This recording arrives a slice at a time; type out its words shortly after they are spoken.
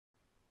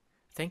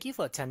Thank you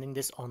for attending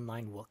this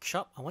online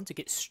workshop. I want to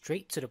get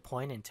straight to the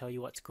point and tell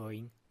you what's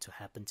going to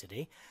happen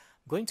today.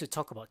 I'm going to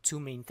talk about two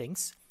main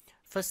things.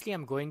 Firstly,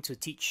 I'm going to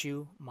teach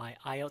you my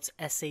IELTS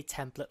essay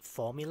template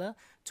formula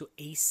to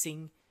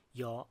acing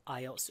your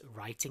IELTS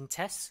writing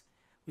test,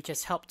 which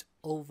has helped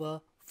over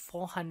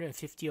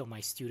 450 of my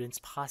students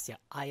pass their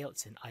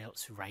IELTS and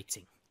IELTS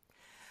writing.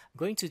 I'm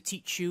going to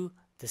teach you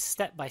the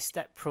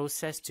step-by-step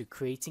process to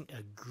creating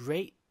a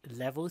great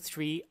Level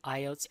 3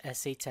 IELTS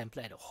essay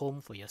template at home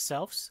for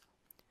yourselves.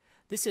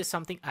 This is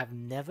something I've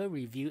never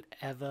reviewed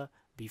ever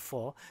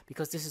before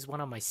because this is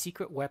one of my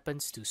secret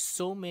weapons to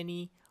so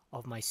many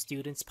of my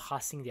students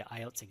passing their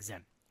IELTS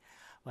exam.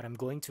 But I'm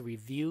going to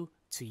review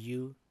to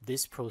you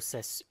this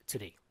process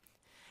today.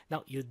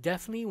 Now, you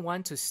definitely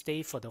want to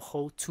stay for the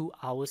whole 2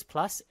 hours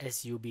plus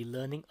as you'll be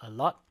learning a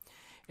lot.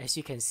 As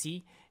you can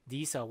see,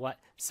 these are what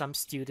some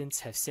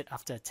students have said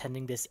after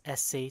attending this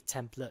essay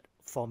template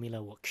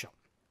formula workshop.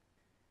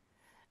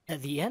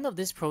 At the end of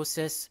this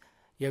process,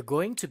 you're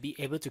going to be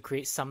able to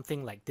create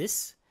something like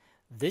this.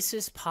 This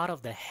is part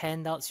of the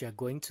handouts you're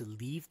going to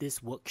leave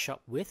this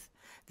workshop with.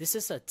 This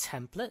is a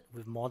template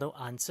with model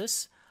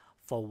answers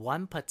for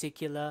one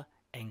particular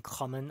and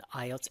common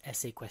IELTS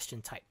essay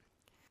question type.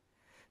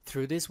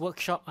 Through this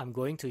workshop, I'm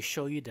going to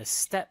show you the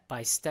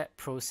step-by-step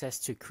process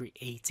to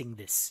creating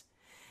this.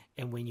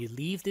 And when you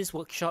leave this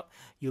workshop,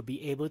 you'll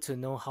be able to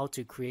know how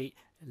to create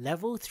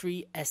Level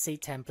 3 essay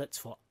templates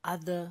for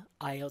other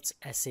IELTS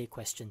essay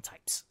question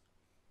types.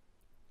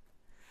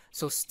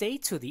 So stay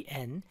to the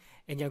end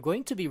and you're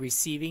going to be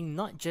receiving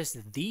not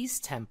just these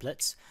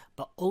templates,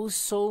 but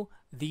also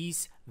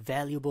these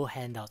valuable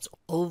handouts,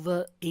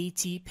 over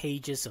 80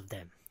 pages of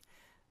them.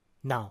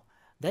 Now,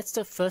 that's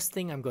the first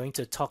thing I'm going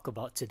to talk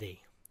about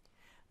today.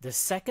 The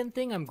second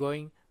thing I'm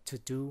going to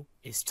do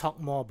is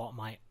talk more about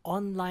my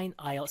online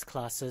IELTS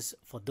classes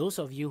for those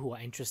of you who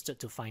are interested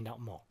to find out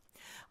more.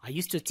 I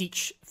used to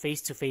teach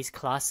face-to-face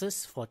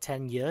classes for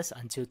 10 years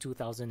until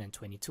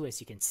 2022, as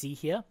you can see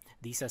here.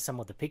 These are some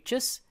of the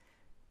pictures.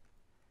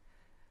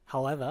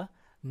 However,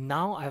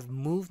 now I've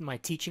moved my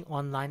teaching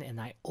online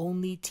and I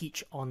only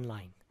teach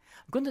online.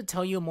 I'm going to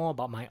tell you more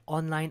about my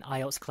online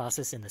IELTS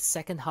classes in the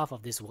second half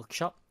of this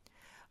workshop.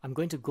 I'm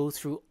going to go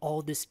through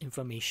all this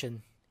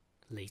information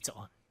later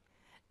on.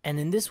 And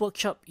in this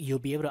workshop, you'll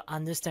be able to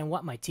understand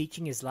what my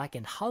teaching is like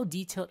and how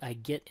detailed I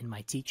get in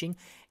my teaching,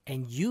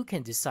 and you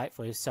can decide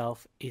for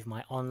yourself if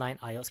my online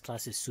IELTS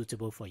class is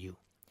suitable for you.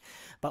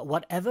 But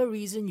whatever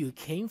reason you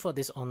came for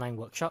this online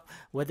workshop,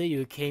 whether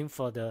you came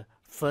for the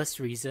first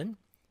reason,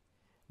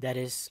 that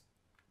is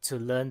to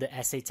learn the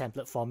essay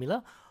template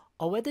formula,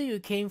 or whether you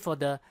came for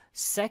the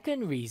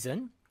second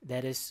reason,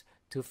 that is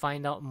to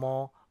find out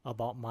more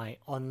about my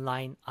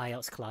online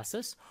IELTS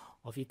classes,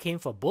 or if you came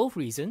for both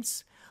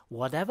reasons,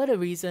 whatever the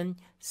reason,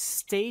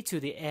 stay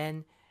to the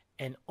end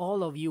and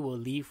all of you will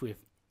leave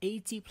with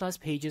 80 plus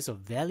pages of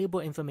valuable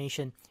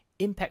information,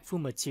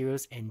 impactful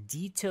materials, and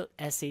detailed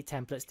essay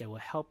templates that will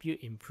help you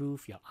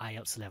improve your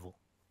IELTS level.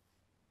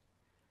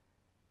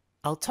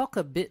 I'll talk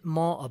a bit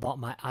more about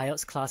my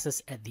IELTS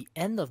classes at the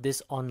end of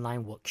this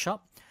online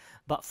workshop,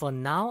 but for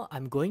now,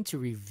 I'm going to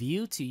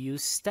review to you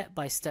step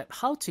by step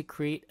how to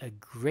create a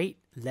great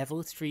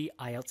Level 3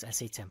 IELTS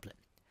essay template.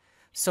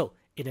 So,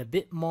 in a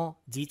bit more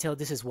detail,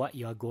 this is what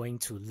you are going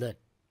to learn.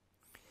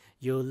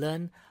 You'll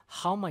learn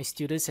how my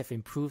students have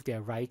improved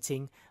their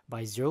writing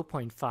by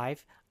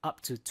 0.5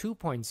 up to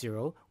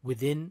 2.0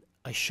 within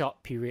a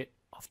short period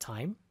of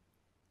time,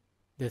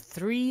 the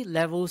 3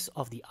 levels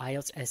of the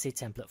IELTS essay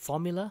template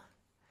formula,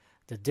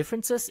 the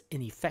differences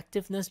in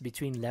effectiveness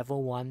between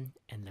Level 1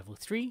 and Level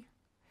 3.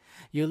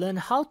 You'll learn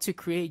how to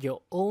create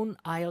your own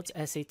IELTS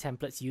essay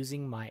templates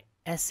using my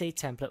essay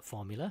template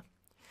formula.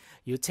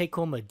 You'll take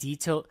home a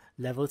detailed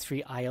Level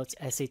 3 IELTS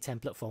essay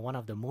template for one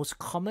of the most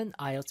common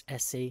IELTS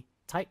essay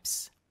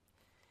types.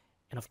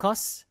 And of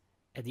course,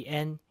 at the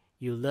end,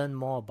 you'll learn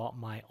more about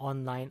my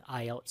online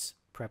IELTS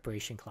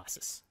preparation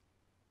classes.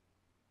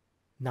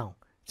 Now,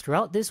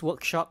 throughout this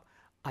workshop,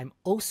 I'm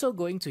also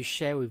going to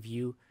share with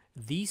you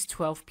these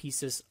 12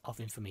 pieces of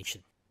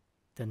information.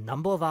 The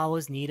number of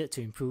hours needed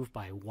to improve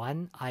by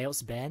 1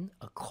 IELTS band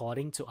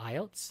according to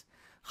IELTS.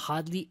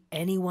 Hardly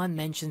anyone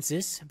mentions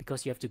this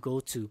because you have to go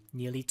to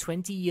nearly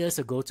 20 years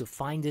ago to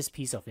find this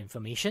piece of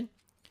information.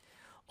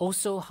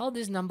 Also, how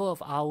this number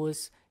of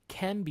hours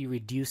can be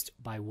reduced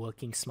by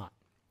working smart.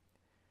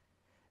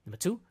 Number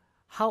 2,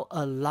 how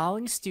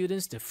allowing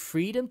students the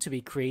freedom to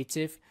be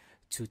creative,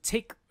 to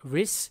take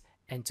risks,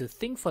 and to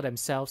think for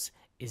themselves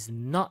is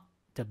not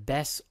the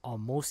best or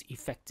most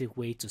effective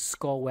way to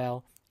score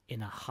well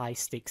in a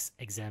high-stakes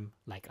exam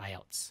like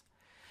IELTS.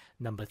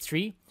 Number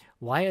 3,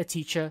 why a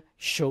teacher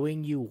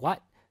showing you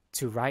what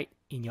to write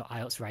in your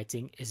IELTS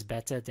writing is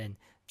better than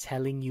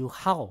telling you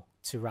how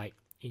to write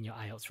in your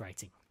IELTS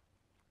writing.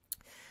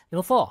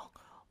 Number 4,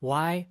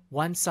 why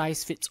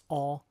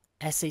one-size-fits-all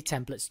essay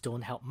templates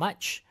don't help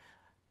much.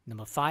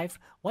 Number 5,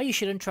 why you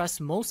shouldn't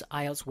trust most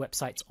IELTS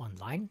websites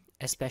online,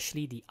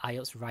 especially the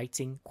IELTS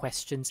writing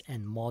questions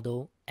and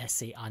model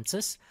essay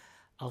answers.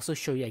 I'll also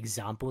show you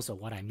examples of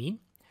what I mean.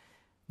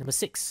 Number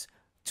 6,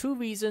 Two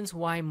reasons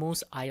why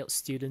most IELTS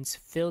students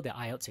fail their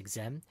IELTS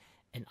exam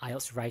and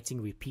IELTS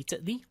writing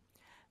repeatedly.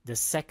 The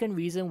second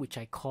reason, which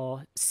I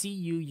call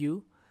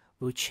CUU,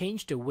 will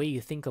change the way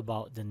you think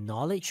about the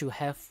knowledge you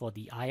have for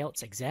the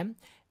IELTS exam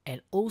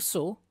and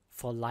also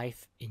for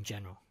life in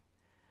general.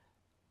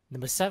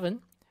 Number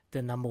 7,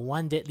 the number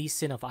one deadly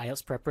sin of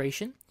IELTS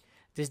preparation.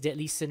 This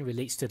deadly sin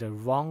relates to the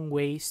wrong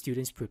way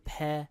students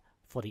prepare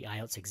for the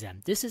IELTS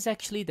exam. This is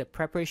actually the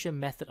preparation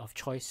method of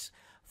choice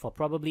for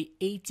probably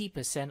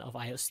 80% of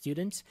IELTS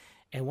students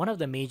and one of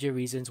the major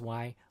reasons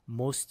why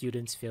most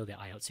students fail their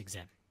IELTS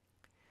exam.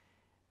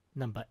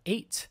 Number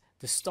 8,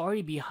 the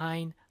story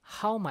behind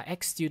how my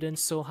ex-student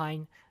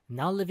Sohain,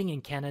 now living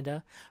in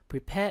Canada,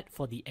 prepared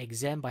for the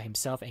exam by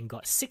himself and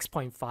got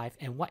 6.5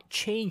 and what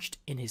changed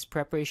in his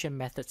preparation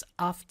methods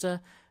after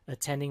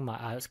attending my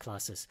IELTS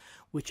classes,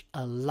 which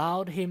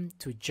allowed him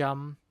to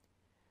jump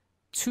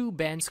 2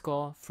 band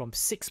score from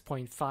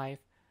 6.5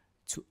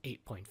 to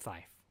 8.5.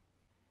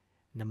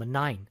 Number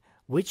 9,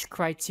 which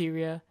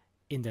criteria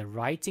in the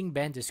writing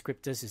band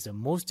descriptors is the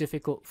most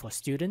difficult for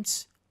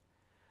students?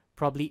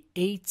 Probably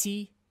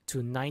 80 to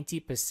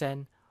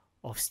 90%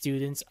 of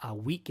students are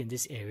weak in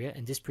this area,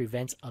 and this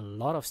prevents a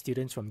lot of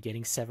students from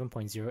getting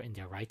 7.0 in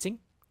their writing.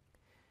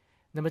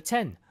 Number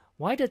 10,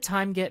 why the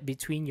time gap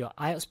between your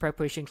IELTS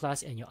preparation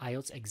class and your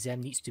IELTS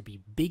exam needs to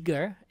be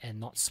bigger and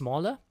not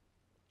smaller.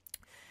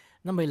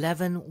 Number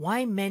 11,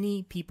 why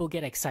many people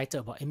get excited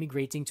about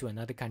immigrating to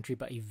another country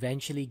but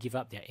eventually give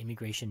up their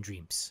immigration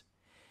dreams.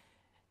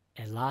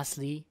 And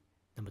lastly,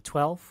 number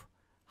 12,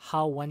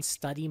 how one's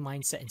study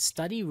mindset and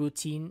study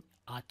routine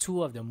are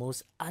two of the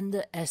most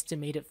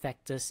underestimated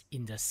factors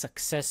in the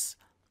success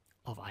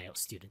of IELTS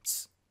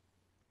students.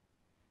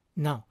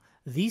 Now,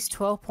 these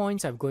 12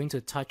 points I'm going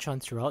to touch on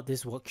throughout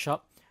this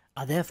workshop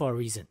are there for a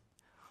reason.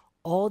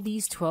 All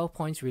these 12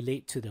 points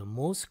relate to the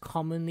most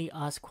commonly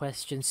asked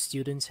questions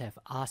students have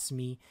asked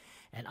me,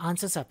 and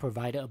answers are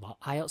provided about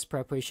IELTS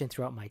preparation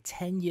throughout my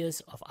 10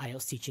 years of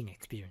IELTS teaching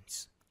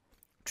experience.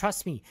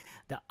 Trust me,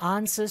 the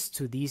answers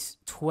to these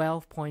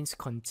 12 points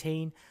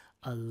contain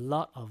a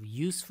lot of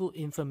useful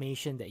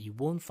information that you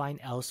won't find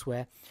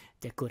elsewhere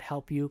that could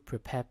help you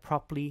prepare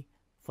properly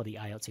for the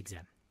IELTS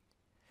exam.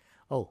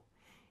 Oh,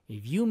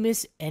 if you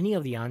miss any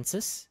of the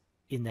answers,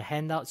 in the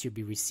handouts you'll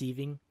be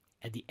receiving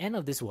at the end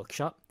of this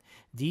workshop,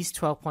 these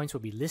 12 points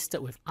will be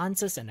listed with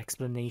answers and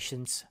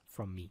explanations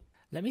from me.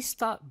 Let me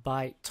start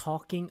by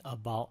talking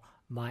about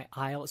my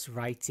IELTS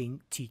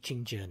writing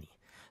teaching journey.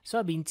 So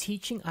I've been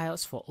teaching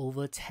IELTS for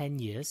over 10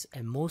 years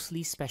and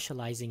mostly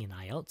specializing in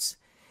IELTS.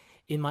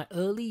 In my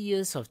early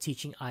years of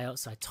teaching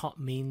IELTS, I taught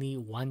mainly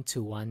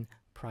one-to-one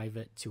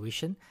private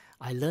tuition.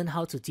 I learned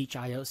how to teach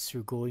IELTS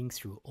through going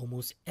through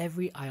almost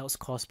every IELTS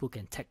course book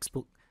and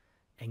textbook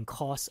and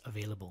course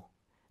available.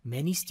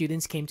 Many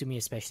students came to me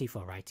especially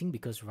for writing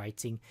because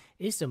writing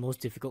is the most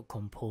difficult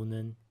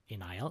component in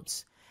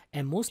IELTS,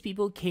 and most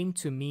people came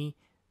to me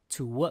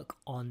to work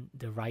on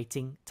the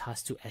writing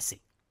task 2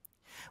 essay.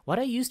 What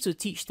I used to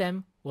teach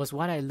them was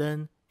what I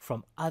learned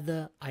from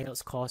other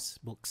IELTS course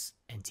books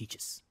and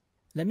teachers.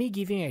 Let me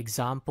give you an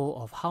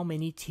example of how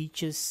many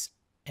teachers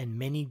and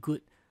many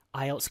good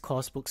IELTS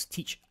course books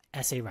teach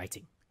essay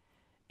writing,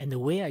 and the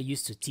way I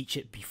used to teach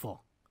it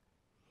before.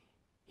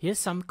 Here's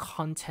some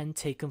content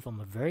taken from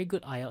a very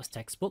good IELTS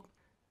textbook.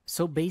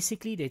 So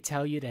basically, they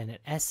tell you that an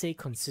essay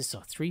consists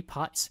of 3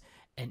 parts: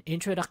 an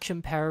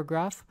introduction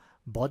paragraph,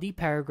 body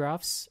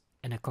paragraphs,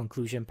 and a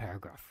conclusion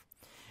paragraph.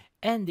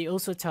 And they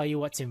also tell you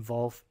what's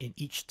involved in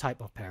each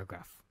type of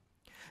paragraph.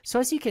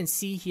 So as you can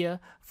see here,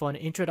 for an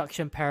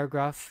introduction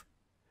paragraph,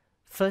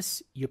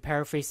 first you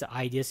paraphrase the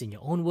ideas in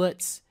your own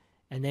words,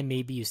 and then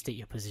maybe you state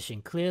your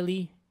position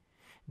clearly.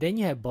 Then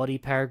you have body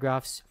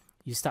paragraphs.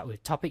 You start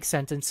with topic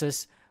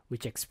sentences,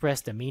 which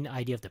express the main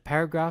idea of the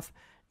paragraph,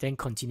 then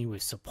continue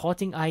with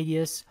supporting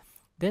ideas.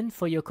 Then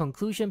for your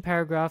conclusion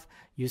paragraph,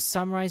 you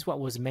summarize what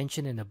was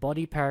mentioned in the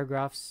body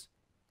paragraphs,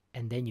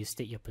 and then you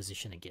state your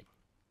position again.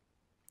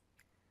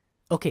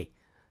 Okay,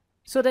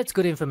 so that's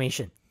good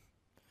information.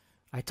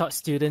 I taught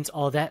students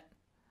all that,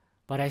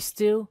 but I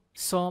still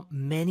saw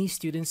many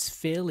students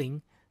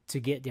failing to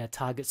get their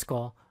target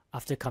score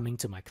after coming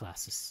to my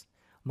classes.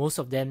 Most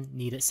of them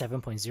needed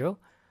 7.0,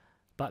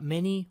 but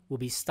many will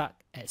be stuck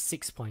at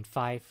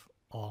 6.5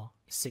 or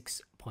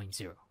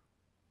 6.0.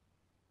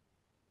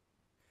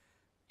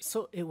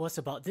 So it was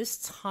about this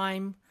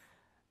time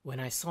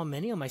when I saw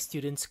many of my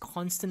students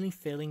constantly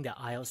failing their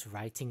IELTS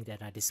writing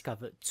that I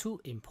discovered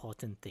 2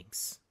 important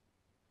things.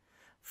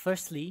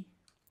 Firstly,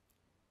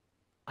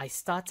 I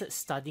started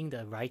studying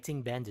the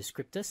writing band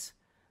descriptors,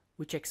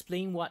 which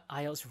explain what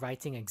IELTS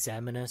writing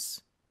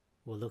examiners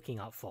were looking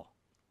out for.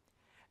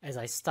 As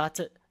I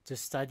started to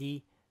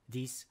study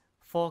these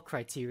 4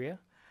 criteria,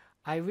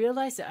 I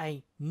realized that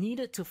I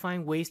needed to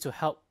find ways to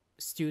help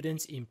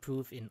students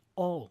improve in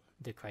all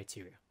the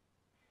criteria,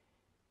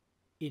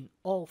 in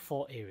all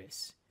 4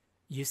 areas.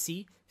 You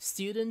see,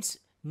 students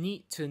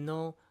need to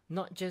know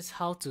not just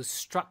how to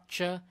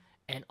structure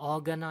and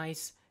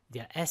organize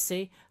their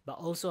essay, but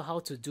also how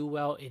to do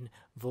well in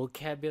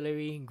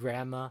vocabulary,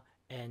 grammar,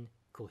 and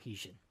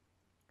cohesion.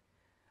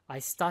 I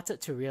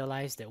started to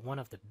realize that one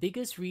of the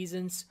biggest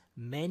reasons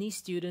many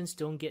students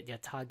don't get their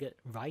target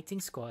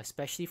writing score,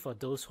 especially for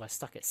those who are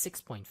stuck at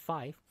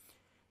 6.5,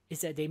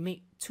 is that they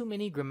make too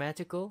many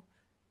grammatical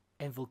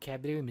and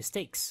vocabulary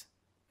mistakes.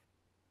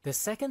 The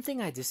second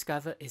thing I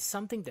discovered is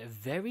something that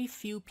very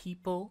few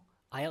people,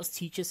 IELTS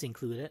teachers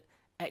included,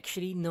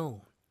 actually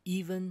know,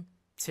 even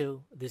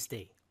till this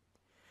day.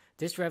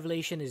 This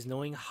revelation is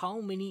knowing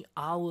how many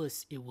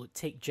hours it would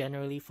take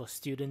generally for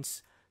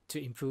students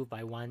to improve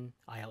by one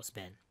IELTS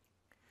band.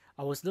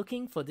 I was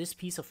looking for this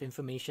piece of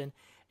information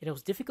and it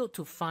was difficult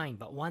to find,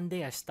 but one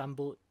day I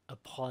stumbled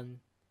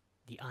upon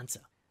the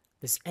answer.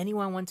 Does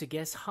anyone want to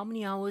guess how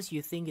many hours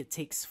you think it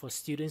takes for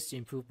students to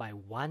improve by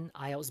one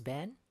IELTS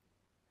band?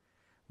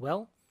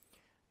 Well,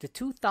 the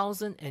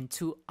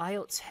 2002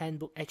 IELTS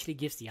handbook actually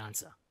gives the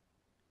answer.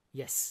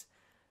 Yes,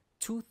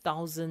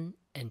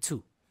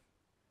 2002.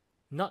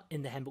 Not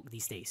in the handbook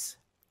these days.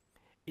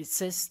 It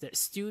says that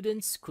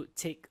students could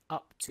take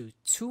up to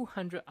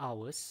 200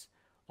 hours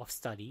of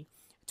study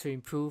to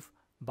improve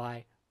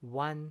by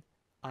one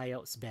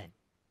IELTS band.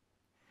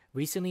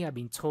 Recently, I've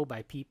been told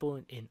by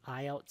people in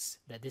IELTS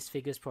that this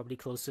figure is probably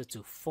closer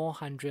to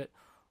 400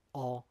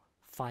 or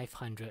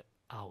 500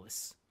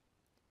 hours.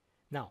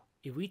 Now,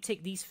 if we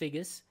take these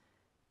figures,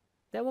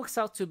 that works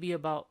out to be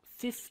about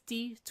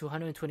 50 to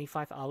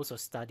 125 hours of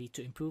study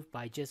to improve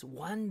by just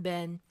one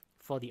band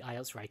for the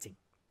IELTS writing.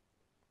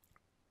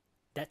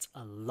 That's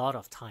a lot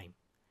of time.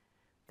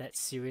 That's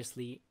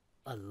seriously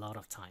a lot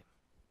of time.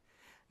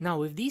 Now,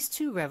 with these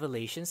two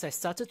revelations, I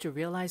started to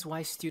realize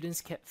why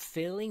students kept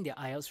failing their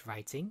IELTS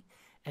writing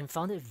and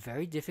found it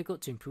very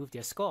difficult to improve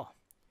their score.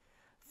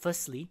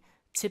 Firstly,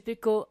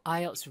 typical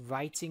IELTS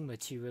writing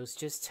materials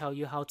just tell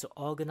you how to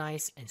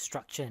organize and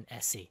structure an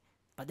essay,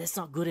 but that's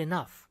not good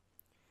enough.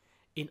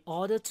 In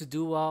order to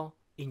do well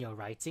in your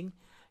writing,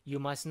 you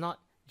must not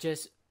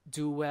just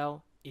do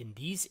well in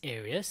these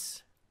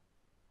areas,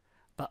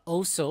 but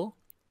also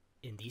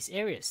in these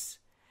areas.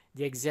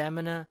 The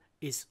examiner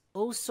is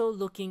also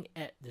looking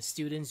at the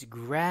student's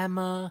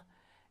grammar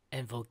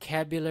and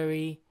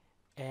vocabulary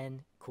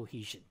and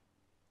cohesion.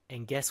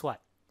 And guess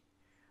what?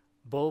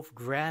 Both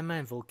grammar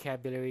and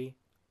vocabulary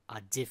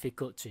are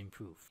difficult to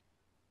improve.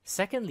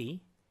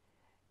 Secondly,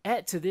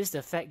 add to this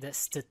the fact that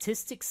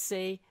statistics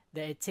say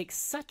that it takes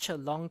such a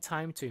long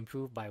time to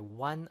improve by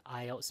one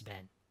IELTS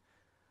band.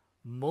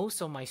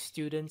 Most of my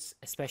students,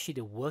 especially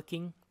the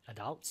working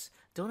adults,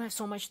 don't have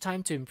so much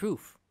time to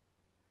improve.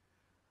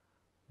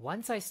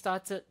 Once I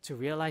started to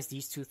realize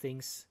these two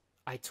things,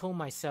 I told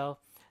myself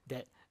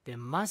that there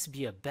must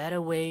be a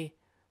better way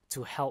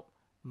to help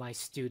my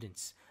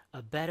students,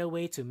 a better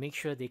way to make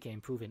sure they can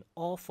improve in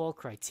all four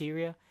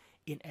criteria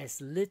in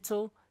as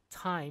little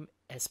time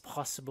as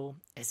possible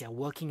as they're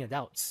working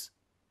adults.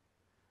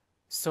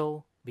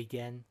 So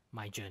began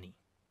my journey.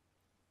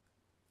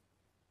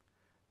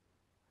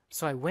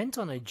 So I went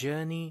on a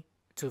journey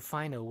to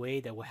find a way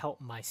that will help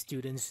my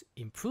students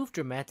improve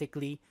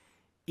dramatically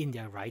in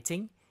their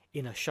writing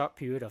in a short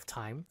period of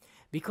time,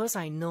 because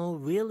I know,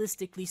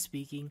 realistically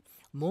speaking,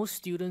 most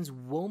students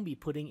won't be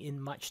putting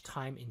in much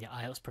time in their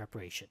IELTS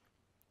preparation.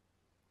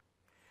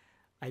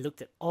 I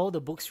looked at all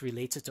the books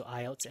related to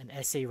IELTS and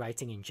essay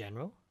writing in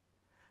general.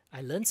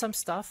 I learned some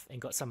stuff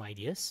and got some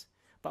ideas,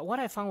 but what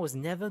I found was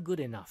never good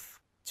enough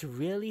to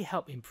really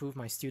help improve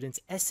my students'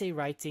 essay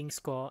writing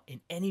score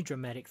in any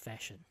dramatic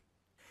fashion.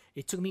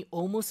 It took me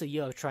almost a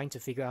year of trying to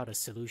figure out a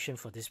solution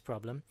for this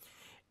problem,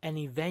 and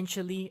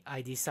eventually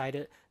I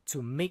decided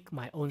to make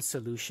my own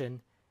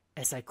solution,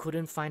 as I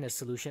couldn't find a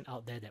solution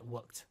out there that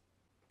worked.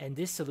 And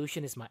this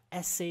solution is my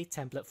essay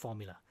template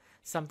formula,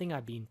 something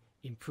I've been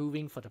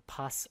improving for the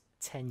past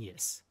 10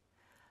 years.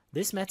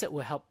 This method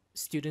will help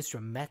students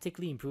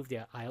dramatically improve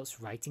their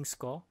IELTS writing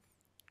score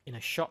in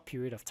a short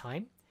period of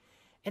time,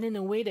 and in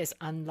a way that's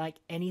unlike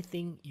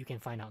anything you can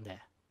find out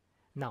there.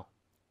 Now,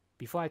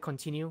 before I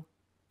continue,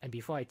 and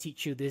before I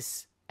teach you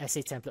this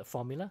essay template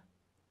formula,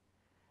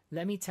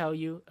 let me tell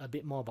you a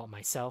bit more about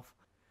myself,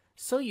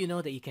 so you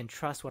know that you can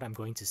trust what I'm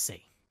going to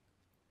say.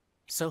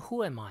 So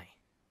who am I?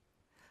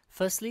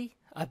 Firstly,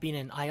 I've been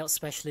an IELTS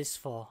specialist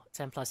for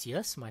 10 plus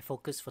years. My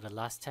focus for the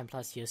last 10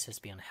 plus years has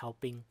been on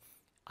helping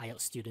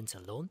IELTS students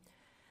alone.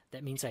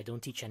 That means I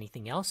don't teach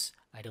anything else.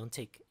 I don't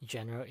take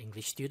general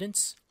English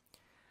students.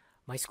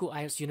 My school,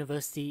 IELTS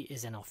University,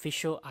 is an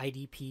official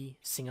IDP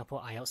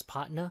Singapore IELTS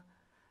partner.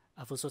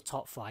 I've also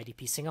taught for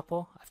IDP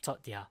Singapore. I've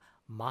taught their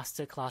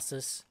master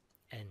classes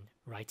and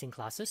writing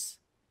classes.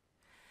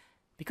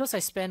 Because I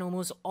spend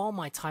almost all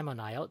my time on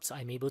IELTS,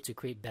 I'm able to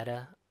create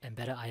better and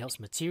better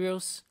IELTS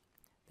materials.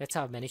 That's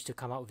how I've managed to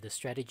come up with the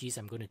strategies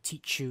I'm going to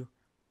teach you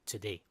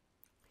today.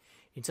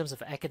 In terms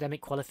of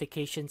academic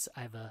qualifications,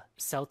 I have a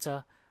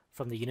CELTA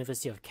from the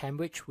University of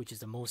Cambridge, which is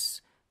the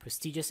most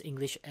prestigious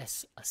English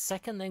as a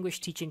second language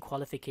teaching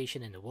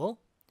qualification in the world.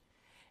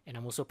 And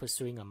I'm also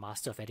pursuing a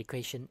Master of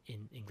Education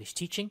in English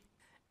Teaching.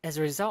 As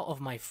a result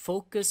of my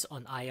focus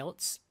on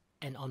IELTS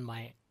and on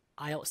my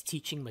IELTS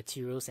teaching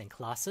materials and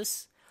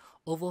classes,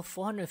 over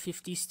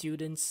 450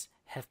 students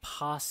have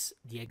passed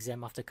the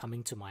exam after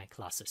coming to my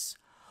classes.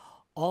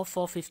 All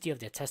 450 of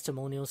their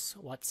testimonials,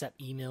 WhatsApp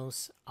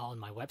emails are on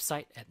my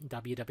website at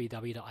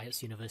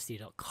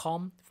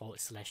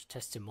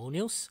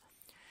www.ieltsuniversity.com/testimonials.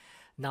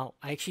 Now,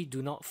 I actually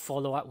do not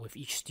follow up with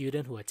each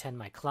student who attend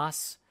my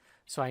class,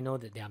 so I know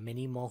that there are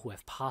many more who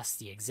have passed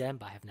the exam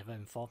but have never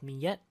informed me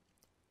yet.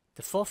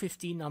 The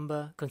 450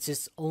 number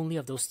consists only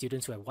of those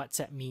students who have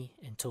WhatsApped me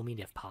and told me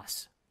they've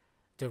passed.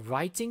 The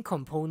writing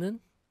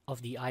component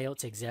of the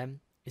IELTS exam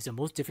is the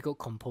most difficult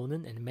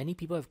component, and many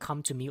people have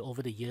come to me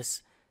over the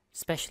years,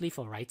 especially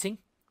for writing,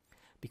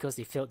 because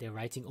they failed their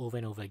writing over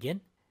and over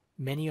again.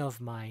 Many of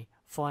my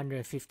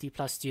 450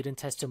 plus student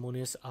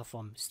testimonials are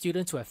from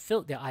students who have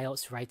failed their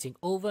IELTS writing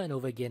over and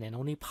over again and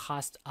only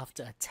passed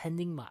after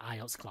attending my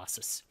IELTS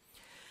classes.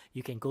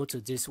 You can go to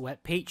this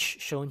webpage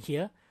shown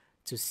here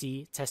to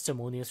see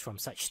testimonials from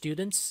such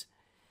students,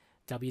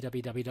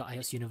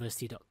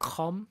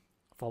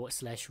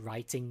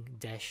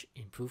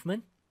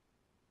 www.ieltsuniversity.com/writing-improvement.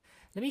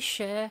 Let me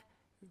share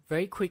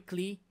very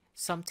quickly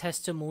some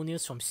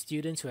testimonials from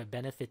students who have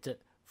benefited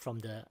from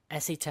the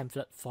essay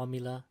template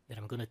formula that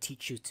I'm going to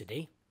teach you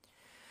today.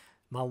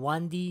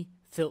 Mawandi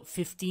failed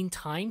 15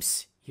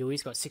 times. He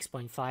always got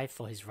 6.5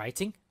 for his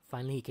writing.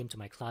 Finally, he came to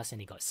my class and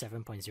he got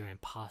 7.0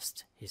 and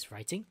passed his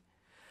writing.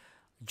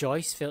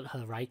 Joyce failed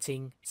her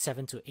writing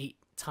 7 to 8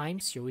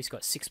 times. She always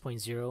got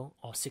 6.0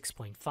 or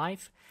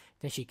 6.5.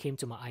 Then she came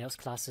to my IELTS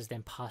classes,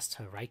 then passed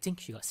her writing.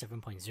 She got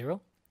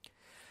 7.0.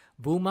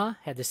 Booma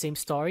had the same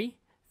story.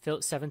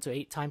 Failed 7 to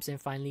 8 times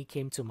and finally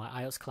came to my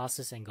IELTS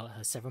classes and got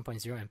her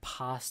 7.0 and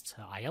passed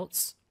her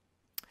IELTS.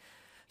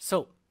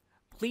 So,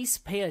 please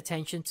pay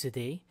attention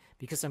today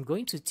because I'm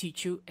going to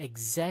teach you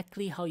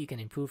exactly how you can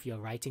improve your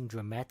writing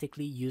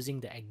dramatically using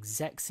the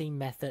exact same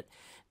method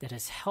that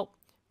has helped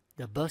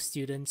the birth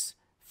students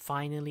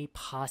finally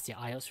pass their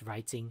IELTS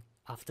writing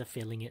after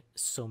failing it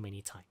so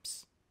many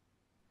times.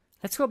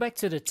 Let's go back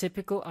to the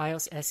typical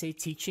IELTS essay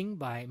teaching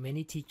by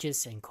many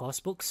teachers and course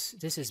books.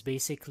 This is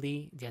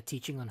basically their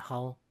teaching on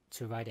how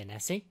to write an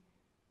essay.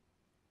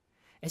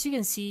 As you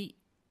can see,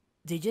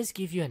 they just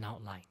give you an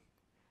outline.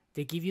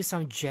 They give you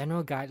some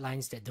general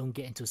guidelines that don't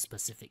get into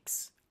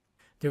specifics.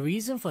 The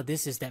reason for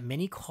this is that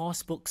many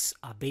course books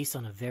are based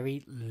on a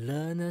very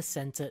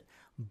learner-centered,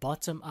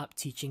 bottom-up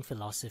teaching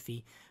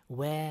philosophy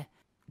where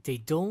they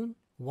don't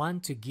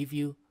want to give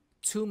you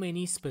too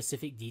many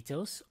specific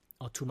details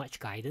or too much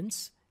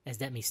guidance, as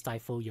that may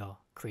stifle your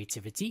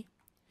creativity.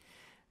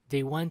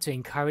 They want to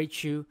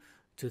encourage you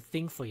to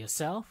think for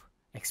yourself,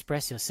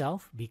 express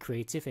yourself, be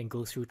creative, and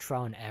go through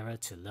trial and error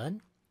to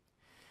learn.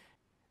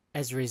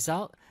 As a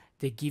result,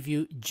 they give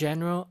you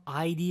general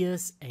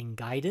ideas and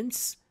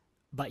guidance,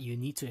 but you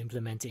need to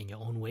implement it in your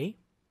own way.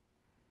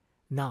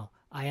 Now,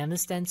 I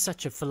understand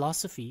such a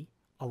philosophy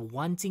of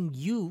wanting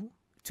you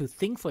to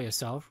think for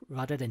yourself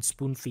rather than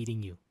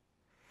spoon-feeding you.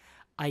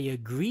 I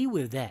agree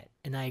with that,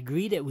 and I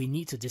agree that we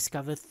need to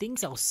discover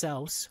things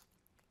ourselves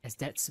as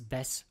that's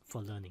best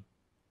for learning.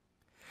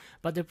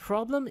 But the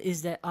problem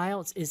is that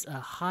IELTS is a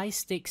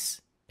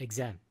high-stakes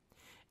exam,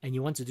 and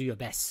you want to do your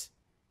best.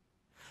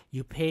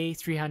 You pay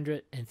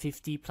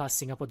 350 plus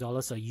Singapore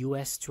dollars or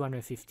US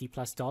 250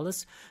 plus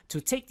dollars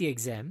to take the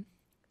exam,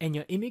 and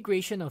your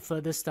immigration or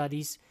further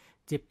studies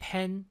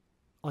depend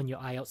on your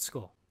IELTS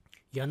score.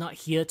 You're not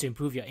here to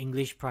improve your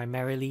English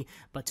primarily,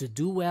 but to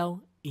do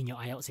well in your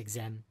IELTS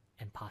exam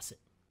and pass it.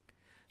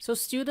 So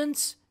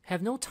students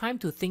have no time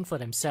to think for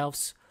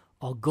themselves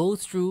or go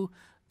through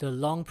the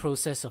long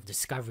process of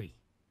discovery.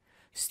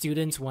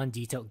 Students want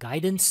detailed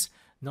guidance,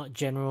 not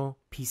general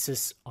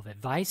pieces of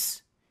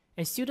advice.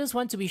 And students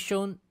want to be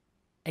shown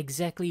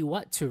exactly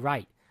what to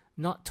write,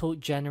 not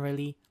told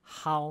generally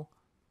how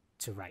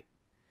to write.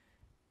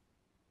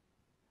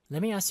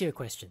 Let me ask you a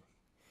question.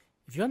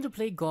 If you want to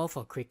play golf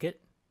or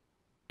cricket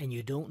and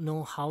you don't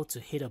know how to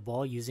hit a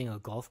ball using a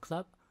golf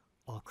club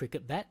or a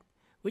cricket bat,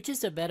 which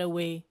is the better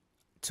way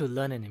to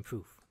learn and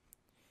improve?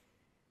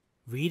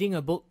 Reading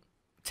a book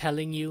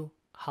telling you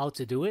how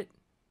to do it?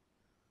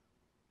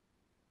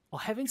 Or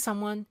having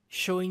someone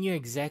showing you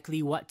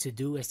exactly what to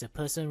do as the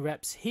person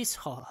wraps his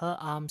or her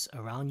arms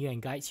around you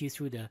and guides you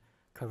through the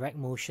correct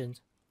motion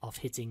of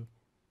hitting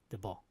the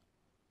ball?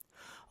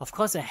 Of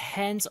course, the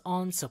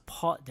hands-on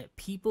support that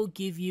people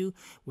give you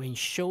when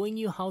showing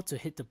you how to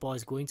hit the ball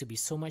is going to be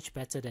so much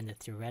better than the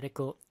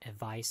theoretical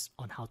advice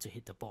on how to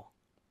hit the ball.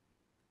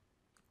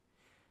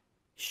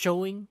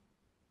 Showing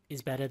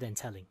is better than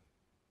telling.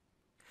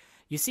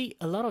 You see,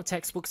 a lot of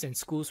textbooks and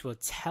schools will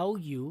tell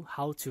you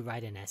how to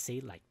write an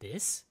essay like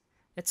this.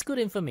 That's good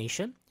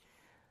information,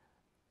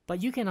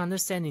 but you can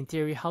understand in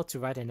theory how to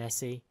write an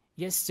essay,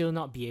 yet still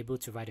not be able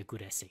to write a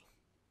good essay.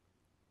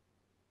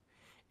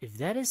 If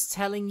that is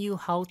telling you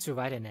how to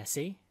write an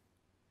essay,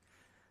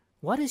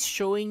 what is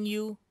showing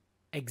you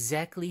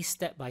exactly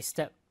step by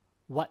step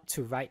what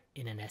to write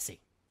in an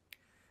essay?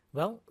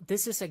 Well,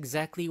 this is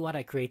exactly what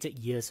I created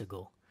years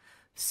ago.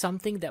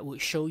 Something that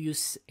would show you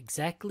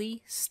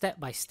exactly step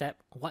by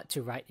step what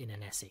to write in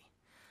an essay.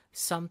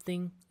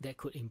 Something that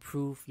could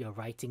improve your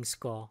writing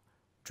score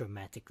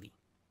dramatically.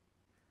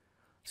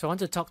 So I want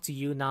to talk to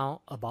you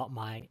now about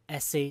my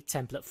essay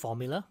template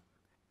formula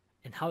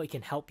and how it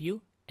can help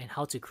you and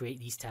how to create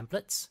these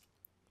templates.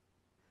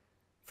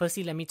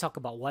 Firstly, let me talk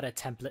about what a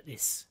template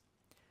is.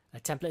 A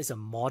template is a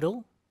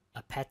model,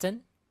 a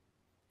pattern,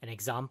 an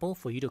example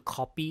for you to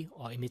copy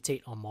or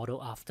imitate or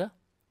model after.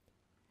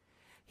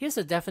 Here's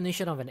a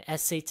definition of an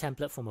essay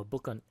template from a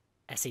book on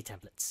essay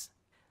templates.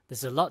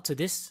 There's a lot to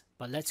this,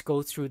 but let's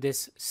go through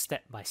this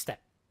step by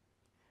step.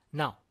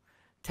 Now,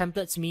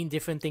 templates mean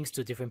different things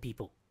to different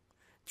people.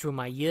 Through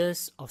my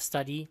years of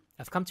study,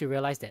 I've come to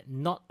realize that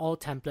not all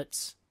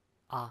templates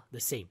are the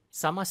same.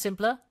 Some are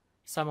simpler,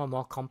 some are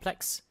more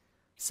complex,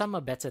 some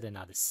are better than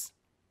others.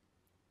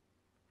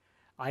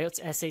 IELTS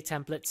essay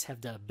templates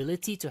have the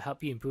ability to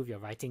help you improve your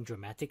writing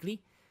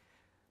dramatically,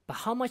 but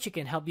how much it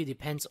can help you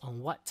depends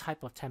on what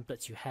type of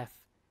templates you have,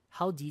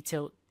 how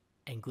detailed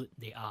and good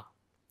they are.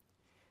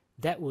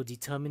 That will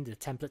determine the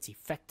template's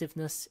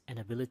effectiveness and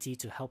ability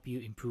to help you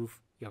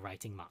improve your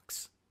writing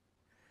marks.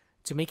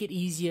 To make it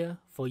easier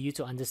for you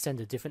to understand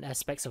the different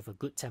aspects of a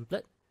good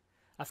template,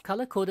 I've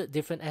color-coded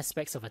different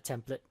aspects of a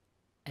template,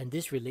 and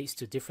this relates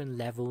to different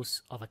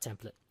levels of a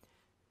template.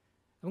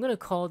 I'm going to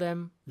call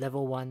them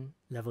Level 1,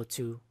 Level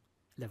 2,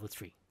 Level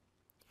 3.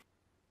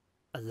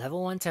 A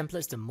Level 1 template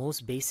is the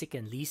most basic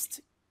and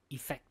least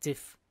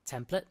effective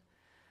template.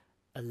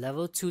 A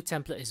Level 2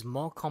 template is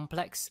more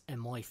complex and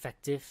more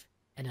effective,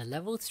 and a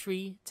Level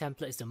 3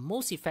 template is the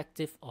most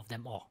effective of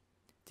them all.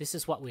 This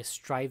is what we're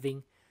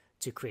striving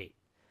to create.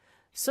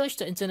 Search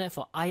the internet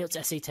for IELTS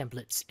essay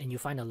templates and you'll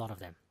find a lot of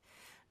them.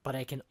 But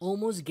I can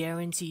almost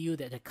guarantee you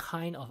that the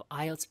kind of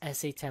IELTS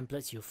essay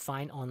templates you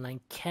find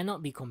online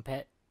cannot be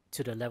compared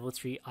to the Level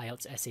 3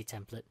 IELTS essay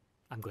template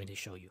I'm going to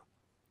show you.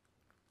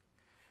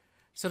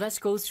 So let's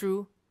go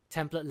through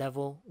template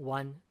level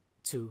 1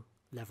 to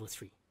level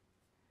 3.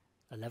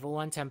 A level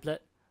 1 template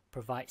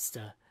provides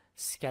the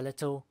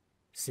skeletal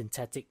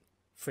synthetic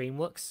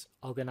frameworks,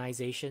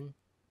 organization,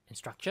 and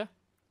structure.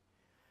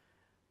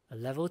 A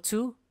level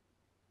 2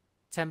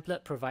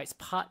 template provides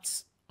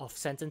parts of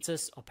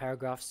sentences or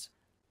paragraphs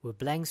with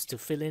blanks to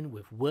fill in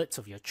with words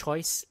of your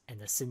choice,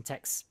 and the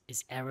syntax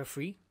is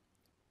error-free.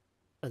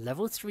 A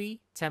level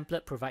 3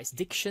 template provides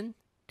diction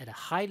at a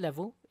high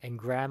level and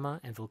grammar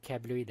and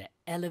vocabulary that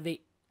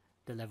elevate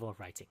the level of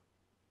writing.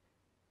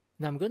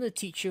 Now I'm going to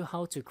teach you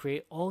how to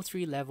create all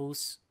 3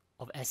 levels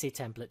of essay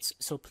templates,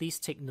 so please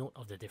take note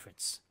of the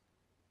difference.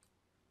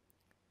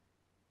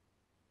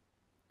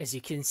 As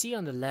you can see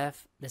on the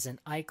left, there's an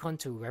icon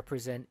to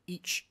represent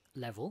each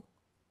level.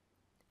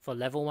 For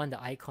level 1,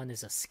 the icon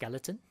is a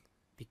skeleton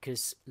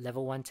because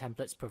level 1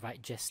 templates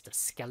provide just the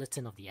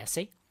skeleton of the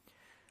essay.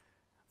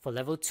 For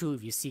level 2,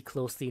 if you see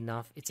closely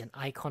enough, it's an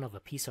icon of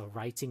a piece of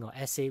writing or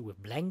essay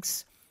with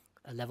blanks.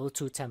 A level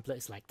 2 template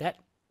is like that.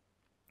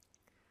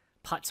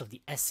 Parts of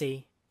the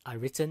essay are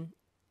written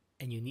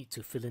and you need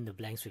to fill in the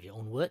blanks with your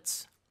own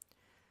words.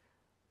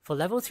 For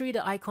level 3,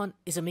 the icon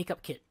is a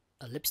makeup kit,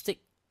 a lipstick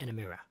and a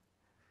mirror.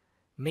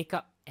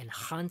 Makeup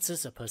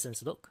enhances a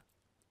person's look.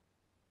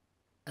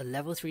 A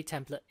level 3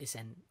 template is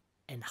an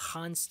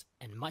enhanced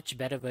and much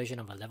better version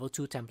of a level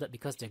 2 template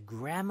because the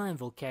grammar and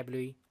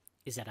vocabulary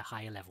is at a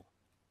higher level.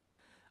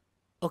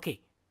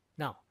 Okay,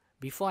 now,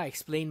 before I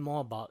explain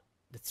more about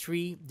the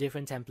 3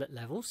 different template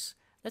levels,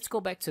 let's go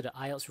back to the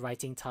IELTS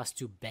Writing Task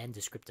 2 band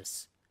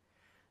descriptors.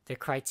 The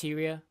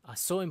criteria are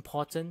so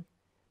important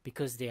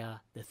because they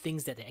are the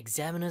things that the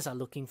examiners are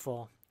looking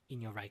for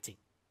in your writing.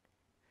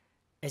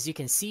 As you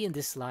can see in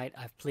this slide,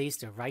 I've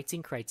placed the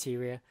writing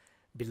criteria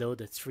below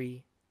the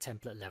 3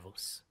 template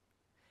levels.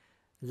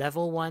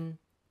 Level 1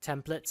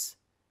 templates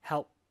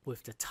help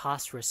with the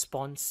task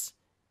response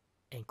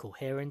and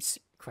coherence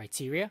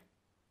criteria.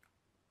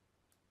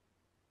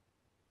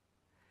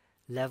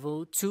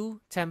 Level 2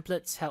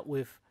 templates help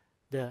with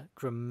the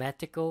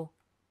grammatical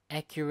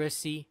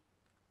accuracy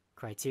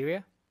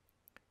criteria.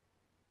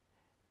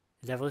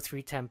 Level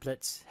 3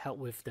 templates help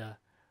with the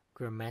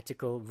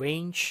grammatical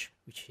range,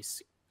 which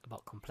is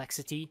about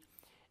complexity,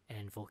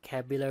 and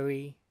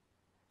vocabulary,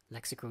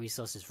 lexical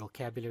resources,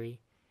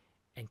 vocabulary,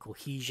 and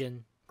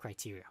cohesion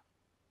criteria.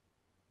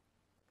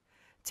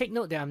 Take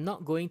note that I'm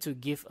not going to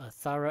give a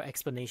thorough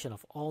explanation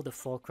of all the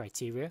 4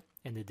 criteria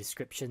and the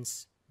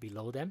descriptions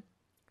below them.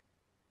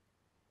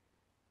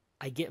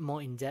 I get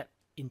more in-depth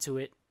into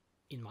it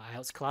in my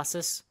IELTS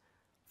classes.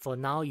 For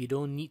now, you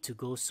don't need to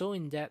go so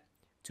in-depth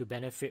to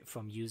benefit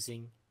from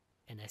using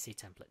an essay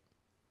template.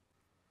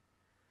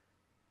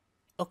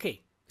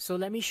 Okay, so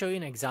let me show you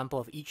an example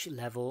of each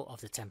level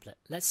of the template.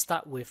 Let's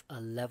start with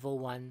a level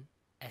 1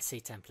 essay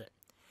template.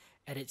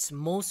 At its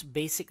most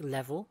basic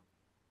level,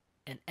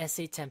 an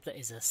essay template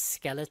is a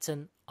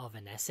skeleton of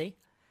an essay.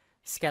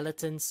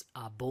 Skeletons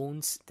are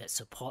bones that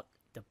support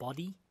the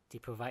body. They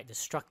provide the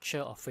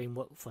structure or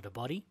framework for the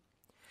body.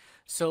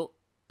 So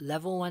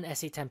level 1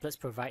 essay templates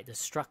provide the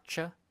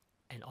structure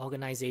and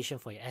organization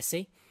for your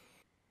essay.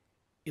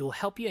 It will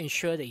help you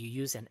ensure that you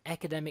use an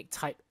academic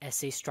type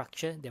essay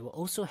structure that will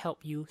also help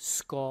you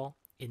score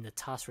in the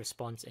task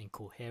response and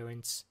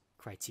coherence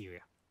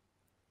criteria.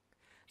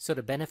 So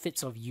the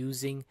benefits of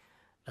using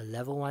A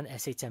level 1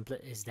 essay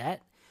template is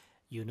that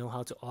you know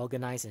how to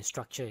organize and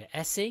structure your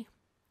essay,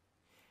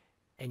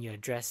 and you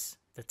address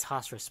the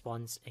task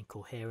response and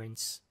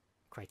coherence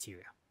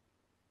criteria.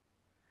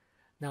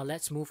 Now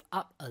let's move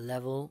up a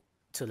level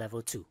to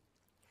level 2.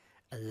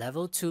 A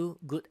level 2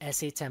 good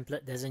essay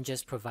template doesn't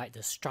just provide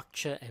the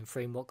structure and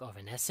framework of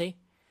an essay,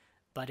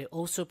 but it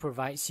also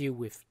provides you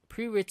with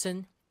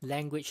pre-written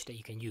language that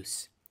you can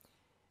use.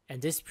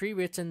 And this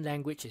pre-written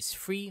language is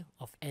free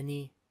of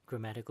any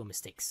grammatical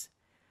mistakes.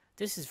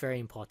 This is very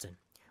important.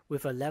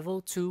 With a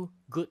level 2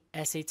 good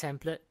essay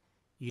template,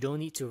 you don't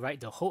need to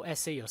write the whole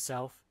essay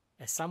yourself,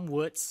 as some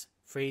words,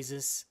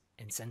 phrases,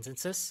 and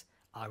sentences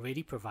are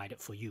already provided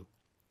for you.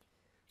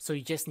 So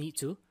you just need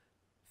to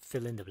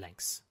fill in the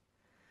blanks.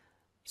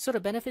 So the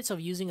benefits of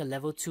using a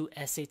level 2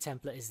 essay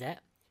template is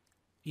that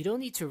you don't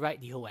need to write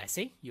the whole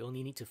essay, you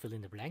only need to fill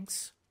in the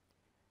blanks.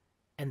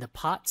 And the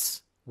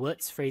parts,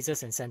 words,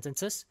 phrases, and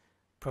sentences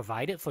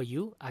provided for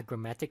you are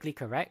grammatically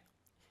correct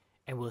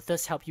and will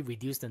thus help you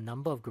reduce the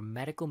number of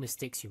grammatical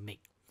mistakes you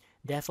make.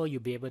 Therefore,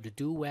 you'll be able to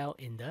do well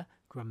in the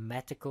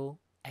grammatical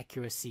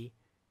accuracy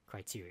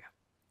criteria.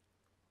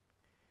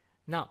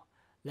 Now,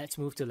 let's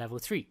move to level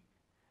 3.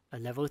 A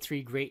level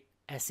 3 great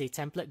essay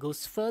template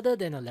goes further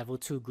than a level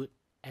 2 good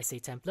essay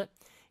template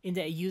in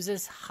that it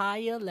uses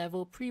higher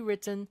level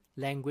pre-written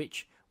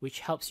language which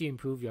helps you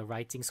improve your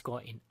writing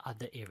score in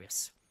other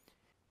areas.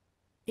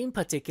 In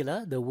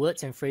particular, the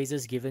words and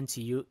phrases given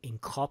to you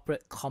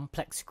incorporate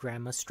complex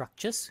grammar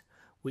structures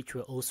which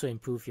will also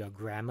improve your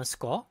grammar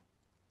score.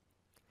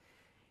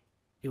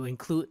 It will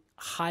include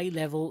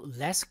high-level,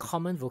 less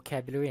common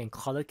vocabulary and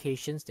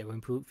collocations that will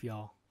improve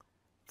your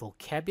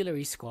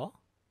vocabulary score.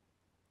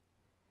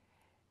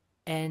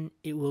 And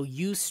it will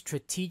use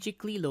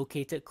strategically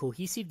located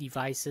cohesive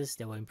devices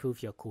that will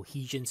improve your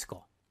cohesion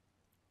score.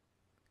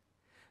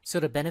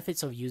 So the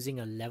benefits of using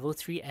a level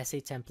 3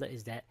 essay template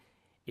is that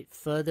it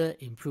further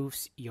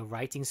improves your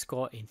writing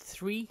score in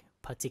 3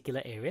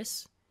 particular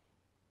areas,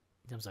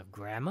 in terms of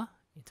grammar,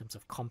 in terms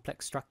of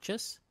complex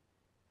structures,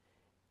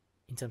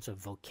 in terms of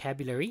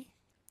vocabulary,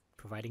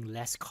 providing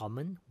less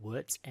common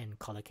words and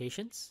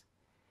collocations,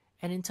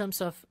 and in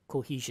terms of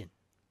cohesion.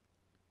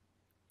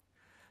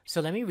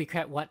 So let me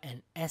recap what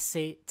an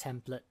essay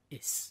template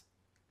is.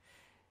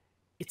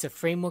 It's a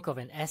framework of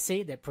an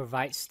essay that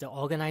provides the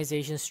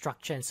organization,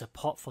 structure, and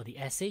support for the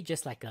essay,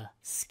 just like a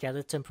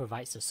skeleton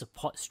provides the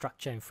support,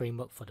 structure, and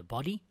framework for the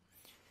body.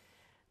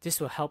 This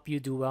will help you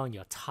do well in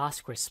your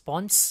task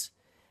response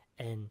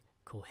and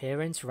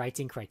coherence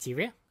writing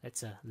criteria.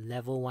 That's a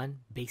level 1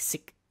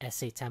 basic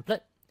essay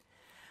template.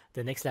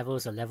 The next level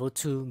is a level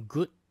 2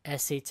 good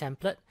essay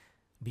template.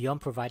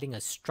 Beyond providing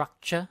a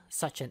structure,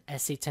 such an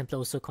essay template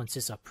also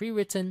consists of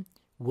pre-written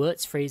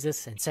words,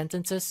 phrases, and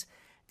sentences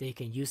that you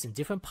can use in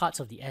different parts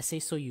of the essay,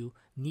 so you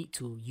need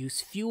to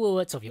use fewer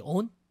words of your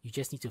own. You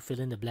just need to fill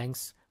in the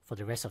blanks for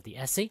the rest of the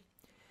essay.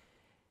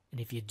 And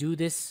if you do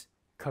this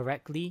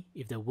correctly,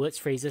 if the words,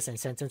 phrases, and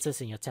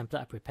sentences in your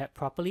template are prepared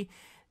properly,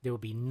 there will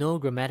be no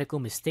grammatical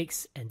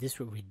mistakes, and this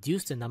will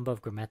reduce the number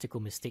of grammatical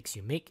mistakes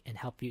you make and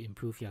help you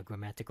improve your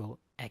grammatical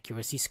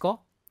accuracy score.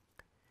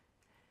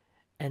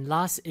 And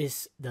last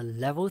is the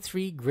level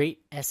 3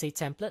 great essay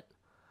template.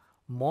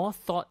 More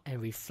thought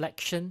and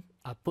reflection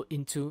are put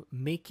into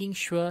making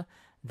sure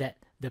that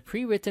the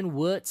pre-written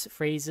words,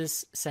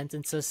 phrases,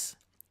 sentences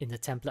in the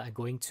template are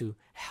going to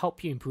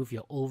help you improve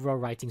your overall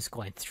writing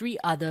score in 3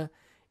 other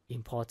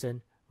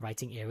important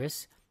writing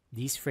areas.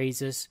 These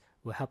phrases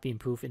will help you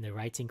improve in the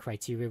writing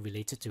criteria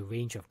related to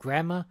range of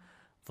grammar,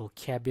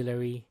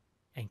 vocabulary,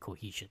 and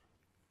cohesion.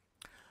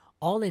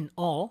 All in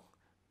all,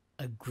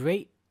 a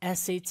great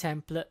essay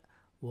template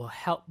will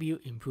help you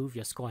improve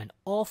your score in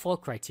all 4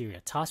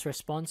 criteria: task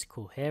response,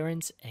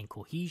 coherence and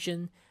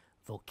cohesion,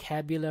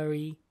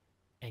 vocabulary,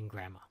 and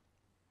grammar.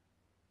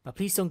 But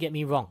please don't get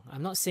me wrong.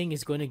 I'm not saying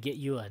it's going to get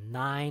you a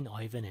 9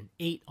 or even an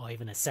 8 or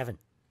even a 7.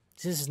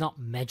 This is not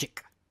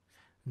magic.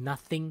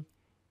 Nothing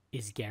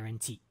is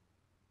guaranteed.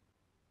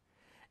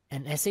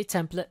 An essay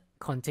template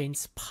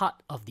contains part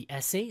of the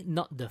essay,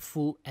 not the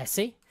full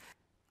essay.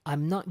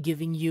 I'm not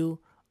giving you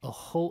a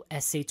whole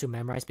essay to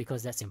memorize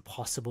because that's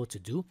impossible to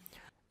do.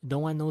 No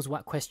one knows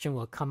what question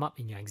will come up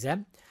in your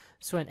exam,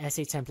 so an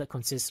essay template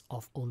consists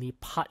of only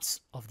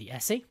parts of the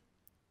essay.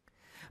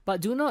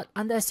 But do not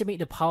underestimate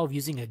the power of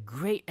using a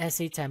great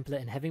essay template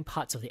and having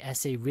parts of the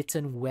essay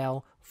written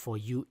well for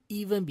you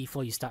even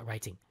before you start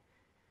writing.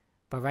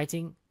 By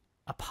writing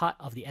a part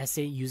of the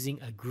essay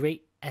using a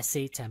great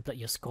essay template,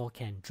 your score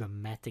can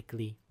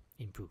dramatically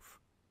improve.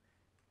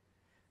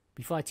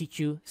 Before I teach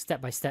you step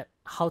by step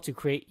how to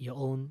create your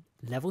own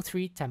level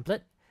 3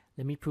 template,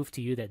 let me prove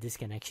to you that this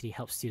can actually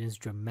help students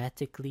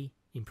dramatically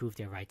improve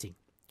their writing.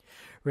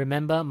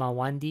 Remember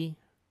Mawandi,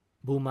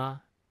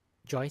 Buma,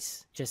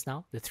 Joyce just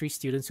now, the 3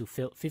 students who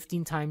failed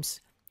 15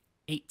 times,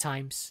 8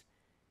 times,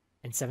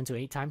 and 7 to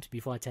 8 times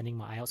before attending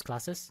my IELTS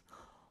classes?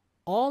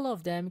 All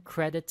of them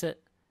credited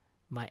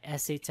my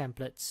essay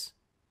templates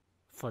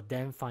for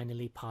them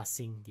finally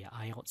passing their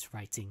IELTS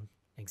writing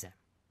exam.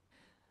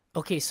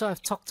 Okay, so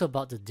I've talked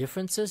about the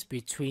differences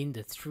between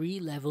the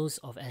 3 levels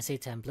of essay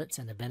templates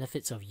and the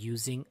benefits of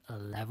using a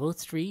level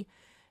 3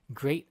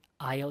 great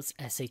IELTS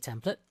essay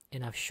template,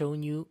 and I've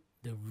shown you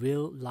the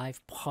real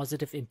life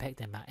positive impact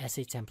that my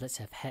essay templates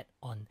have had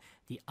on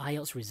the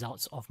IELTS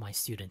results of my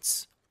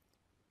students.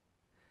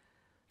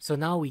 So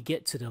now we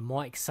get to the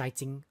more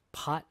exciting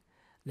part.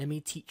 Let me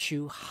teach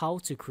you how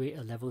to create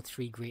a level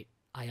 3 grade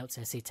IELTS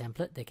essay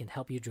template that can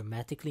help you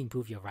dramatically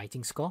improve your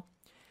writing score.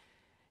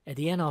 At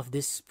the end of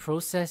this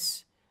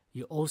process,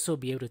 you'll also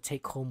be able to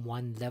take home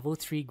one level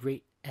 3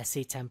 grade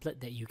essay template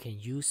that you can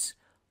use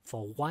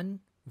for one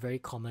very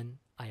common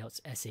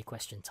IELTS essay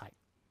question type.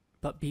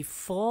 But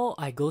before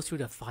I go through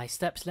the 5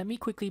 steps, let me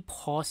quickly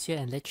pause here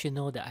and let you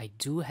know that I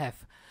do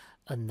have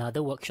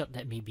another workshop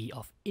that may be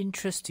of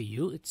interest to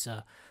you. It's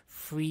a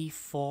free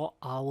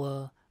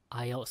 4-hour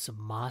IELTS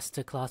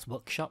masterclass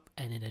workshop,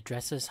 and it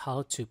addresses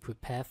how to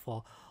prepare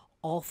for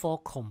all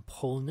 4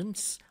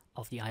 components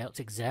of the IELTS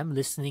exam: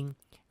 listening,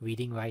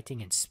 reading,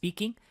 writing, and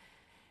speaking.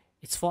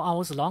 It's 4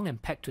 hours long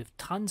and packed with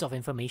tons of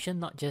information,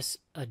 not just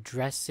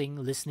addressing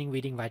listening,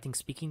 reading, writing,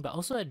 speaking, but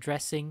also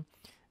addressing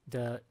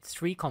the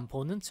 3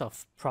 components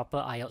of proper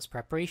IELTS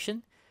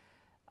preparation,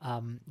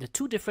 the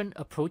 2 different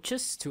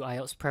approaches to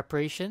IELTS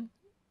preparation,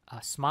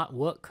 smart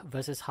work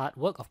versus hard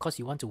work. Of course,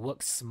 you want to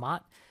work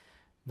smart,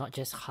 not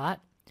just hard.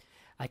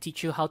 I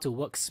teach you how to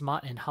work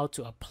smart and how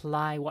to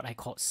apply what I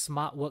call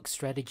smart work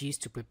strategies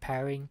to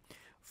preparing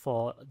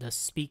for the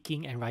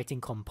speaking and writing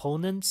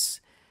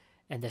components.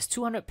 And there's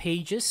 200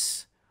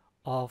 pages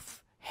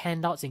of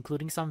handouts,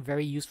 including some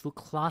very useful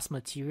class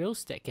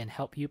materials that can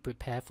help you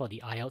prepare for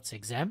the IELTS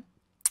exam.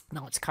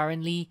 Now, it's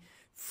currently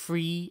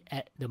free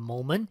at the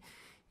moment.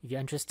 If you're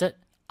interested,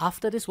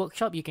 after this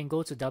workshop, you can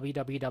go to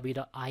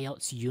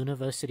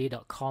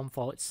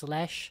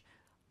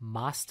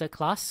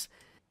www.ieltsuniversity.com/masterclass.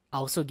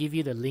 I'll also give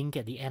you the link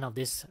at the end of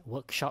this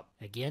workshop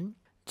again.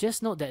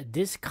 Just note that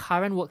this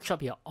current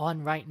workshop you're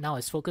on right now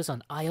is focused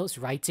on IELTS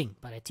writing,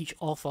 but I teach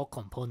all 4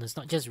 components,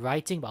 not just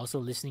writing, but also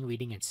listening,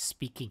 reading, and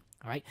speaking.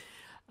 All right.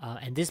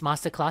 And this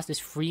masterclass, this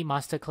free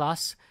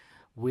masterclass,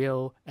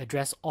 will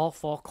address all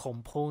 4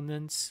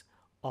 components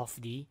of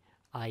the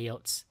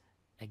IELTS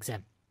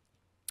exam.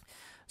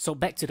 So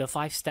back to the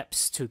 5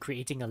 steps to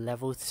creating a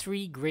level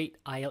 3 grade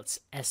IELTS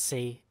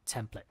essay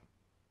template.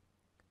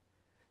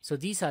 So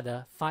these are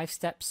the 5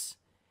 steps,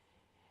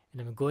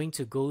 and I'm going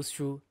to go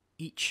through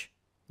each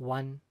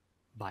one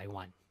by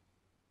one.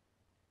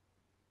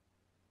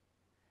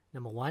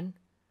 Number 1,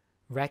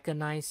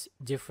 recognize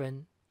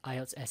different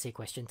IELTS essay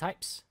question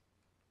types.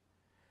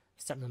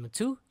 Step number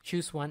 2,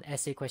 choose one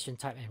essay question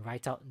type and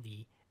write out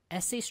the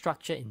essay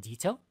structure in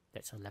detail.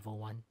 That's a level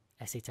 1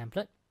 essay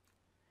template.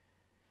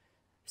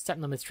 Step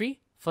number 3,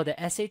 for the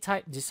essay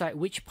type, decide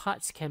which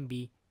parts can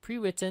be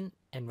pre-written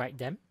and write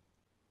them.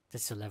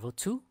 That's a level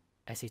 2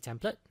 essay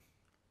template.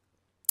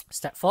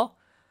 Step 4,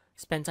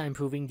 spend time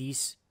improving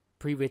these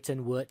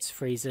pre-written words,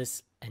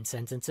 phrases, and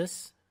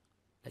sentences.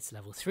 That's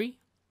level 3.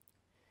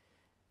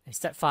 And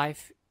step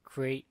 5,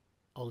 create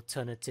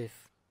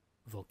alternative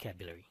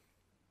vocabulary.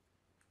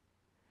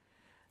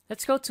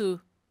 Let's go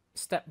to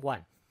step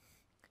 1.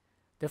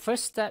 The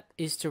first step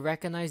is to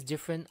recognize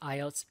different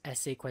IELTS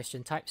essay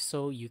question types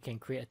so you can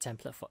create a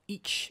template for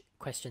each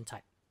question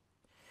type.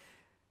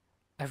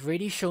 I've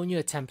already shown you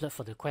a template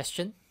for the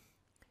question.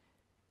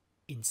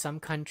 In some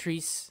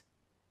countries,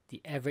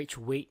 the average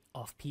weight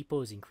of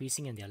people is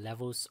increasing and their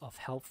levels of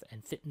health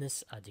and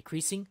fitness are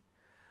decreasing.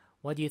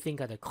 What do you think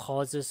are the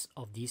causes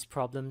of these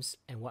problems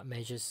and what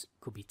measures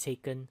could be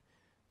taken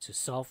to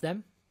solve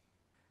them?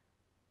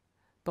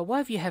 But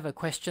what if you have a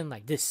question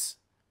like this?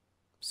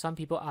 Some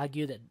people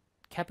argue that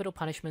capital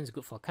punishment is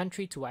good for a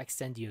country. To what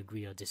extent do you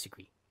agree or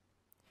disagree?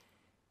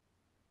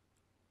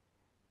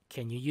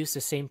 Can you use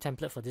the same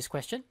template for this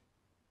question?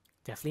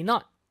 Definitely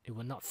not. It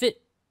will not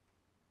fit.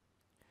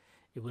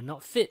 It will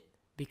not fit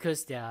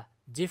because there are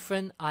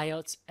different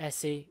IELTS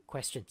essay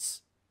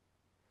questions.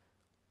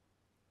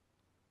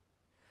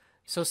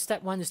 So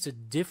step 1 is to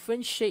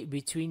differentiate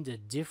between the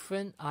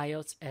different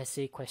IELTS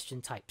essay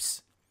question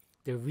types.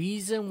 The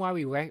reason why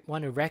we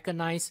want to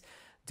recognize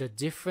the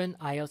different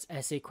IELTS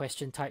essay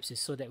question types is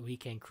so that we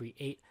can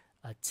create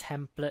a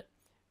template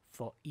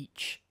for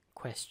each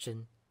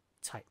question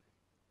type.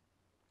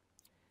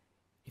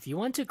 If you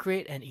want to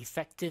create an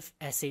effective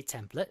essay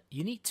template,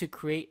 you need to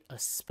create a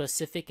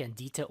specific and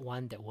detailed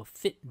one that will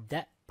fit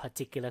that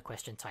particular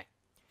question type.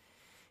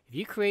 If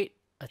you create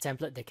a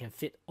template that can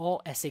fit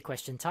all essay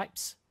question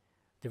types,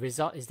 the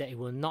result is that it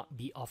will not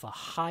be of a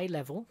high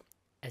level,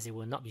 as it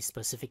will not be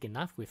specific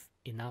enough with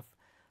enough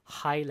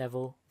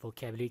high-level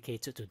vocabulary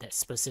catered to that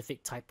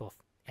specific type of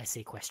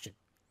essay question.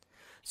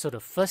 So the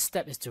first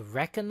step is to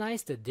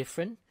recognize the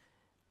different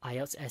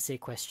IELTS essay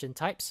question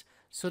types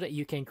so that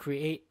you can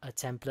create a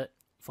template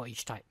for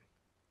each type.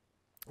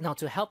 Now,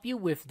 to help you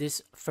with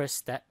this first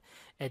step,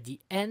 at the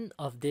end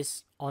of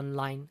this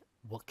online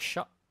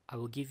workshop, I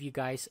will give you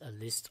guys a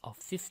list of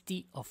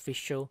 50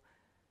 official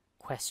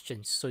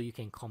questions so you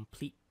can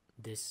complete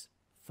this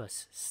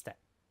first step.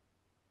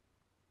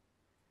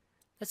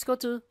 Let's go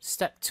to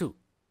step 2.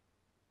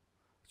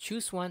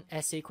 Choose one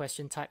essay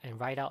question type and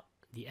write out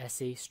the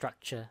essay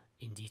structure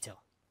in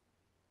detail.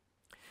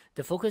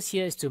 The focus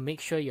here is to make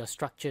sure your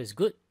structure is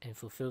good and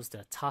fulfills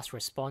the task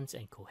response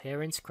and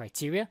coherence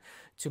criteria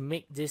to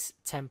make this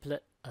template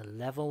a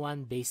level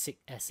 1 basic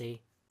essay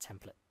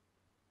template.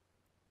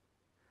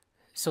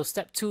 So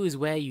step 2 is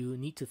where you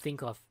need to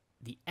think of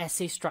the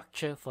essay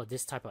structure for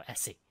this type of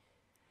essay.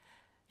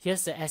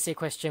 Here's the essay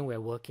question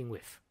we're working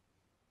with.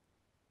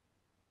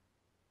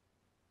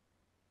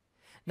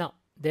 Now,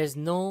 there's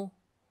no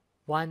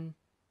one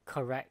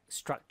correct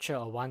structure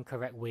or one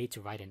correct way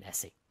to write an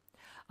essay.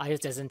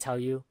 IELTS doesn't tell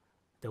you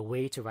the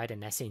way to write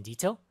an essay in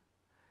detail,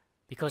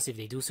 because if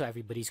they do so,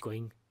 everybody's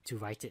going to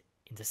write it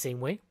in the same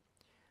way.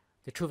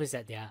 The truth is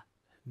that there are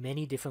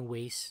many different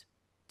ways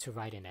to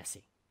write an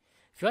essay.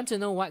 If you want to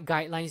know what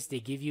guidelines they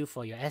give you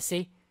for your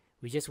essay,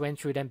 we just went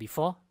through them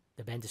before,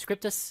 the band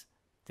descriptors,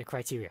 the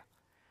criteria.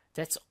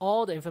 That's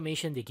all the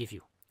information they give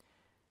you.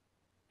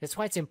 That's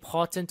why it's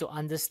important to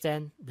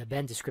understand the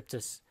band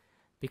descriptors,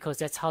 because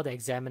that's how the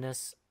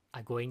examiners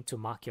are going to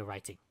mark your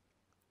writing.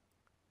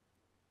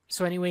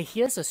 So anyway,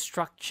 here's a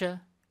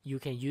structure you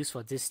can use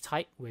for this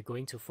type we're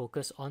going to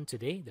focus on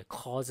today, the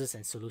causes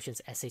and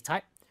solutions essay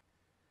type.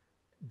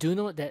 Do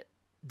note that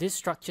this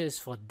structure is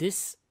for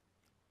this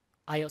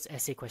IELTS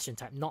essay question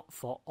type, not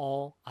for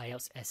all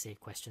IELTS essay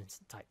question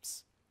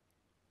types.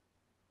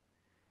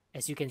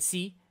 As you can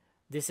see,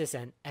 this is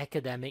an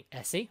academic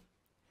essay.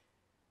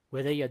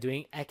 Whether you're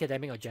doing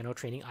academic or general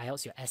training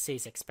IELTS, your essay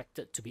is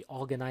expected to be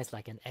organized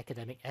like an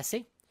academic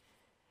essay.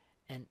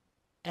 An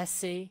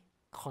essay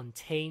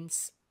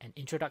contains an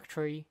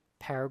introductory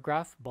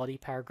paragraph, body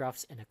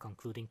paragraphs, and a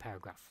concluding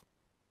paragraph.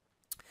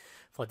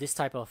 For this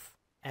type of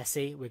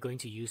essay, we're going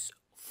to use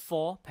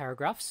 4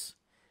 paragraphs.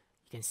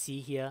 You can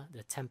see here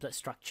the template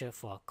structure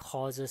for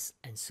causes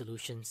and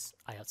solutions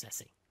IELTS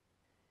essay.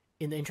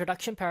 In the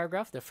introduction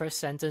paragraph, the first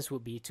sentence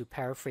would be to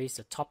paraphrase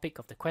the topic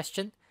of the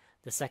question.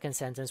 The second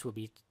sentence will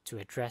be to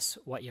address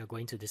what you're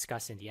going to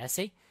discuss in the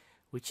essay,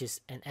 which is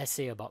an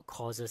essay about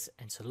causes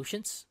and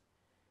solutions.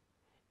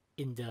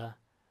 In the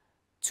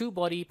 2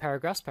 body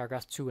paragraphs,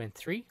 paragraphs 2 and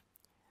 3,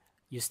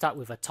 you start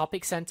with a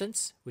topic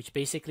sentence, which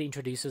basically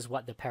introduces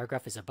what the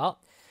paragraph is about.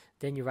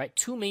 Then you write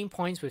 2 main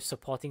points with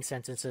supporting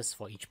sentences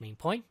for each main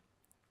point.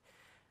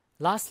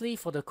 Lastly,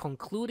 for the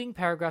concluding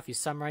paragraph, you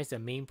summarize the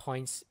main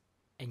points,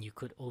 and you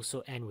could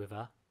also end with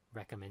a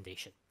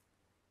recommendation.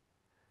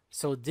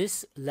 So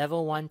this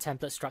level 1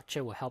 template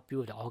structure will help you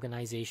with the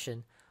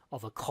organization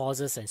of a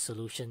causes and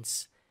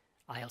solutions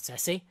IELTS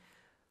essay.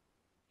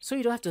 So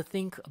you don't have to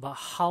think about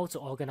how to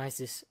organize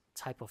this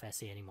type of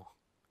essay anymore.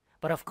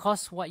 But of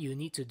course, what you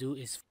need to do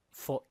is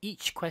for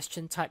each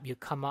question type you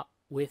come up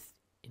with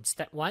in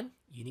step 1,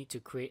 you need to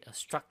create a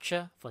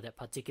structure for that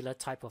particular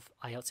type of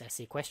IELTS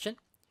essay question.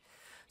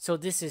 So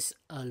this is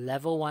a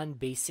level 1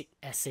 basic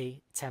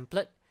essay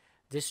template.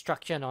 This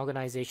structure and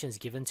organization is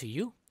given to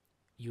you.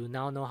 You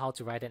now know how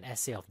to write an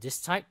essay of this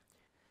type.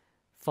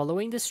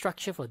 Following the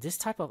structure for this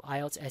type of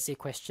IELTS essay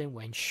question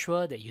will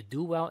ensure that you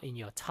do well in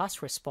your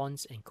task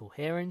response and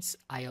coherence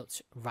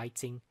IELTS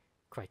writing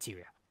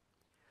criteria.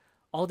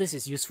 All this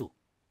is useful,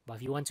 but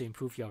if you want to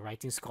improve your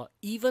writing score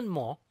even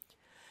more,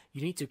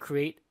 you need to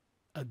create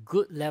a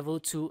good level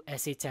 2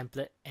 essay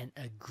template and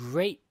a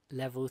great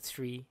level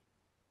 3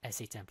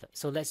 essay template.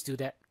 So let's do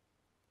that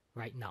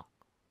right now.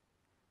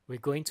 We're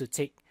going to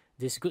take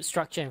this good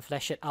structure and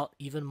flesh it out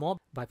even more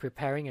by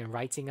preparing and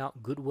writing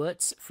out good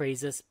words,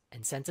 phrases,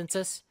 and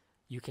sentences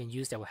you can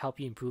use that will help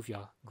you improve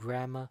your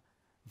grammar,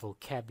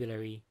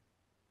 vocabulary,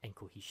 and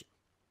cohesion.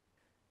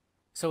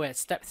 So at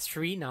step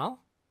 3 now,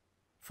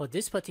 for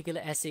this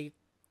particular essay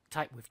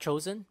type we've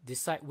chosen,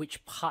 decide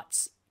which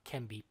parts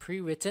can be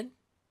pre-written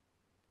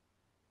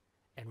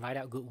and write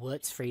out good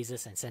words,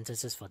 phrases, and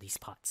sentences for these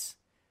parts.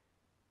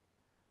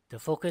 The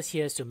focus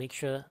here is to make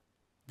sure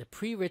the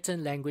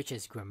pre-written language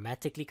is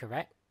grammatically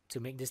correct to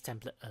make this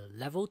template a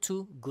level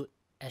 2 good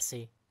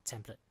essay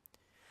template.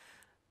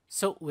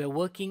 So we're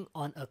working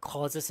on a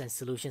causes and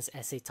solutions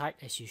essay type,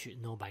 as you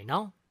should know by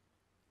now.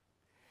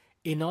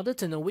 In order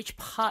to know which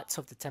parts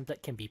of the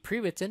template can be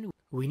pre-written,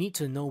 we need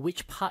to know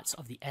which parts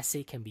of the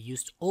essay can be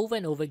used over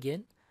and over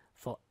again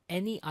for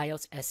any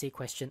IELTS essay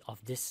question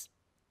of this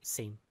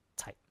same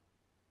type.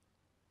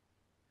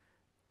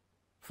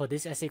 For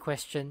this essay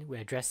question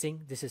we're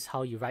addressing, this is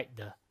how you write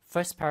the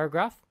first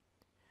paragraph,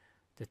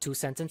 the 2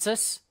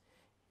 sentences.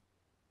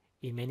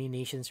 In many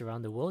nations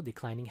around the world,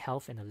 declining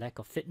health and a lack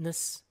of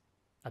fitness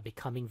are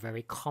becoming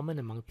very common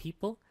among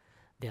people.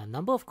 There are a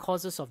number of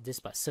causes of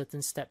this, but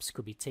certain steps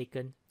could be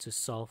taken to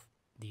solve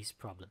these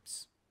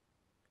problems.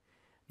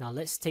 Now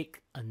let's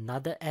take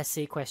another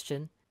essay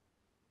question,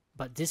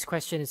 but this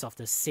question is of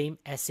the same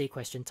essay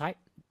question type.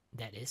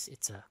 That is,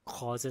 it's a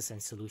causes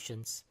and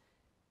solutions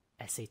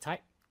essay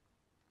type.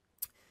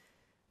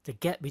 The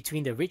gap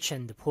between the rich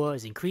and the poor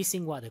is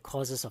increasing. What are the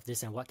causes of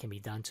this and what can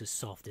be done to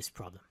solve this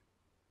problem?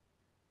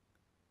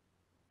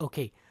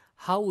 Okay,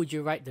 how would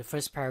you write the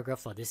first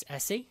paragraph for this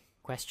essay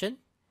question?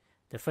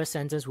 The first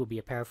sentence will be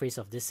a paraphrase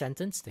of this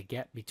sentence. The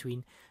gap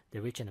between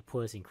the rich and the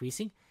poor is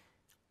increasing.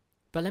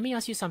 But let me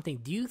ask you something.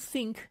 Do you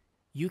think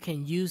you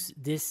can use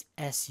this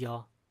as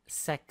your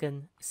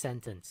second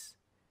sentence?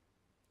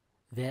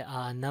 There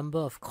are a number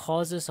of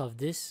causes of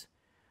this,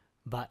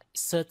 but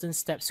certain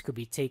steps could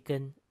be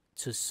taken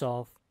to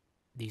solve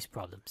these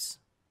problems.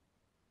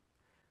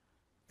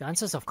 The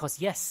answer is, of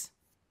course, yes.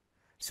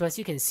 So as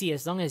you can see,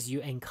 as long as you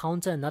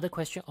encounter another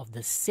question of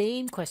the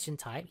same question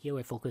type, here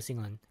we're focusing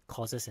on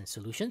causes and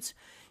solutions,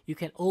 you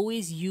can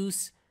always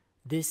use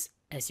this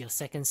as your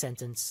second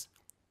sentence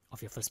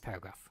of your first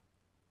paragraph.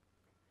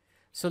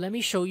 So let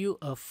me show you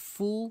a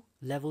full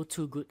level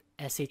 2 good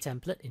essay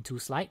template in 2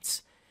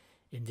 slides.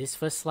 In this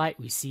first slide,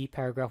 we see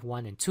paragraph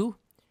 1 and 2.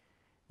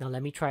 Now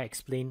let me try to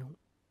explain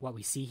what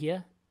we see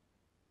here.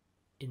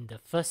 In the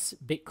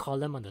first big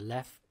column on the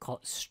left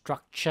called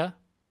structure,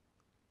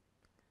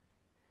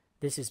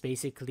 this is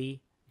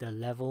basically the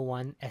level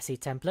 1 essay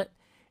template.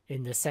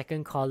 In the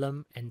second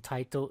column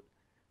entitled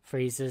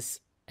phrases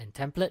and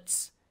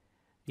templates,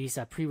 these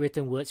are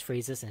pre-written words,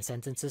 phrases, and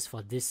sentences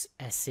for this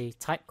essay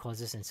type,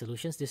 causes and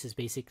solutions. This is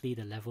basically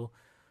the level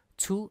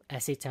 2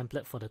 essay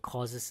template for the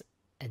causes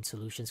and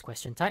solutions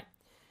question type.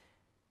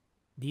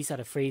 These are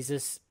the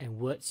phrases and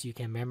words you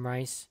can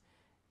memorize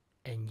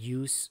and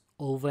use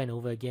over and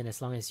over again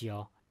as long as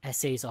your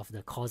essay is of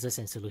the causes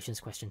and solutions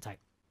question type.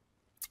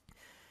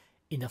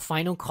 In the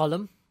final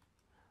column,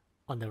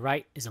 on the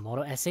right is a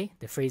model essay.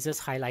 The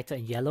phrases highlighted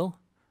in yellow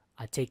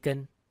are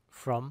taken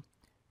from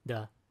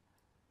the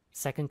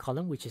second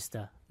column, which is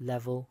the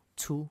level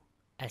 2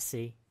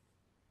 essay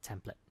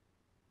template.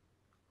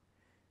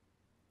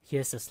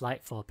 Here's the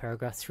slide for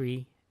paragraph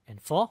 3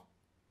 and 4.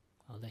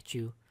 I'll let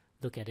you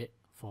look at it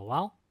for a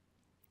while.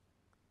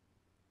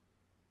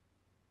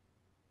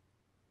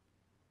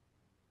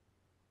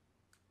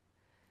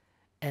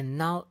 And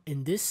now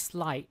in this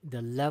slide,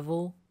 the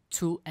level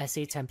 2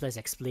 essay template is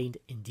explained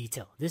in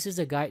detail. This is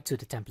a guide to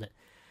the template.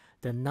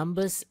 The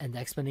numbers and the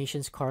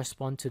explanations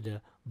correspond to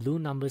the blue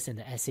numbers in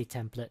the essay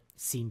template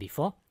seen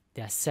before.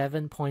 There are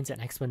 7 points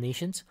and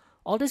explanations.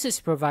 All this is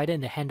provided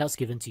in the handouts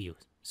given to you.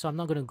 So I'm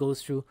not going to go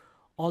through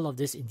all of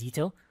this in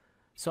detail.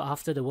 So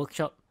after the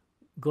workshop,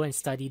 go and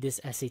study this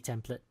essay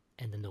template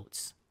and the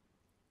notes.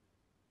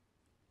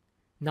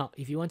 Now,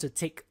 if you want to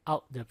take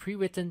out the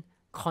pre-written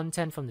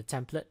content from the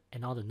template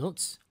and all the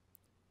notes,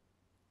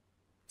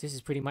 this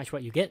is pretty much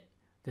what you get.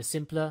 The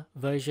simpler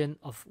version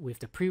of with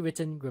the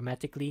pre-written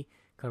grammatically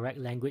correct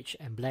language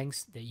and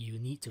blanks that you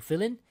need to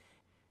fill in,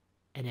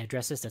 and it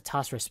addresses the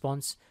task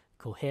response,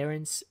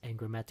 coherence, and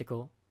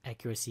grammatical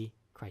accuracy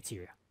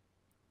criteria.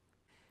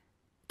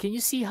 Can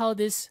you see how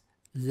this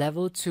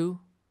level 2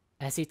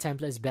 essay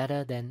template is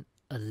better than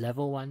a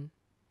level 1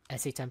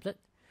 essay template?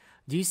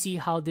 Do you see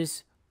how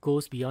this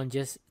goes beyond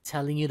just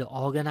telling you the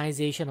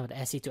organization of the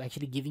essay to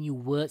actually giving you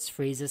words,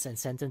 phrases, and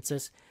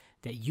sentences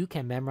that you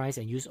can memorize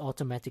and use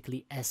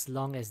automatically as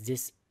long as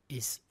this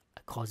is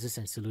a causes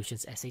and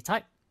solutions essay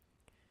type?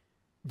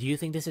 Do you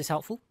think this is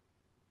helpful?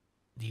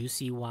 Do you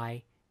see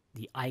why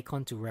the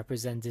icon to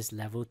represent this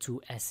level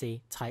 2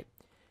 essay type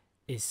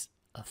is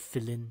a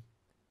fill in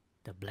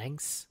the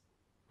blanks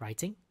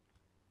writing?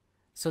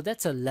 So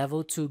that's a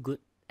level 2 good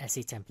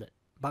essay template.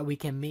 But we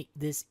can make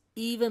this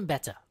even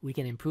better. We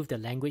can improve the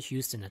language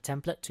used in a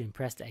template to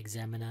impress the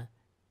examiner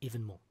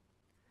even more.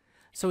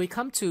 So we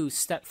come to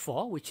step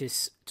 4, which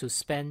is to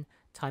spend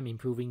time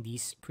improving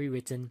these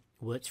pre-written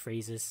words,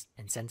 phrases,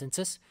 and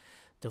sentences.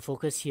 The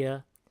focus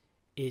here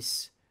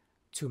is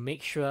to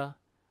make sure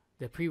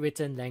the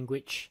pre-written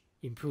language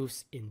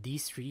improves in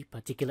these 3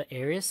 particular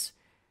areas: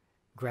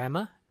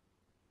 grammar,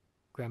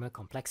 grammar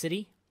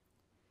complexity,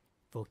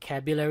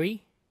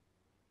 vocabulary,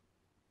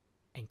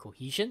 and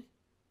cohesion.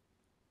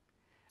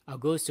 Our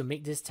goal is to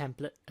make this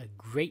template a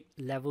great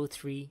level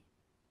 3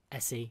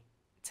 essay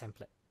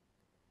template.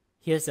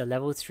 Here's the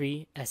level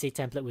 3 essay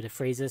template with the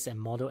phrases and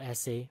model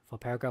essay for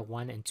paragraph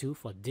 1 and 2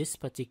 for this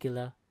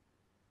particular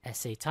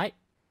essay type.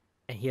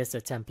 And here's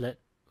the template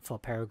for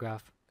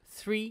paragraph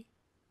 3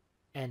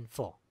 and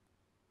 4.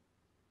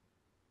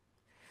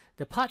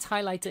 The parts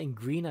highlighted in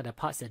green are the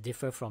parts that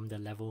differ from the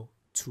level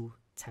 2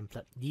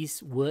 template.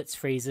 These words,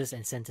 phrases,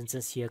 and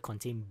sentences here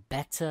contain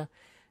better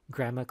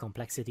grammar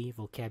complexity,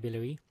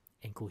 vocabulary,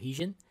 and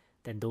cohesion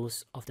than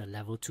those of the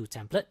level 2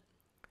 template.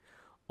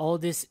 All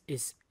this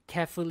is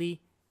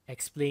carefully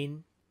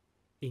explained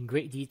in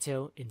great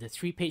detail in the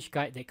 3-page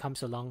guide that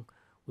comes along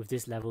with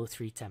this level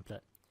 3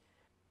 template.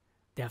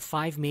 There are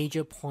 5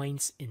 major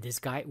points in this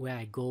guide where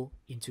I go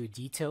into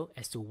detail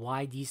as to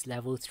why these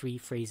level 3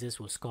 phrases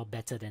will score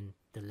better than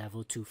the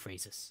level 2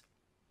 phrases.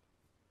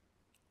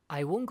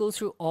 I won't go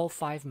through all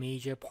 5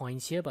 major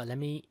points here, but let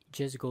me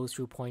just go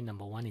through point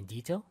number 1 in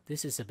detail.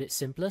 This is a bit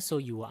simpler so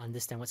you will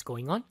understand what's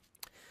going on.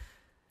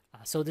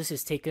 So this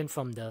is taken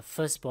from the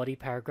first body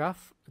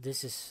paragraph.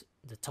 This is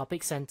the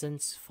topic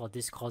sentence for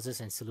this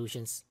causes and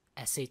solutions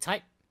essay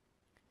type.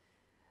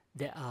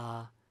 There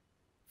are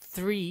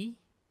 3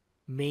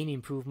 main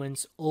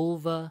improvements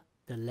over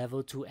the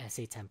level 2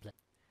 essay template,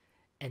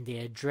 and they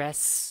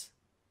address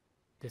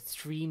the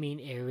three main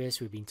areas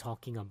we've been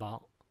talking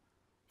about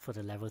for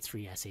the Level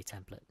 3 essay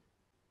template.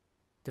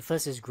 The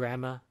first is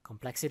grammar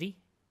complexity.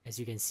 As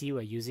you can see,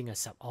 we're using a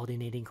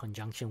subordinating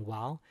conjunction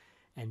while,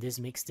 and this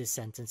makes this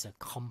sentence a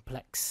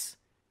complex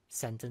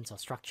sentence or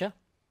structure.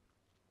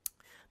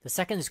 The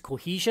second is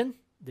cohesion.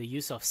 The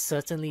use of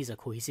certainly is a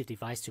cohesive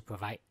device to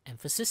provide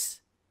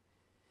emphasis.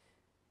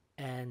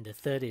 And the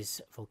third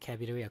is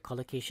vocabulary or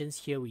collocations.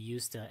 Here we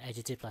use the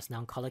adjective plus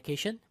noun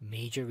collocation,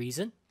 major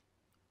reason.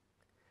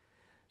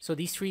 So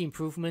these three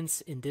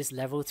improvements in this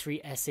Level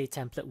 3 essay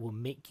template will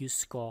make you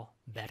score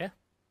better.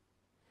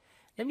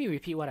 Let me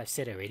repeat what I've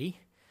said already.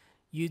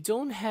 You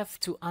don't have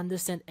to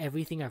understand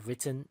everything I've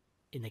written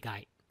in the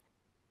guide.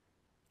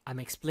 I'm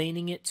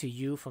explaining it to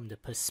you from the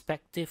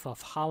perspective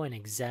of how an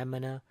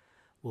examiner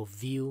will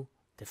view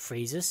the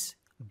phrases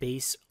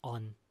based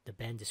on the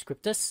band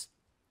descriptors.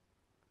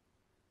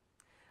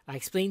 I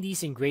explain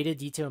these in greater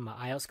detail in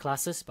my IELTS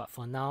classes, but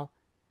for now,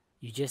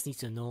 you just need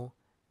to know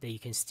that you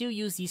can still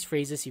use these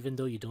phrases even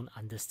though you don't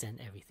understand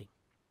everything.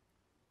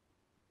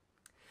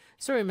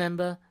 So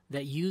remember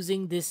that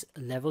using this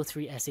Level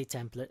 3 essay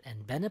template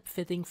and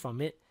benefiting from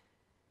it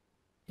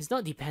is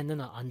not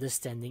dependent on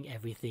understanding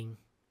everything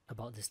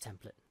about this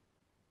template.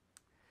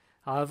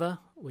 However,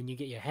 when you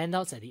get your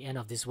handouts at the end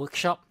of this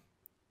workshop,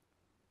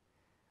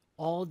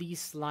 all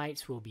these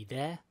slides will be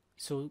there.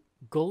 So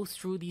go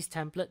through these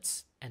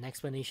templates and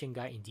explanation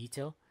guide in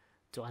detail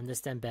to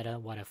understand better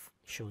what I've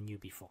shown you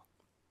before.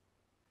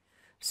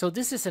 So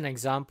this is an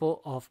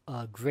example of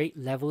a great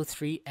Level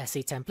 3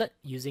 essay template.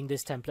 Using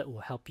this template will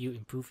help you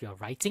improve your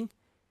writing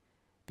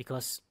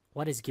because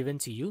what is given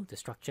to you, the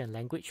structure and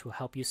language, will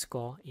help you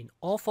score in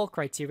all four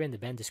criteria in the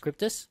band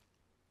descriptors.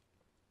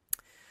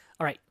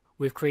 Alright,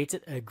 we've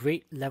created a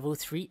great Level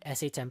 3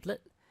 essay template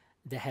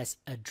that has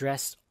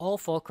addressed all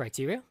four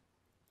criteria.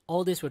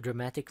 All this will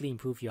dramatically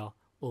improve your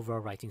overall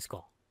writing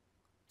score.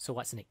 So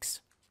what's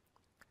next?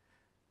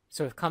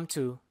 So we've come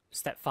to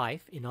Step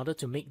 5. In order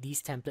to make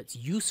these templates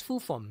useful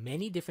for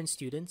many different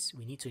students,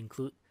 we need to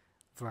include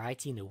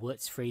variety in the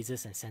words,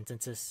 phrases, and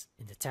sentences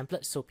in the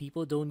template so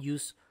people don't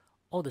use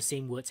all the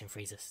same words and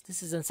phrases.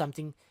 This isn't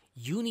something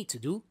you need to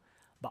do,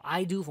 but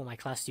I do for my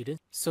class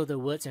students, so the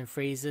words and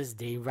phrases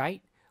they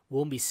write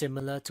won't be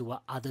similar to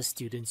what other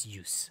students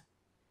use.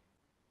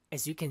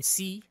 As you can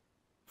see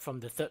from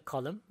the third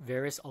column,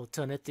 various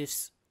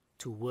alternatives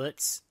to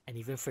words and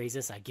even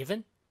phrases are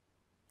given.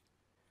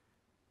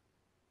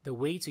 The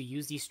way to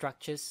use these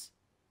structures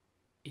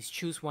is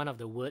choose one of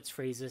the words,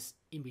 phrases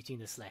in between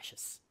the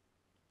slashes.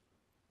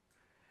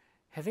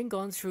 Having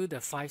gone through the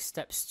 5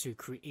 steps to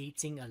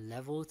creating a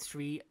Level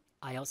 3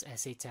 IELTS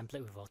essay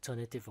template with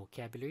alternative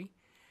vocabulary,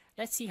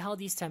 let's see how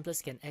these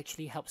templates can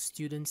actually help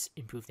students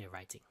improve their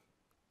writing.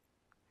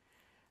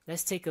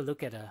 Let's take a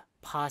look at a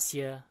past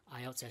year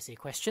IELTS essay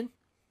question.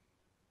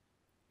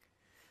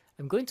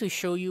 I'm going to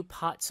show you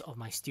parts of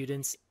my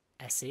students'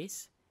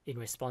 essays in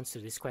response to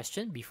this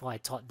question before I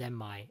taught them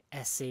my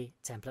essay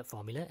template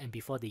formula and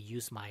before they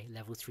use my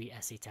Level 3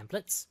 essay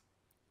templates.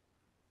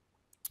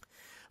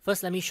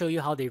 First, let me show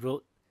you how they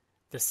wrote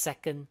the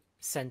second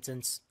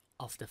sentence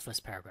of the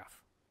first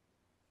paragraph.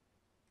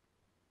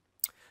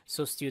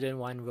 So student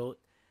 1 wrote,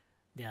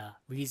 there are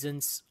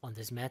reasons on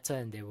this matter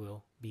and there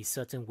will be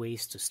certain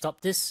ways to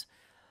stop this.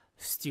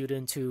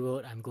 Student 2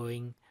 wrote, I'm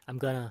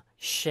gonna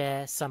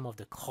share some of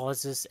the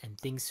causes and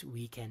things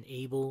we can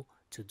able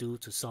to do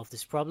to solve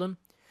this problem.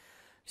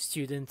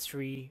 Student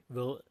 3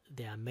 wrote,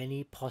 there are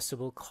many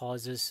possible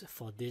causes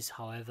for this,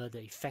 however,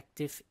 the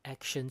effective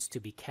actions to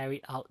be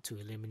carried out to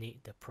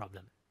eliminate the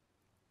problem.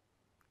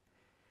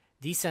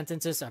 These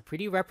sentences are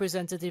pretty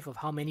representative of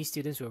how many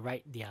students will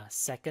write their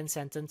second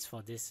sentence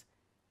for this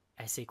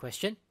essay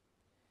question.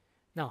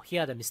 Now,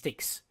 here are the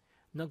mistakes.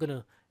 I'm not going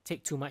to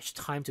take too much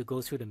time to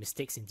go through the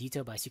mistakes in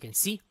detail, but as you can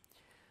see,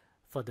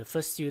 for the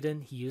first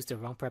student, he used the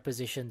wrong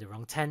preposition, the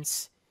wrong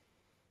tense.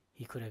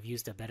 He could have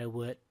used a better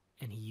word,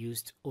 and he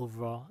used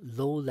overall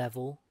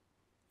low-level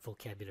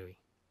vocabulary.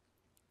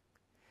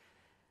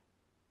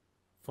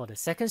 For the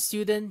second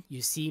student,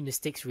 you see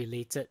mistakes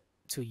related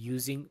to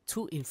using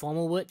two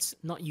informal words,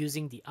 not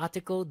using the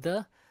article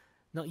the,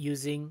 not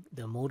using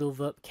the modal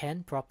verb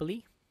can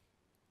properly.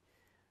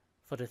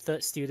 For the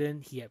third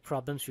student, he had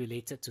problems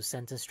related to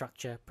sentence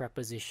structure,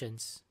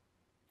 prepositions,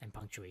 and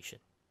punctuation.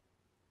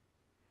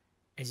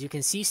 As you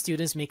can see,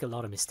 students make a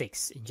lot of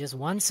mistakes. In just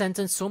one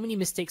sentence, so many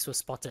mistakes were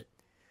spotted.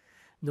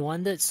 No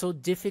wonder it's so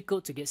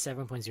difficult to get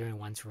 7.0 in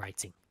one's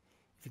writing.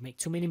 If you make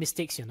too many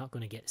mistakes, you're not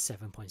going to get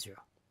 7.0.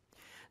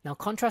 Now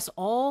contrast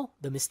all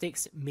the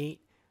mistakes made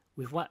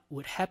with what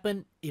would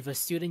happen if a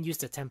student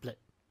used a template.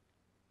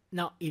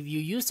 Now, if you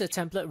use the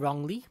template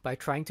wrongly by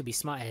trying to be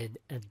smart and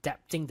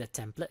adapting the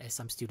template, as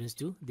some students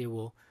do, they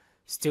will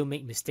still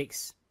make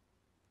mistakes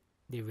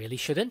they really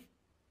shouldn't.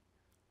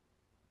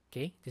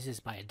 Okay, this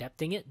is by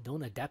adapting it,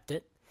 don't adapt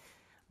it.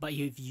 But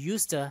if you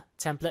use the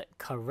template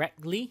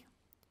correctly,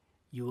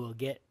 you will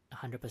get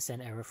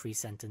 100% error-free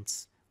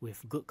sentence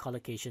with good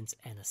collocations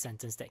and a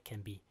sentence that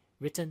can be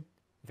written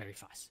very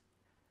fast.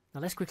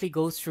 Now let's quickly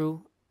go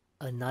through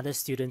another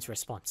student's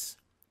response.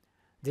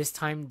 This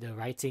time the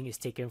writing is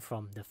taken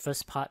from the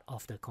first part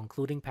of the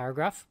concluding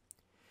paragraph,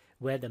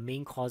 where the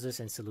main causes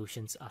and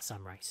solutions are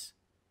summarized.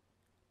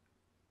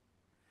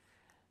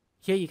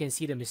 Here you can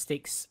see the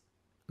mistakes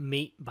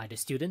made by the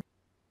student.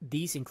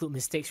 These include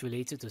mistakes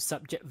related to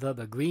subject-verb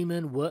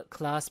agreement, word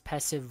class,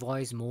 passive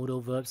voice,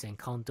 modal verbs, and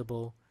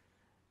countable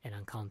and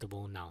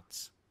uncountable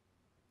nouns.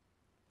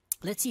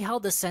 Let's see how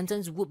the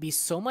sentence would be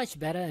so much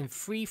better and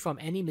free from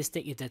any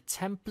mistake if the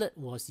template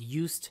was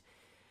used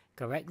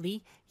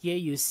correctly. Here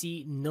you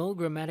see no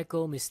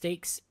grammatical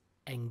mistakes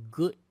and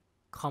good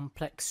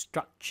complex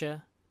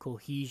structure,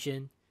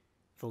 cohesion,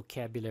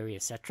 vocabulary,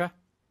 etc.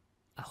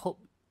 I hope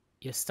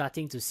you're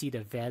starting to see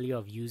the value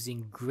of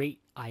using great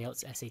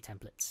IELTS essay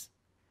templates.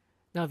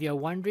 Now, if you're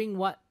wondering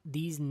what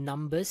these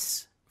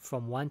numbers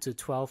from 1 to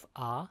 12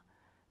 are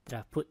that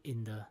I've put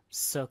in the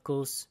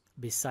circles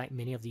beside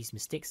many of these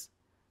mistakes,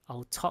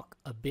 I'll talk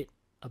a bit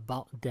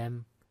about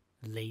them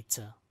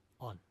later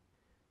on.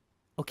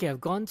 Okay,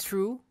 I've gone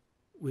through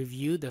with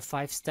you the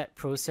 5-step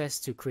process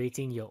to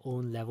creating your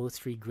own level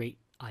 3 grade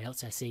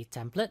IELTS essay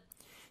template.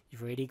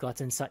 You've already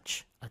gotten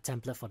such a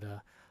template for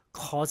the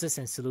causes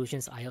and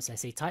solutions IELTS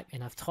essay type,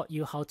 and I've taught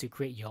you how to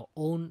create your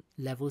own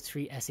level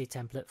 3 essay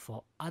template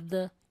for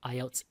other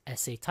IELTS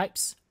essay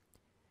types.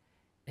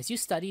 As you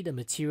study the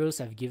materials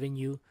I've given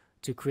you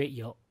to create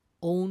your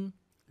own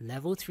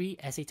level 3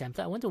 essay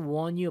template, I want to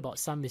warn you about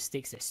some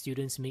mistakes that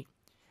students make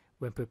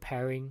when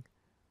preparing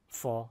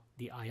for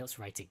the IELTS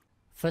writing.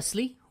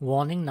 Firstly,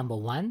 warning number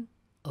 1,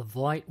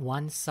 avoid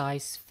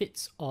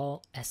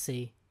one-size-fits-all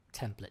essay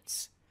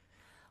templates.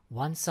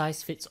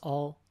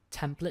 One-size-fits-all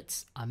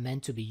templates are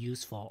meant to be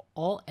used for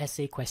all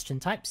essay question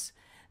types.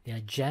 They are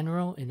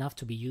general enough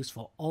to be used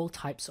for all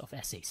types of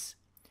essays.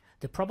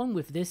 The problem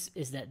with this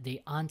is that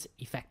they aren't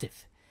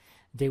effective.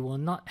 They will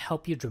not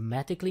help you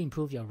dramatically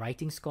improve your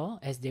writing score,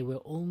 as they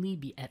will only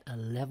be at a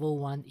level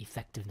 1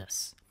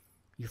 effectiveness.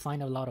 You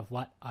find a lot of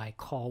what I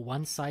call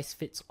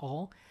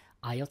one-size-fits-all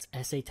IELTS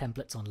essay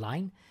templates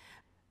online.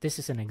 This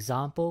is an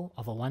example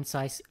of a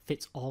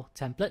one-size-fits-all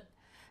template.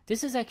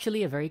 This is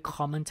actually a very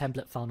common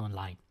template found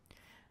online.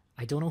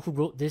 I don't know who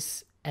wrote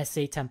this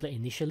essay template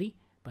initially,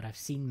 but I've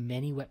seen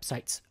many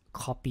websites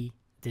copy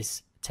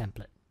this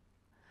template.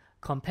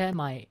 Compare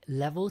my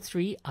level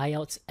 3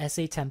 IELTS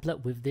essay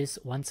template with this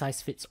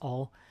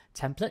one-size-fits-all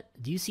template.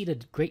 Do you see the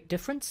great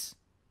difference?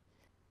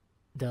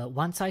 The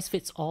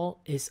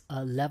one-size-fits-all is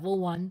a level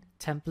 1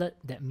 template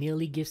that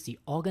merely gives the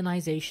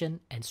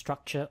organization and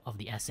structure of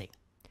the essay.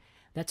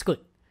 That's good,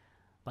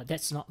 but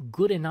that's not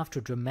good enough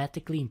to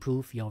dramatically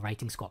improve your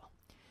writing score.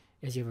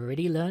 As you've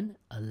already learned,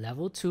 a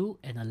level 2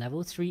 and a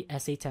level 3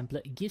 essay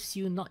template gives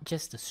you not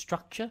just the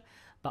structure,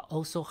 but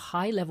also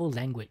high-level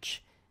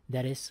language.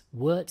 That is,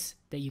 words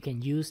that you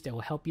can use that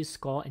will help you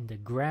score in the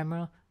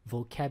grammar,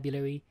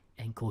 vocabulary,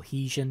 and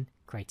cohesion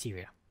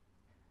criteria.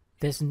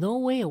 There's no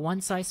way a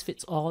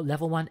one-size-fits-all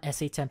level 1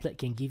 essay template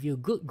can give you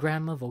good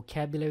grammar,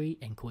 vocabulary,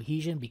 and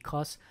cohesion,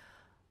 because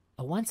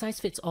a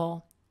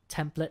one-size-fits-all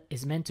template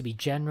is meant to be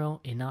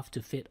general enough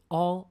to fit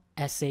all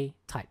essay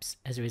types.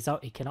 As a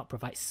result, it cannot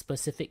provide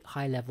specific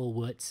high-level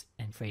words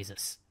and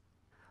phrases.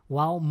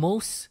 While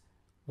most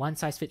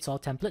one-size-fits-all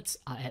templates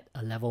are at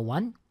a level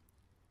 1,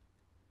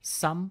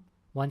 some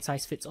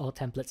one-size-fits-all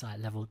templates are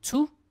at level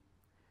 2,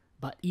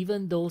 but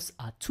even those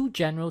are too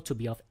general to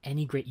be of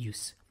any great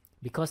use.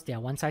 Because they are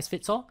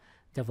one-size-fits-all,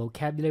 the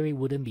vocabulary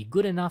wouldn't be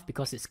good enough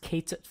because it's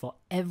catered for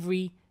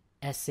every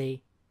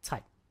essay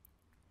type.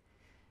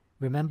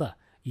 Remember,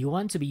 you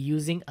want to be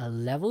using a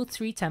level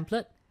 3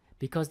 template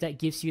because that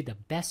gives you the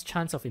best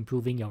chance of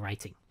improving your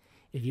writing.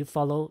 If you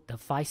follow the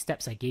 5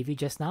 steps I gave you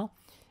just now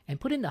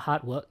and put in the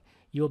hard work,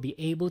 you'll be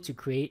able to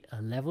create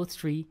a level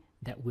 3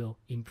 that will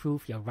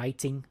improve your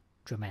writing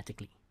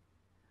dramatically.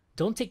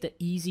 Don't take the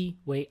easy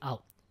way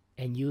out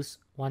and use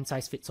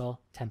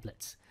one-size-fits-all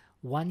templates.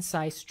 One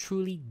size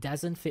truly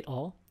doesn't fit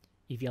all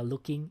if you're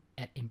looking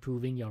at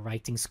improving your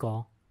writing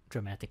score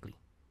dramatically.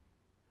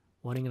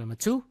 Warning number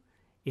 2,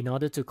 in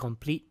order to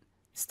complete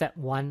step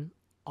 1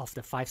 of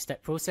the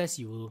 5-step process,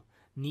 you will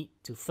need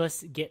to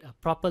first get a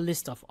proper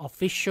list of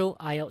official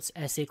IELTS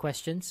essay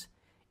questions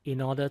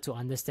in order to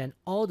understand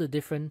all the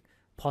different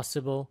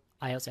possible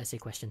IELTS essay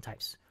question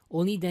types.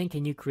 Only then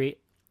can you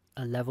create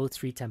a level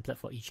 3 template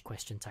for each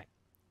question type.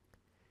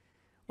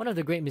 One of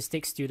the great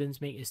mistakes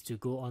students make is to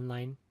go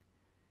online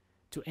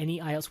to any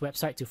IELTS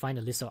website to find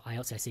a list of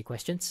IELTS essay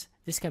questions.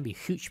 This can be a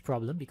huge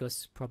problem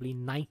because probably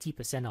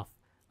 90% of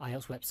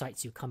IELTS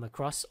websites you come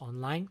across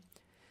online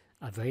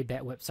are very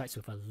bad websites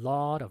with a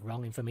lot of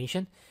wrong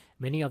information.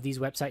 Many of these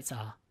websites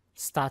are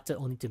started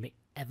only to make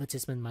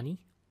advertisement money.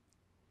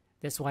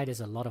 That's why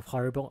there's a lot of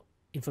horrible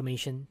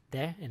information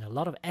there and a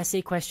lot of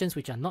essay questions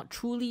which are not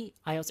truly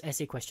IELTS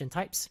essay question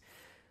types.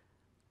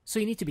 So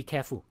you need to be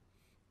careful.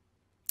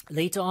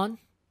 Later on,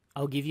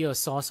 I'll give you a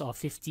source of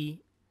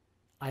 50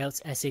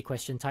 IELTS essay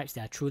question types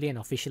that are truly and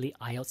officially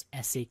IELTS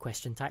essay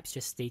question types.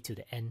 Just stay to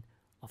the end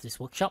of this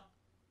workshop.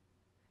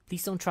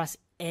 Please don't trust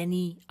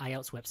any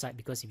IELTS website,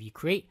 because if you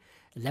create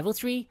a level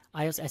 3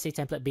 IELTS essay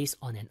template based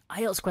on an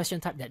IELTS question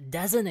type that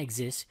doesn't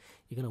exist,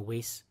 you're going to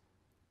waste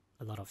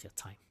a lot of your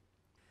time.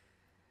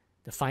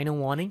 The final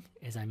warning,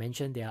 as I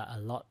mentioned, there are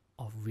a lot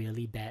of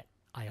really bad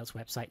IELTS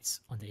websites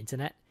on the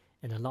internet,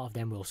 and a lot of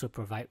them will also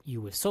provide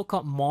you with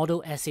so-called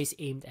model essays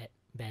aimed at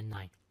Band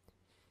 9.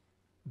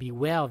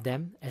 Beware of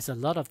them, as a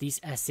lot of these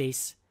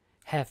essays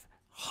have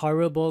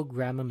horrible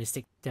grammar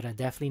mistakes that are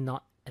definitely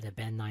not at a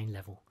Band 9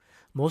 level.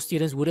 Most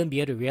students wouldn't be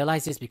able to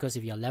realize this, because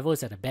if your level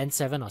is at a Band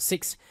 7 or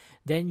 6,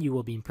 then you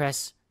will be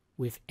impressed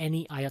with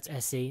any IELTS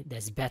essay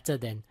that's better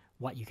than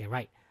what you can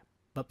write.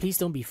 But please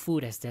don't be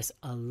fooled, as there's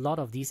a lot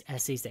of these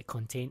essays that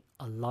contain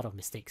a lot of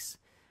mistakes.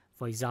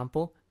 For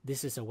example,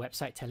 this is a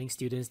website telling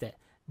students that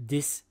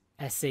this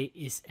essay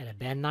is at a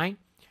Band 9,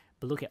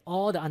 but look at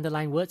all the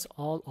underlined words,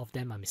 all of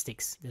them are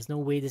mistakes. There's no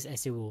way this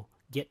essay will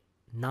get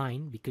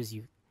 9, because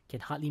you can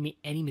hardly make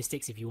any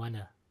mistakes if you want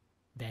a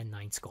Band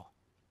 9 score.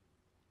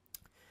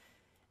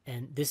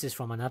 And this is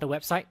from another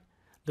website.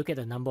 Look at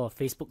the number of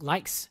Facebook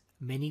likes.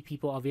 Many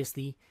people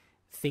obviously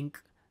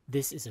think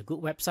this is a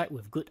good website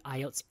with good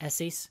IELTS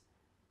essays,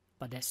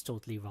 but that's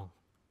totally wrong.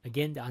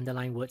 Again, the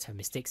underlined words have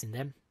mistakes in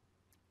them.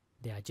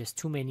 There are just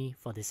too many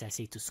for this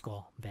essay to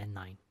score Band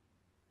 9.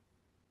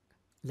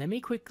 Let me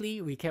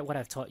quickly recap what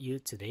I've taught you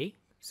today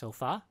so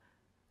far.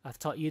 I've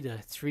taught you the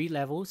 3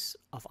 levels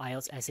of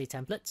IELTS essay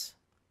templates.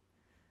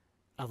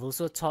 I've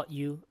also taught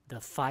you the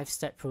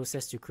 5-step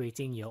process to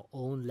creating your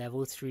own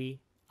level 3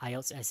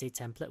 IELTS essay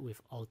template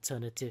with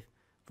alternative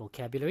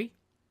vocabulary.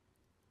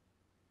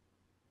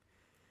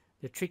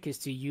 The trick is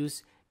to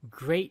use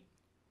great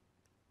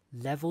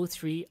level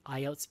 3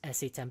 IELTS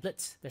essay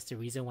templates. That's the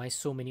reason why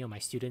so many of my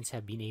students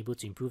have been able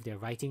to improve their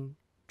writing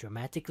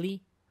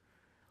dramatically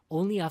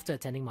only after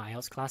attending my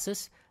IELTS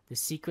classes. The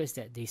secret is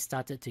that they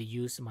started to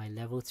use my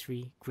level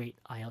 3 great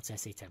IELTS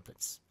essay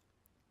templates.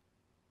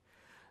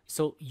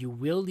 So you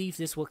will leave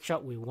this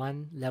workshop with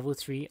one level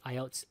 3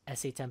 IELTS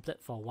essay template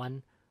for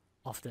one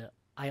of the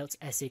IELTS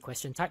essay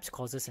question types,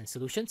 causes and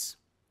solutions.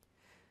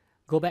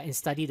 Go back and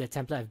study the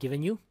template I've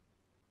given you.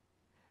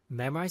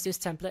 Memorize this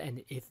template,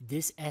 and if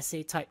this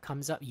essay type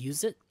comes up,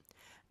 use it.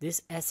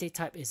 This essay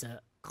type is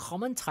a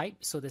common type,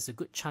 so there's a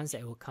good chance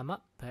that it will come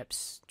up,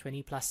 perhaps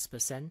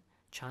 20+%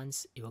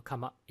 chance it will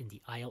come up in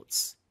the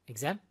IELTS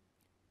exam.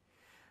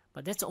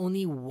 But that's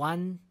only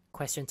one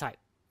question type.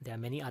 There are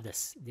many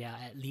others. There are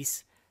at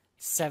least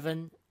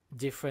 7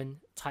 different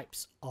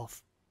types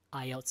of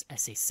IELTS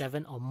essays,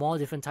 7 or more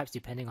different types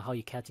depending on how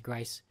you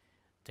categorize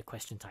the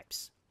question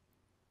types.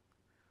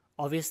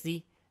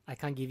 Obviously, I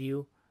can't give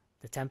you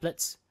the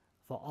templates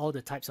for all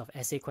the types of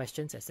essay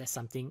questions, as that's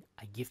something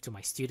I give to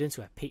my students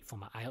who have paid for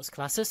my IELTS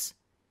classes.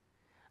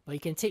 But you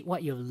can take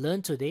what you've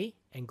learned today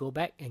and go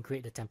back and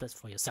create the templates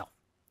for yourself.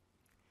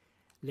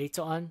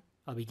 Later on,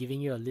 I'll be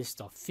giving you a list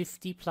of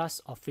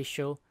 50+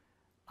 official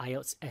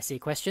IELTS essay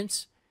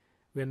questions.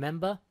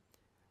 Remember,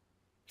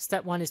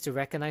 step 1 is to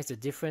recognize the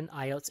different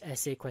IELTS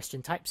essay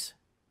question types.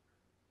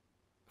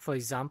 For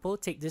example,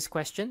 take this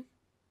question.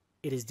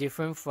 It is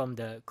different from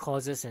the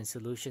causes and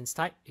solutions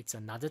type. It's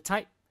another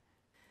type.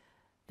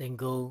 Then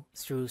go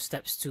through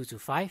steps 2 to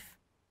 5.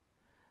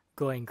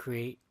 Go and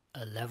create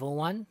a level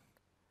 1,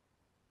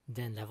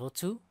 then level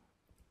 2,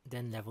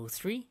 then level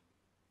 3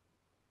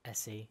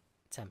 essay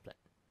template.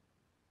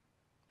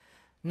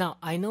 Now,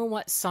 I know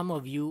what some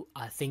of you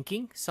are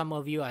thinking. Some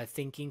of you are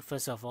thinking,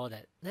 first of all,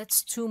 that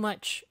that's too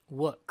much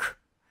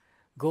work.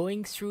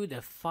 Going through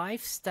the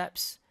 5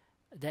 steps,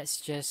 that's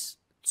just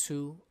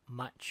too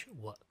much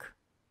work.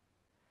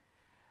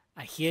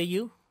 I hear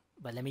you,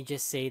 but let me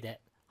just say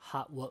that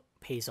hard work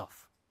pays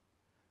off.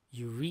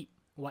 You reap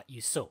what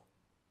you sow.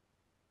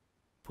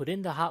 Put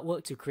in the hard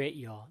work to create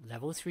your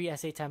level 3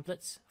 essay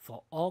templates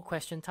for all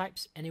question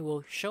types, and it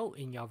will show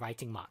in your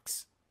writing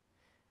marks.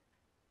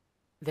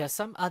 There are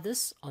some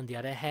others, on the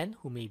other hand,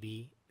 who may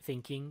be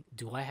thinking,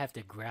 do I have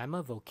the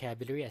grammar,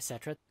 vocabulary,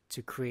 etc.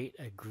 to create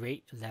a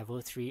great level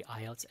 3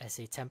 IELTS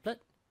essay template?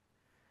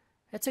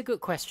 That's a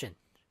good question.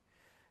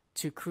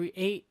 To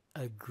create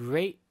a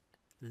great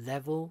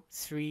level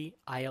 3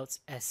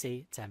 IELTS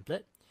essay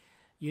template,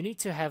 you need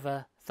to have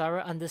a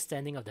thorough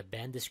understanding of the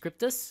band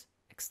descriptors,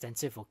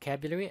 extensive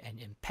vocabulary, and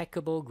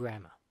impeccable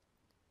grammar.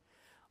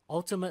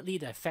 Ultimately,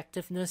 the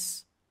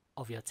effectiveness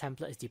of your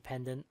template is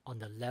dependent on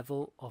the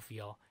level of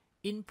your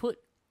input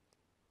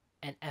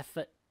and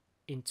effort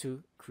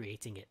into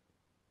creating it.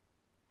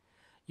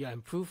 Your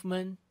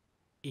improvement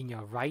in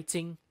your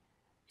writing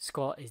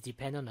score is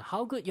dependent on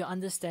how good your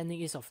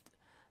understanding is of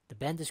the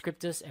band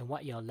descriptors and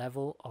what your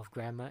level of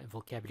grammar and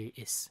vocabulary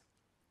is.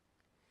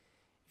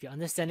 If your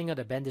understanding of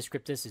the band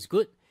descriptors is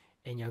good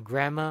and your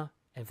grammar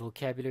and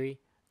vocabulary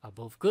are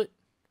both good,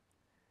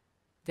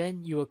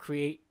 then you will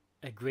create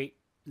a great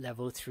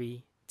level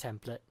 3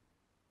 template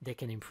that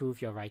can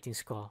improve your writing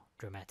score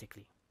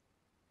dramatically.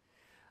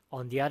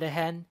 On the other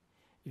hand,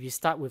 if you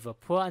start with a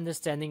poor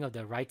understanding of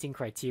the writing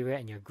criteria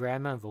and your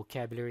grammar and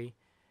vocabulary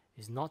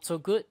is not so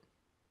good,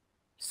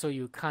 so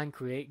you can't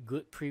create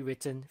good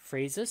pre-written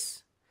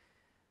phrases,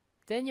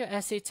 then your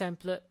essay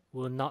template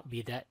will not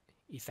be that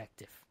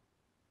effective.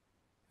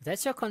 If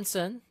that's your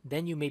concern,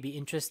 then you may be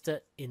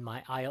interested in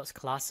my IELTS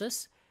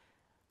classes,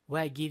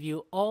 where I give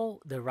you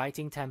all the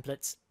writing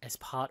templates as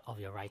part of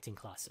your writing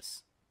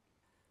classes.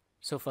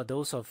 So for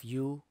those of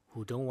you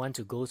who don't want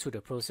to go through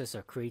the process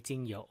of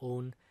creating your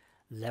own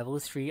Level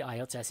 3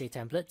 IELTS essay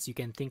templates, you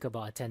can think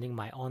about attending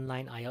my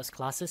online IELTS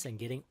classes and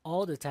getting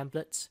all the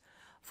templates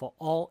for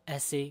all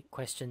essay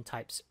question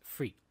types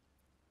free.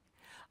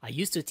 I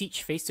used to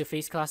teach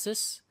face-to-face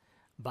classes,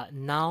 but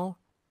now,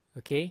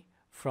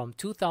 from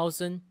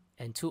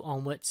 2002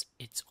 onwards,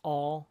 it's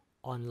all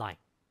online.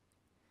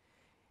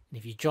 And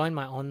if you join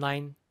my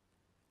online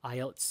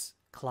IELTS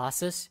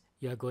classes,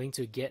 you're going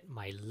to get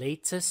my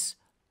latest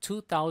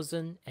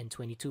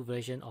 2022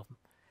 version of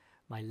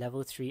my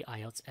Level 3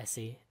 IELTS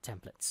essay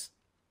templates.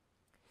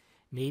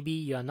 Maybe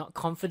you're not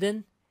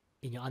confident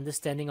in your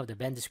understanding of the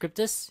band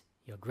descriptors,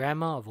 your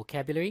grammar or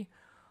vocabulary,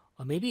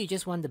 or maybe you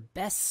just want the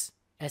best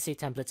essay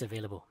templates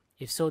available.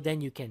 If so, then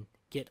you can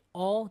get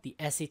all the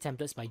essay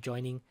templates by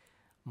joining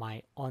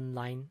my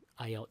online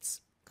IELTS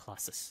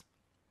classes.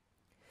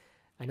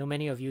 I know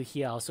many of you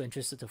here are also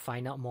interested to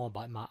find out more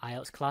about my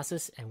IELTS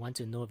classes and want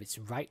to know if it's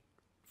right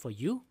for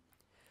you.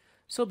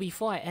 So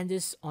before I end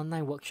this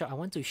online workshop, I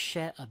want to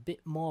share a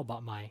bit more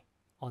about my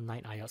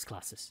online IELTS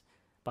classes.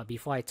 But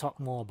before I talk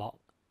more about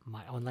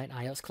my online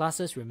IELTS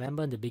classes,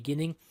 remember in the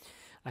beginning,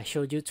 I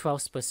showed you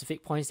 12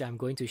 specific points that I'm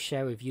going to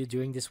share with you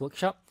during this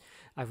workshop.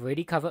 I've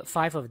already covered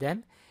 5 of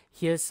them.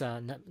 Here's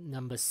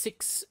number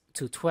 6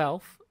 to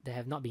 12 that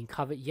have not been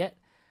covered yet,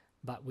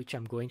 but which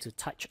I'm going to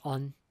touch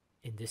on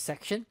in this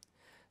section.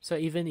 So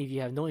even if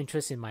you have no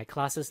interest in my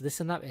classes,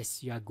 listen up,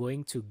 as you are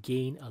going to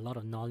gain a lot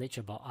of knowledge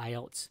about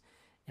IELTS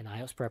and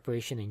IELTS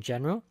preparation in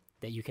general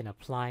that you can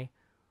apply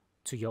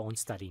to your own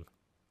studying.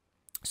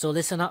 So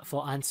listen up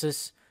for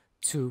answers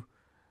to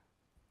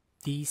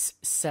these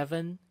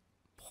 7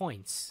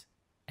 points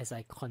as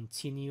I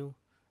continue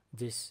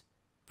this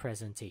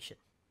presentation.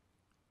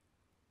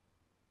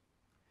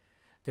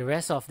 The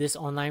rest of this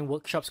online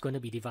workshop is going to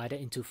be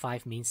divided into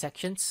 5 main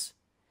sections.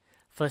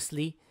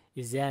 Firstly,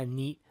 is there a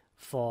need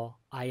for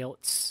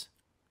IELTS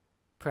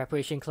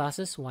preparation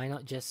classes? Why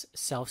not just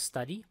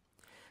self-study?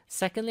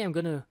 Secondly, I'm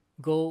going to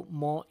go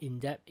more in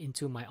depth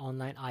into my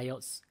online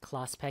IELTS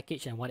class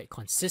package and what it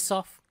consists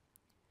of.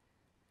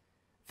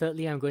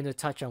 Thirdly, I'm going to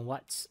touch on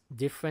what's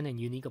different and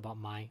unique about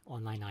my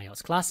online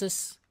IELTS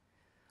classes.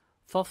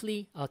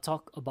 Fourthly, I'll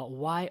talk about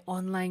why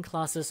online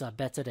classes are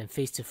better than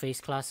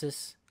face-to-face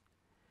classes.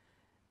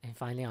 And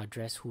finally, I'll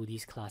address who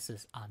these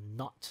classes are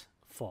not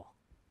for.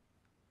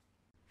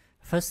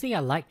 Firstly, I'd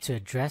like to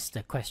address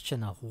the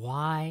question of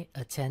why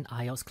attend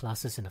IELTS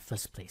classes in the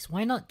first place.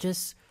 Why not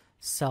just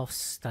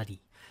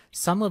self-study?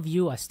 Some of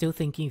you are still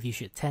thinking if you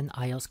should attend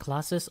IELTS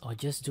classes or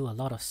just do a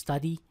lot of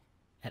study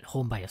at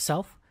home by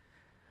yourself.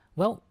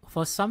 Well,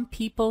 for some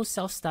people,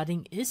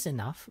 self-studying is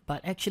enough,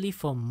 but actually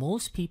for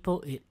most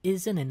people, it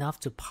isn't enough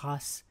to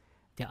pass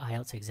their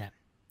IELTS exam.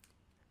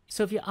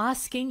 So if you're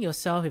asking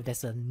yourself if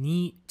there's a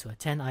need to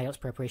attend IELTS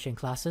preparation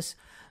classes,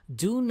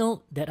 do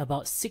note that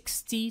about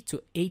 60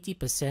 to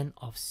 80%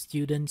 of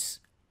students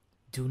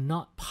do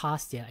not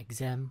pass their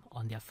exam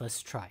on their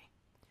first try.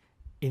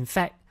 In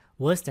fact,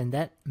 worse than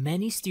that,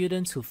 many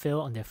students who fail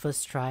on their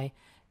first try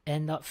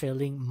end up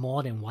failing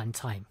more than one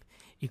time.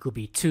 It could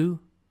be 2,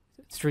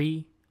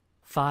 3,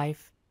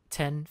 5,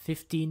 10,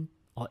 15,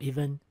 or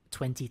even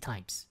 20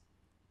 times.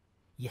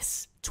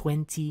 Yes,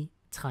 20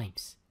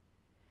 times.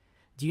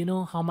 Do you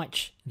know how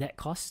much that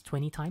costs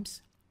 20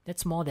 times?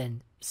 That's more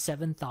than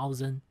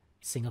 7,000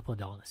 Singapore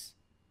dollars.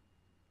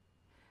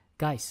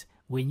 Guys,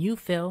 when you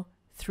fail,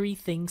 3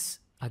 things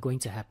are going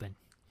to happen.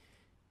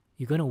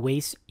 You're going to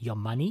waste your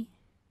money.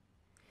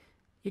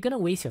 You're going to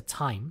waste your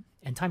time,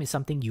 and time is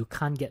something you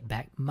can't get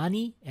back.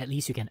 Money, at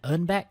least you can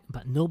earn back,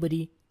 but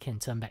nobody can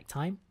turn back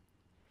time.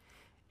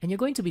 And you're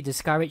going to be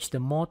discouraged the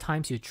more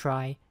times you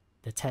try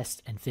the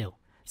test and fail.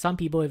 Some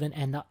people even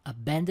end up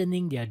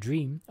abandoning their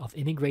dream of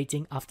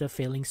immigrating after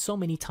failing so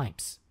many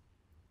times.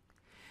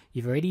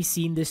 You've already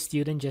seen this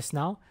student just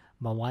now,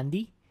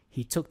 Mawandi.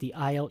 He took the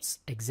IELTS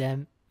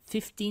exam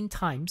 15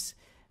 times,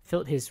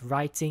 failed his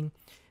writing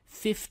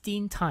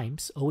 15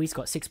 times, always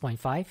got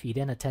 6.5. He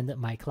then attended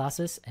my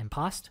classes and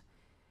passed.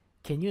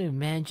 Can you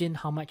imagine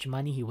how much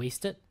money he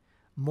wasted?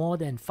 More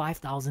than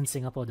 5,000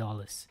 Singapore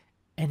dollars.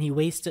 And he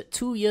wasted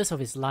 2 years of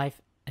his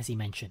life, as he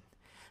mentioned.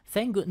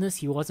 Thank goodness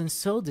he wasn't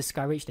so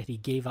discouraged that he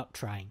gave up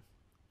trying.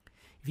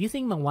 If you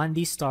think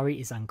Mawandi's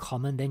story is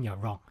uncommon, then you're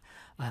wrong.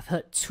 I've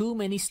heard too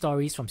many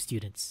stories from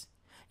students.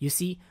 You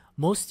see,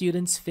 most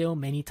students fail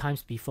many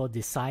times before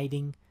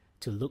deciding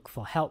to look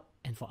for help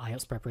and for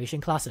IELTS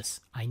preparation classes.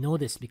 I know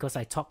this because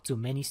I talk to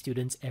many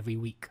students every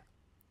week.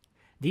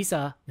 These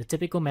are the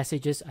typical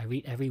messages I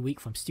read every week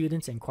from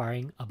students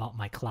inquiring about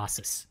my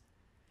classes.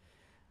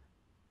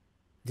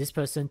 This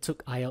person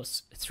took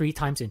IELTS 3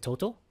 times in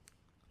total.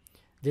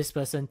 This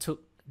person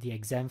took the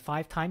exam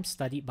 5 times,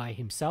 studied by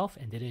himself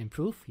and didn't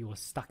improve. He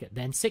was stuck at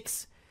band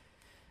 6.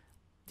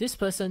 This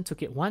person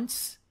took it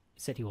once,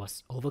 said he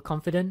was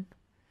overconfident.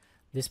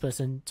 This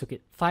person took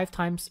it 5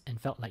 times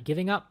and felt like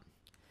giving up.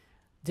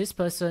 This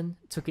person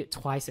took it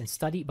twice and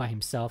studied by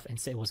himself and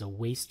said it was a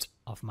waste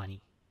of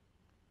money.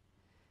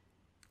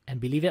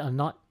 And believe it or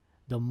not,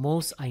 the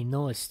most I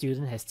know a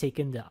student has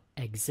taken the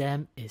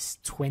exam is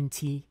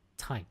 20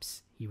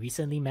 times. He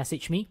recently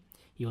messaged me.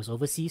 He was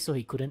overseas, so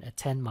he couldn't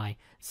attend my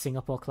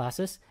Singapore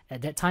classes.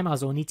 At that time, I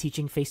was only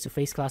teaching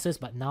face-to-face classes,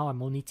 but now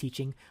I'm only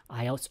teaching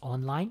IELTS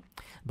online.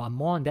 But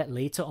more on that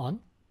later on.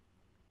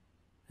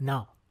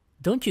 Now,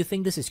 don't you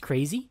think this is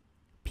crazy?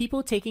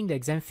 People taking the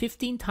exam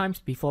 15 times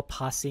before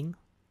passing,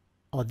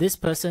 or this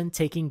person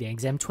taking the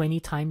exam 20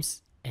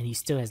 times and he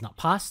still has not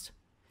passed?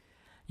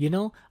 You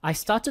know, I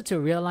started to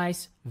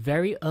realize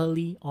very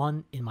early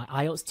on in my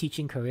IELTS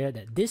teaching career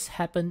that this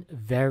happened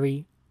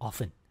very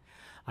often.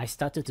 I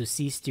started to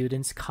see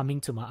students coming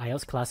to my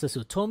IELTS classes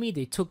who told me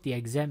they took the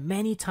exam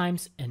many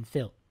times and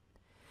failed.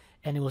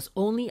 And it was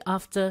only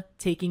after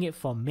taking it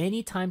for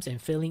many times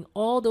and failing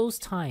all those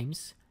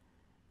times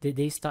did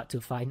they start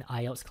to find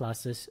IELTS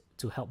classes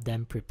to help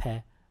them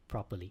prepare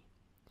properly.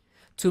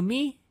 To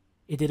me,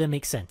 it didn't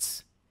make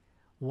sense.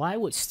 Why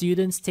would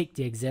students take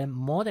the exam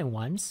more than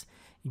once,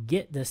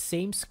 get the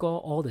same score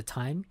all the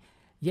time,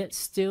 yet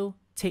still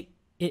take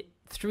it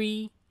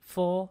 3,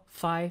 4,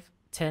 5,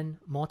 10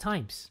 more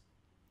times?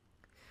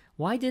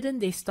 Why didn't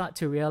they start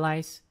to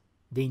realize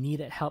they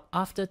needed help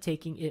after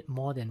taking it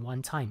more than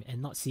one time and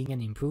not seeing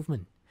an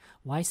improvement?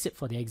 Why sit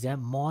for the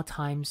exam more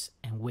times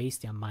and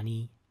waste their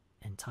money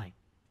and time?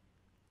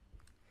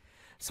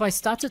 So I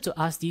started to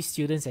ask these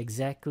students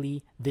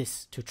exactly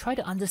this to try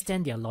to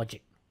understand their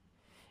logic.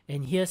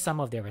 And here's some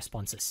of their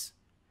responses.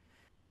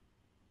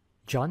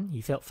 John,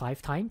 he failed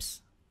 5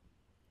 times.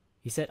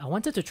 He said, I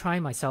wanted to try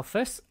myself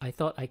first. I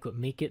thought I could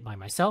make it by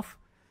myself.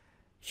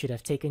 Should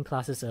have taken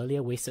classes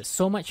earlier, wasted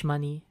so much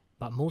money.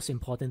 But most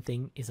important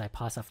thing is I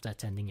passed after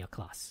attending your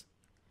class.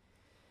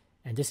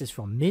 And this is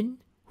from Min,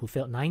 who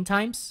failed 9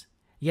 times.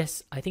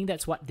 Yes, I think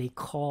that's what they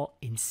call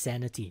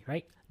insanity,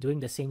 right? Doing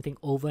the same thing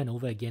over and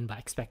over again but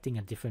expecting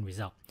a different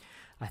result.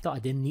 I thought I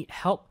didn't need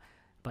help,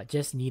 but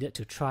just needed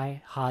to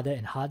try harder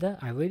and harder.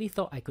 I really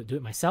thought I could do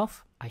it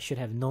myself. I should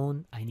have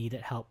known I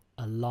needed help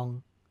a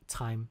long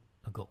time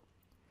ago.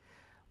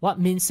 What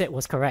Min said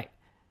was correct.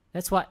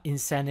 That's what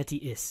insanity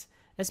is.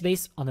 That's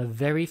based on a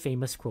very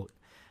famous quote.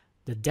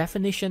 The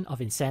definition of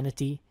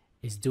insanity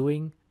is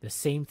doing the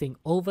same thing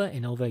over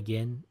and over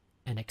again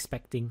and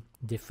expecting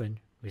different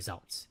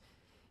results.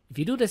 If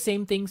you do the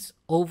same things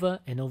over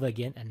and over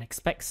again and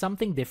expect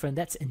something different,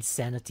 that's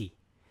insanity.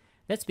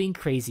 That's being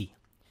crazy.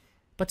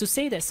 But to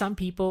say that some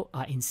people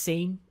are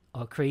insane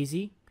or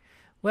crazy,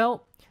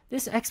 well,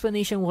 this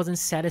explanation wasn't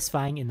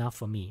satisfying enough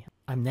for me.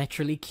 I'm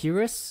naturally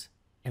curious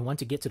and want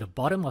to get to the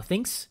bottom of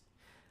things.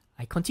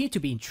 I continue to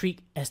be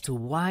intrigued as to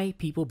why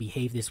people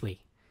behave this way.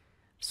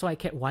 So I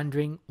kept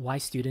wondering why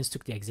students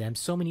took the exam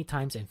so many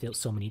times and failed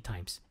so many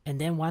times.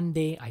 And then one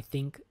day, I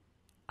think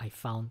I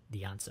found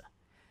the answer.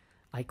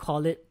 I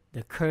call it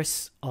the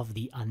curse of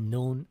the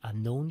unknown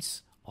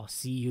unknowns, or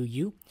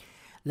CUU.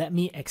 Let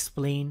me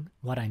explain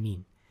what I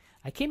mean.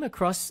 I came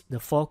across the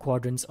 4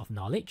 quadrants of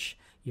knowledge.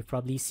 You've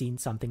probably seen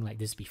something like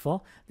this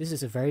before. This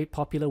is a very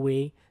popular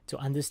way to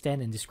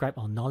understand and describe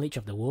our knowledge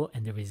of the world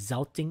and the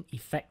resulting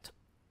effect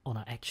on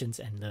our actions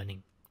and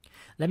learning.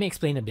 Let me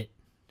explain a bit.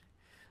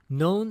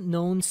 Known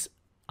knowns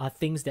are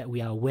things that we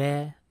are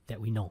aware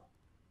that we know.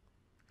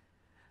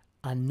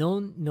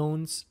 Unknown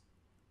knowns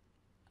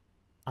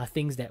are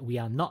things that we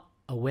are not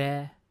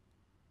aware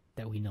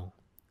that we know.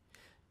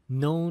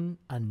 Known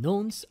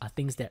unknowns are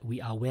things that we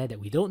are aware that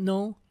we don't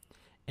know.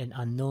 And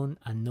unknown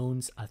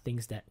unknowns are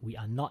things that we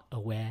are not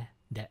aware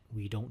that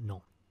we don't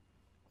know.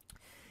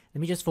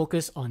 Let me just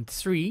focus on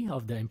 3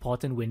 of the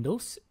important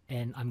windows,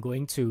 and I'm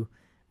going to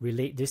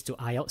relate this to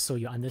IELTS so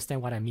you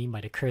understand what I mean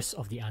by the curse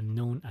of the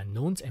unknown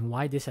unknowns and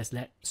why this has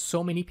led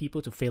so many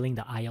people to failing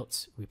the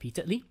IELTS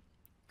repeatedly.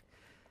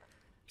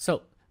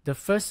 So the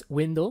first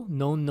window,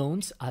 known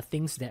knowns, are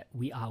things that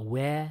we are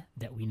aware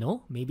that we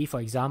know. Maybe, for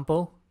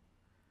example,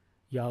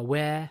 you're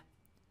aware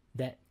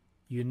that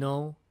you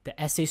know the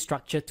essay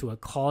structure to a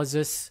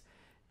causes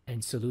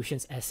and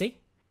solutions essay.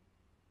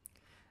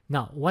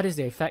 Now, what is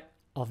the effect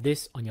of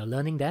this on your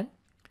learning then?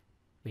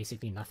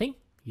 Basically nothing.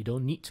 You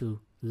don't need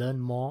to learn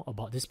more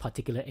about this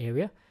particular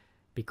area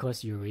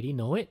because you already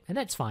know it, and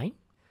that's fine.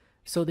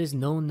 So this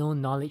known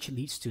knowledge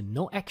leads to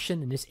no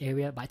action in this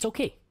area, but it's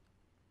okay.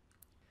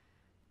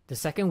 The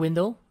second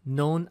window,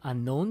 known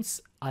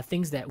unknowns, are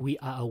things that we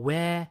are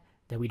aware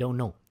that we don't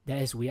know.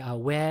 That is, we are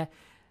aware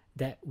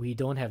that we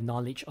don't have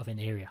knowledge of an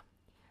area.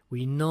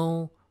 We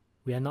know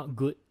we are not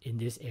good in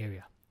this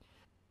area.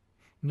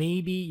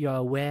 Maybe you're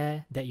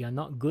aware that you're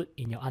not good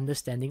in your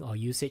understanding or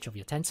usage of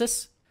your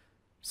tenses.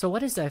 So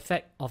what is the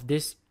effect of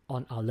this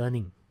on our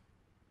learning?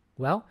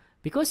 Well,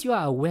 because you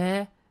are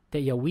aware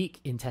that you're weak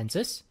in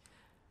tenses,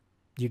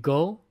 you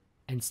go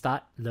and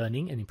start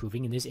learning and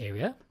improving in this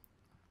area,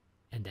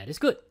 and that is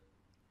good.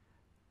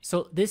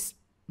 So this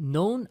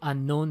known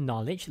unknown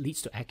knowledge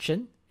leads to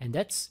action, and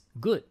that's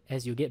good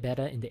as you get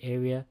better in the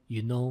area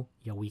you know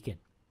you're weak in.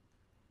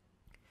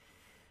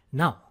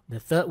 Now, the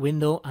third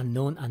window,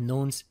 unknown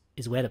unknowns,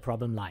 is where the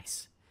problem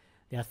lies.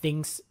 There are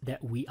things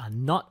that we are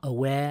not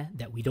aware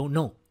that we don't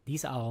know.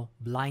 These are our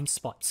blind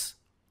spots.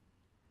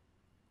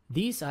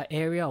 These are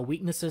area or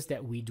weaknesses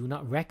that we do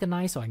not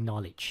recognize or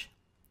acknowledge.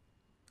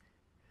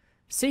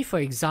 Say, for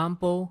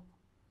example,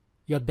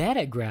 you're bad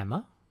at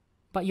grammar,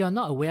 but you're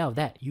not aware of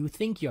that. You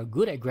think you're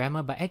good at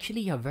grammar, but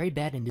actually you're very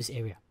bad in this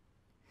area.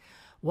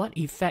 What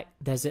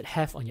effect does it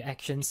have on your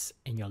actions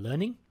and your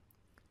learning?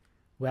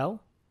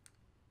 Well,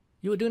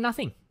 you will do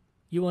nothing.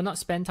 You will not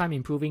spend time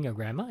improving your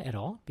grammar at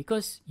all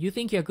because you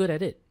think you're good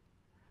at it.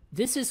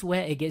 This is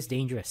where it gets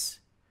dangerous.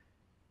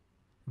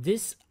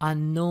 This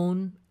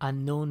unknown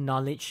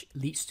knowledge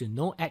leads to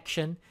no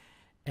action,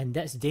 and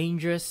that's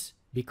dangerous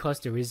because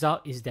the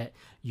result is that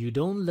you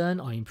don't learn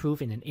or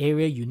improve in an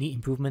area you need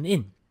improvement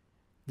in.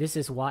 This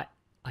is what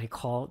I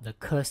call the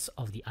curse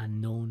of the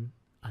unknown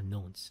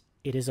unknowns.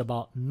 It is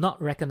about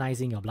not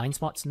recognizing your blind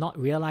spots, not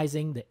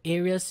realizing the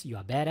areas you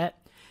are bad at,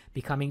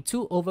 becoming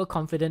too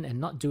overconfident and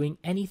not doing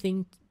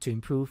anything to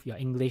improve your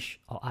English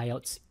or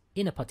IELTS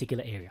in a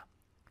particular area.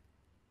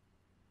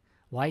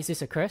 Why is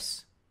this a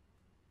curse?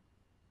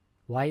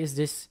 Why is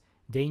this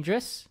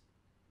dangerous?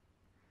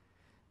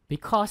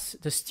 Because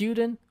the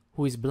student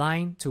who is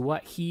blind to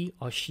what he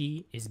or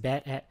she is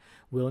bad at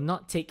will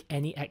not take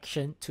any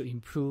action to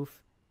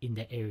improve in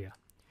that area.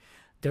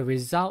 The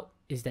result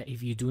is that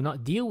if you do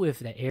not deal with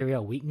that area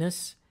of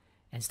weakness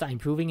and start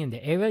improving in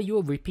the area, you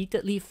will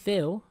repeatedly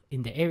fail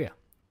in the area.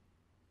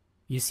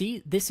 You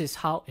see, this is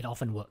how it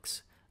often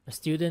works. A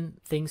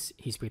student thinks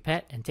he's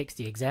prepared and takes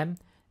the exam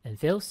and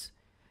fails,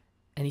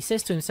 and he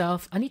says to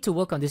himself, I need to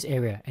work on this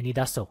area, and he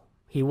does so.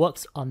 He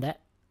works on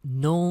that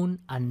known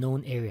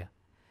unknown area,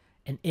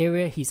 an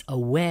area he's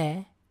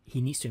aware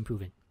he needs to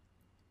improve in.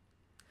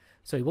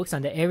 So he works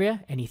on the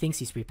area and he thinks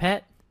he's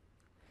prepared.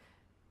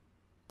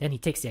 Then he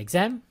takes the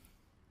exam,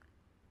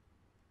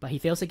 but he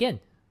fails again.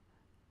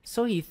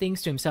 So he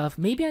thinks to himself,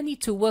 maybe I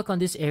need to work on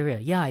this area.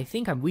 Yeah, I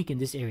think I'm weak in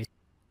this area.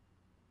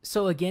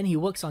 So again, he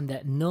works on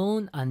that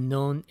known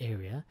unknown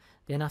area.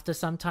 Then after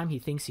some time, he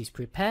thinks he's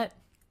prepared.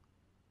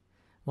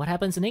 What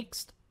happens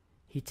next?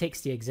 He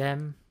takes the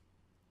exam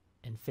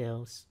and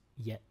fails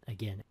yet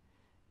again.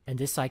 And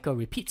this cycle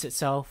repeats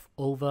itself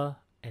over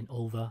and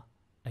over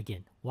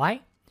again.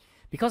 Why?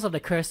 Because of the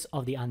curse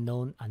of the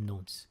unknown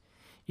unknowns.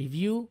 If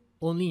you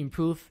only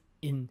improve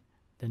in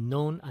the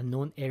known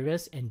unknown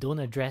areas and don't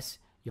address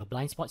your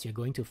blind spots, you're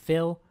going to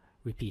fail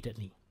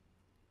repeatedly.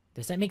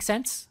 Does that make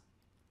sense?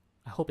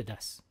 I hope it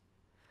does.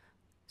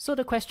 So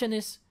the question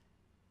is,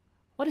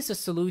 what is the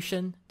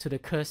solution to the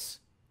curse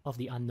of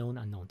the unknown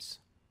unknowns?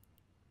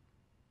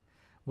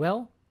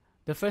 Well,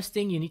 the first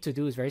thing you need to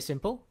do is very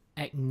simple.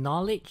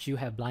 Acknowledge you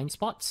have blind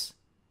spots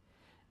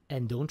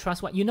and don't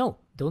trust what you know.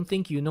 Don't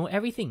think you know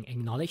everything.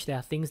 Acknowledge there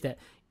are things that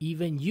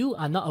even you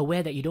are not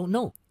aware that you don't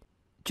know.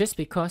 Just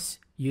because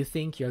you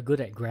think you're good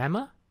at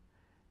grammar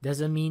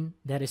doesn't mean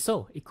that is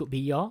so. It could be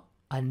your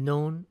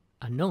unknown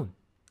unknown.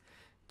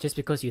 Just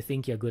because you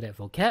think you're good at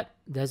vocab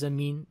doesn't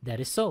mean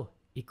that is so.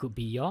 It could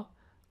be your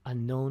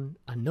unknown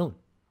unknown.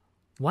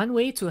 One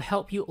way to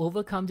help you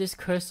overcome this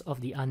curse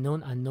of the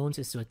unknown unknowns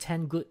is to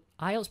attend good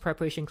IELTS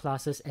preparation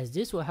classes, as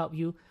this will help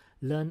you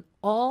learn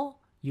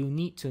all you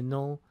need to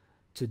know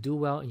to do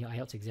well in your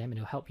IELTS exam, and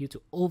it will help you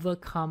to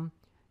overcome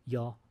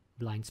your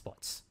blind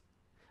spots.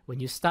 When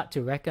you start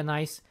to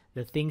recognize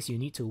the things you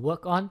need to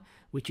work on,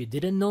 which you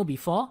didn't know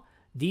before,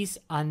 these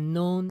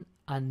unknown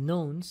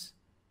unknowns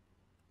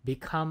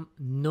become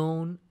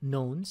known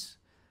knowns.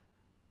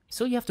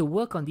 So you have to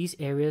work on these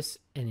areas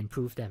and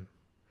improve them.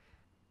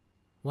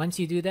 Once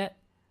you do that,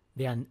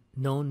 they are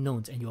known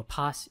knowns and you'll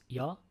pass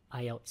your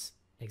IELTS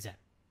exam.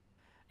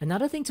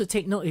 Another thing to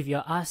take note if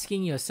you're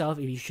asking yourself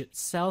if you should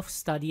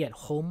self-study at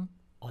home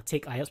or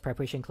take IELTS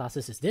preparation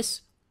classes is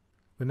this.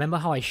 Remember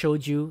how I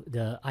showed you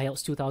the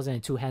IELTS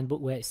 2002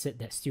 handbook where it said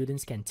that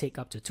students can take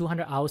up to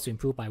 200 hours to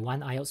improve by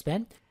one IELTS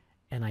band?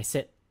 And I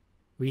said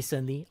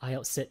recently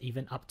IELTS said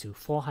even up to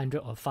 400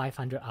 or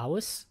 500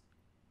 hours.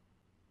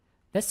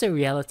 That's the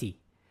reality.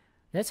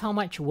 That's how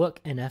much work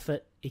and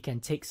effort it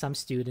can take some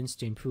students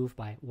to improve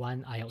by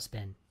one IELTS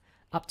band.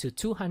 Up to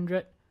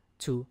 200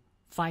 to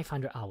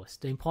 500 hours.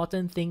 The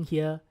important thing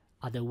here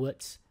are the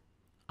words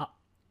up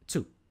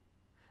to.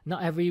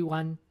 Not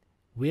everyone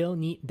will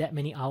need that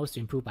many hours to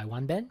improve by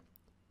one band.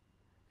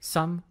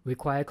 Some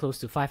require close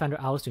to 500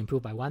 hours to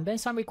improve by one band.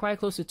 Some require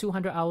close to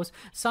 200 hours.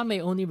 Some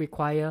may only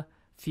require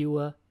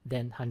fewer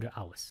than 100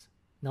 hours.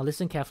 Now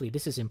listen carefully,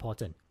 this is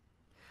important.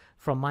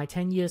 From my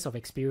 10 years of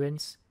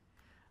experience,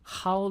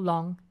 how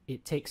long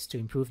it takes to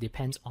improve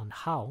depends on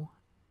how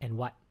and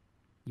what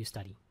you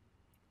study.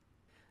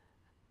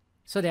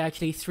 So there are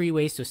actually 3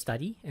 ways to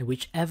study, and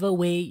whichever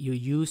way you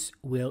use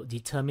will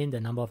determine the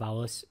number of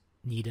hours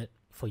needed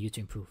for you to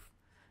improve.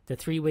 The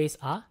 3 ways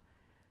are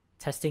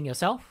testing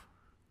yourself,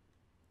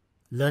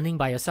 learning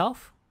by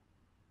yourself,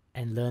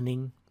 and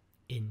learning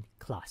in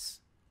class.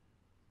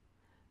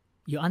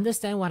 You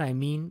understand what I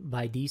mean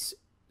by these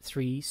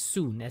 3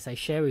 soon as I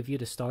share with you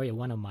the story of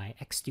one of my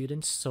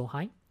ex-students,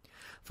 Sohai.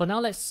 For now,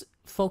 let's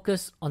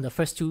focus on the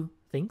first two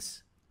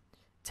things,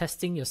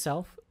 testing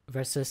yourself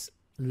versus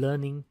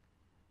learning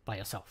by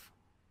yourself.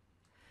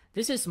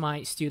 This is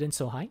my student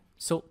Sohain.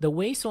 So the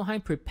way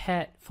Sohain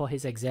prepared for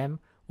his exam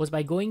was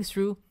by going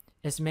through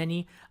as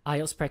many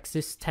IELTS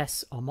practice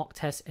tests or mock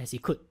tests as he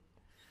could.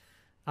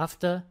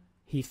 After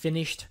he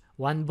finished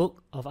one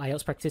book of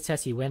IELTS practice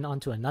tests, he went on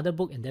to another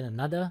book and then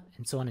another,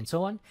 and so on and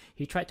so on.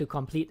 He tried to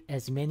complete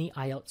as many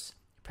IELTS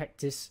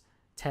practice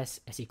tests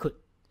as he could.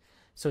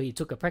 So he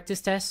took a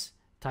practice test,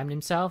 timed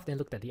himself, then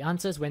looked at the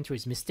answers, went through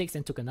his mistakes,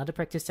 then took another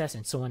practice test,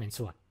 and so on and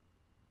so on.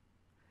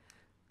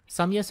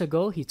 Some years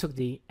ago, he took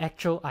the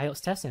actual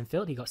IELTS test and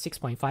failed. He got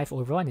 6.5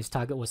 overall and his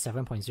target was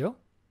 7.0.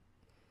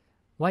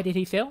 Why did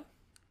he fail?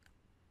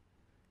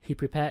 He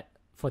prepared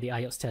for the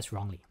IELTS test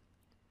wrongly.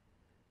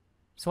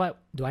 So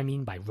what do I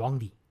mean by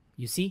wrongly?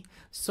 You see,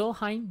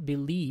 Sohain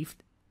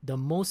believed the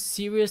most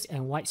serious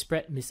and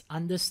widespread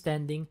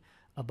misunderstanding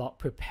about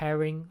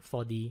preparing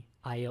for the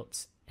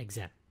IELTS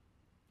exam.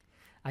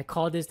 I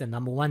call this the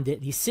number one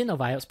deadly sin of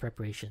IELTS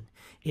preparation.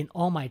 In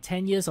all my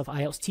 10 years of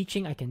IELTS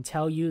teaching, I can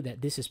tell you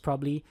that this is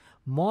probably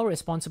more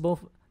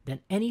responsible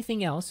than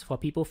anything else for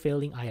people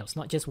failing IELTS,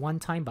 not just one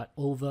time, but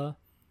over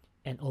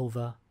and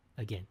over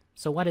again.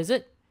 So what is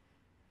it?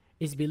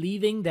 It's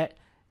believing that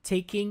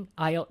taking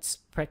IELTS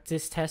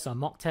practice tests or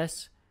mock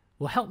tests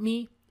will help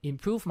me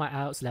improve my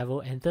IELTS level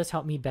and thus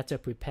help me better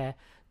prepare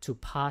to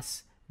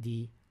pass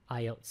the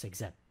IELTS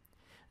exam.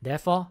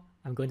 Therefore,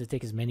 I'm going to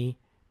take as many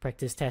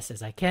practice tests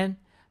as I can,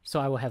 so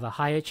I will have a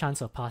higher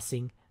chance of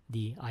passing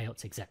the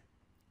IELTS exam.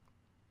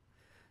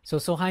 So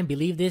Sohain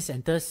believed this,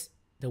 and thus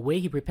the way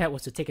he prepared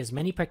was to take as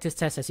many practice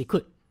tests as he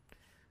could.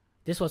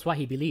 This was what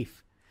he believed.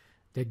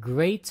 The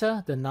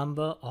greater the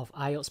number of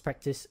IELTS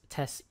practice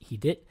tests he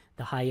did,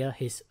 the higher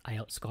his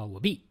IELTS score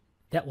will be.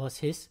 That was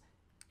his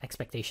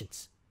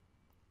expectations.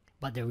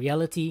 But the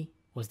reality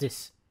was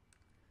this.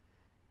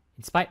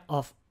 In spite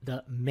of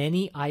the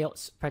many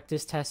IELTS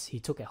practice tests he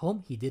took at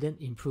home, he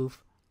didn't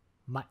improve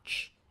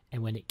much.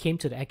 And when it came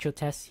to the actual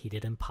test, he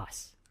didn't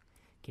pass.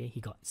 Okay,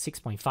 he got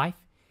 6.5.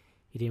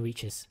 He didn't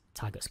reach his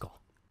target score.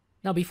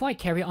 Now, before I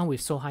carry on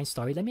with Sohain's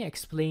story, let me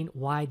explain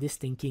why this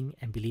thinking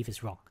and belief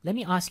is wrong. Let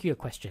me ask you a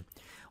question.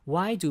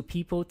 Why do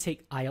people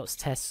take IELTS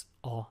tests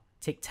or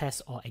take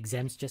tests or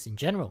exams just in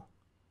general?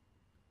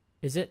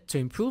 Is it to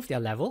improve their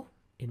level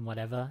in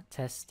whatever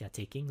tests they're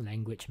taking,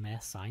 language,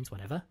 math, science,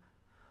 whatever?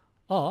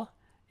 Or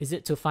is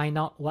it to find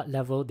out what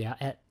level they are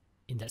at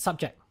in that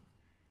subject?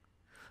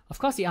 Of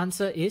course, the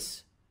answer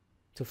is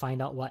to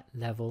find out what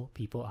level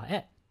people are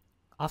at.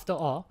 After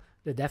all,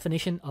 the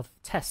definition of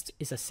test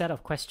is a set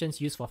of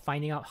questions used for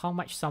finding out how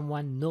much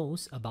someone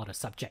knows about a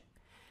subject.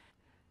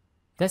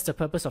 That's the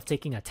purpose of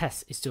taking a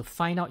test, is to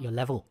find out your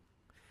level.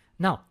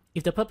 Now,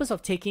 if the purpose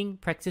of taking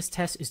practice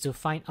tests is to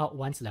find out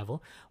one's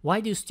level,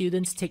 why do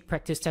students take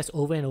practice tests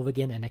over and over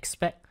again and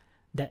expect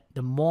that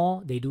the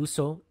more they do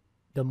so,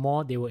 the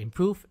more they will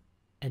improve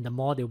and the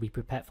more they will be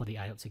prepared for the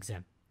IELTS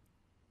exam?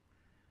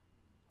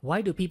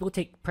 Why do people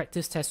take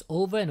practice tests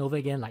over and over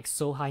again like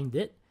Sohain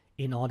did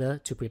in order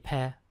to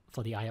prepare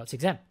for the IELTS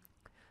exam?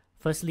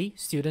 Firstly,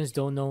 students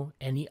don't know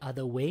any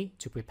other way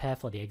to prepare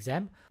for the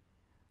exam.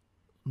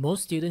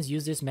 Most students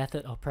use this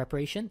method of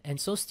preparation, and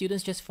so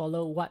students just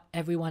follow what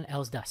everyone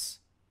else does.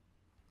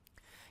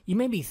 You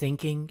may be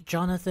thinking,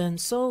 Jonathan,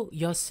 so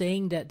you're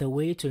saying that the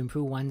way to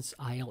improve one's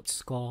IELTS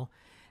score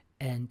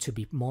and to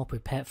be more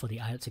prepared for the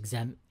IELTS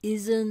exam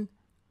isn't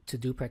to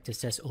do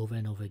practice tests over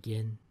and over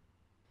again?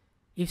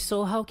 If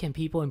so, how can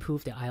people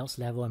improve their IELTS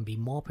level and be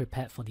more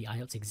prepared for the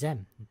IELTS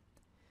exam?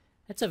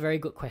 That's a very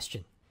good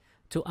question.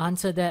 To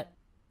answer that,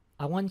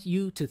 I want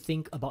you to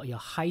think about your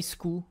high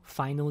school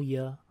final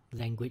year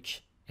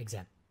language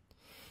exam.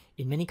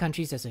 In many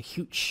countries, there's a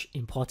huge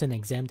important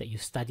exam that you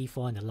study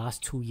for in the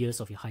last 2 years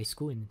of your high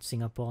school. In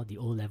Singapore, the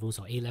O-levels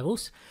or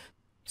A-levels.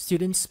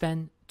 Students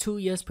spend 2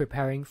 years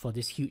preparing for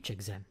this huge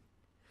exam.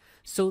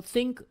 So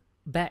think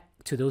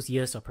back to those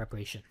years of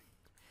preparation.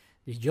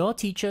 Did your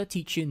teacher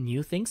teach you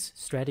new things,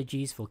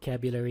 strategies,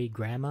 vocabulary,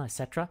 grammar,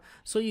 etc.,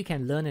 so you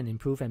can learn and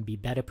improve and be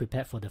better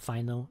prepared for the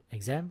final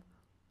exam?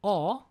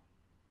 Or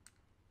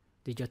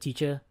did your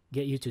teacher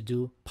get you to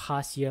do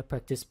past year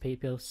practice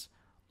papers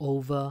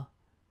over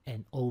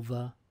and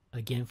over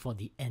again for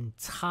the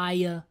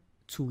entire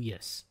 2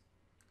 years?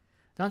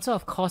 The answer,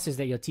 of course, is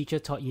that your teacher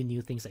taught you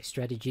new things like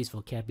strategies,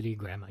 vocabulary,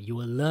 grammar. You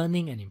were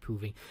learning and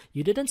improving.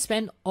 You didn't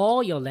spend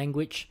all your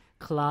language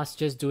class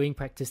just doing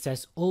practice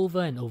tests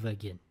over and over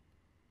again.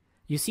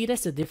 You see,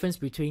 that's the difference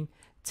between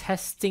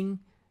testing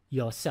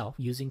yourself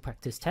using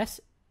practice tests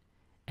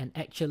and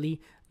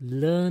actually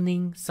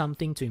learning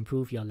something to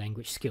improve your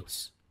language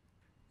skills.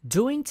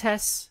 Doing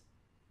tests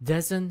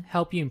doesn't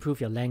help you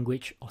improve your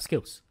language or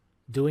skills.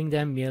 Doing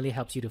them merely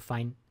helps you to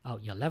find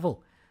out your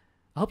level.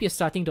 I hope you're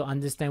starting to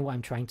understand what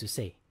I'm trying to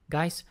say.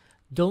 Guys,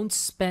 don't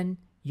spend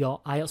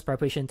your IELTS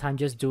preparation time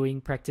just doing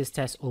practice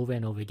tests over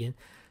and over again.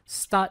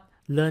 Start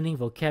learning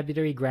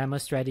vocabulary, grammar,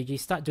 strategy.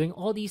 Start doing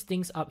all these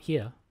things up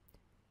here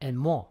and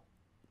more,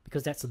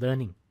 because that's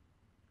learning.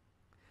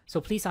 So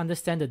please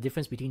understand the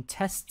difference between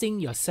testing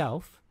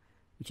yourself,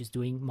 which is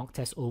doing mock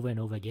tests over and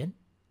over again,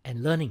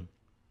 and learning.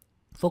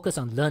 Focus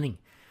on learning.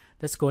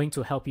 That's going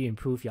to help you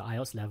improve your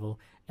IELTS level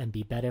and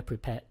be better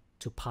prepared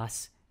to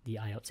pass the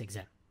IELTS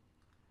exam.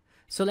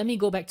 So let me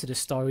go back to the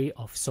story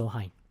of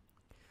Sohain.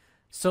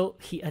 So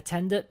he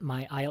attended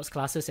my IELTS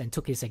classes and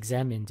took his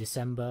exam in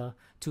December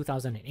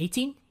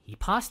 2018. He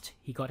passed.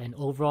 He got an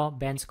overall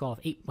band score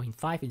of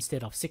 8.5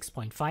 instead of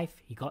 6.5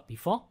 he got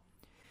before.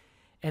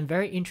 And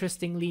very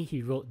interestingly,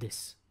 he wrote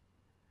this: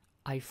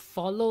 I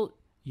followed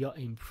your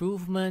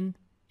improvement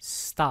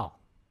style.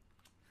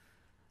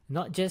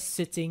 Not just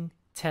sitting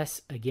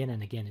tests again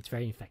and again. It's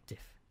very effective.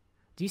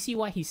 Do you see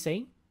what he's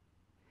saying?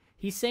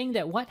 He's saying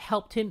that what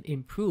helped him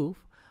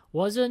improve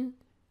wasn't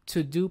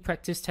to do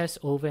practice tests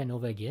over and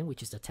over again,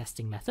 which is the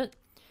testing method,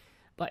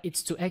 but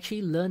it's to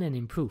actually learn and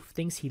improve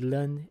things he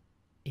learned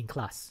in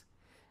class.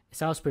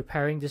 As I was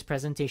preparing this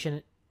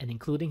presentation and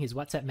including his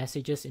WhatsApp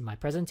messages in my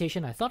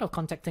presentation, I thought of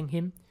contacting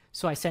him,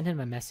 so I sent him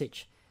a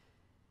message.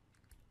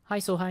 Hi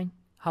Sohain,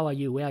 how are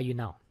you? Where are you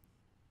now?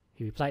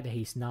 He replied that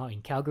he's now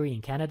in Calgary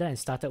in Canada and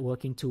started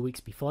working 2 weeks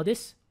before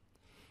this.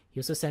 He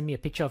also sent me a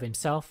picture of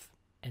himself,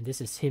 and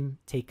this is him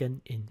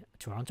taken in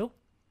Toronto.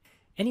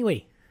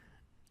 Anyway,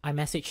 I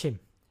messaged him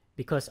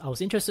because I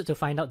was interested to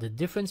find out the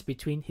difference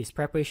between his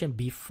preparation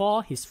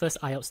before his first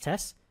IELTS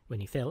test, when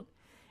he failed,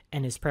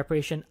 and his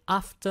preparation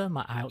after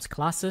my IELTS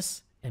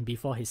classes and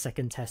before his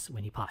second test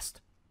when he passed.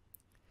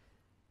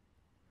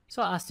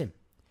 So I asked him,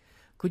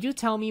 could you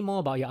tell me more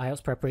about your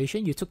IELTS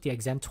preparation? You took the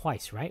exam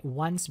twice, right?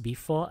 Once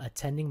before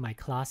attending my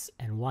class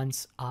and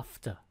once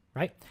after,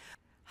 right?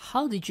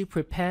 How did you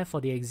prepare for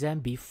the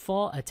exam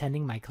before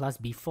attending my class,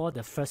 before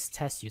the first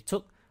test you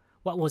took?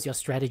 What was your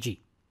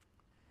strategy?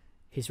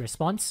 His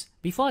response: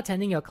 before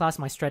attending your class,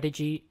 my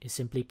strategy is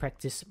simply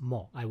practice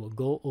more. I will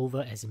go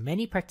over as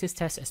many practice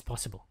tests as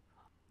possible.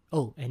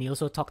 Oh, and he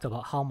also talked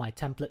about how my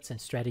templates and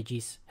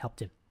strategies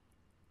helped him.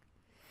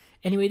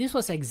 Anyway, this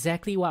was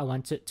exactly what I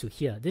wanted to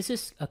hear. This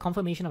is a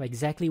confirmation of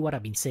exactly what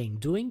I've been saying.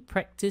 Doing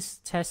practice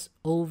tests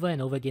over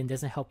and over again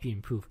doesn't help you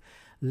improve.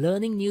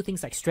 Learning new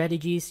things like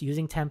strategies,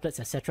 using templates,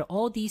 etc.,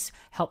 all these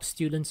help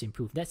students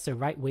improve. That's the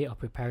right way of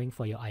preparing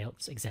for your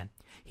IELTS exam.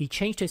 He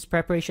changed his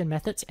preparation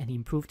methods and he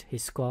improved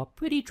his score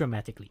pretty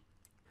dramatically.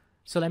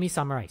 So let me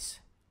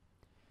summarize.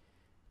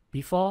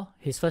 Before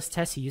his first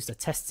test, he used a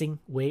testing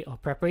way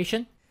of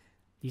preparation.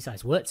 These are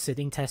his words: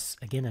 sitting tests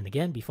again and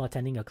again. Before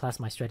attending a class,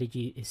 my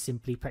strategy is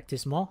simply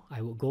practice more.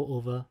 I will go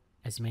over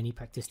as many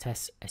practice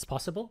tests as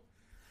possible.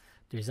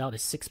 The result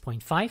is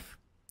 6.5.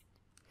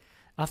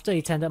 After he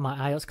attended my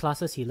IELTS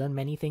classes, he learned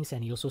many things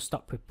and he also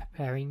stopped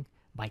preparing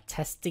by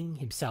testing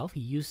himself.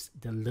 He used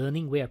the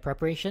learning way of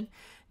preparation.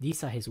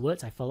 These are his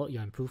words: I followed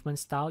your improvement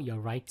style. Your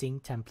writing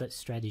template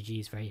strategy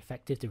is very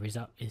effective. The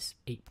result is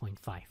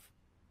 8.5.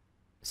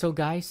 So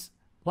guys,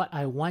 what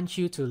I want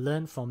you to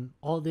learn from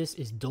all this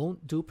is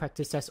don't do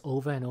practice tests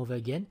over and over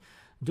again.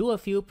 Do a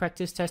few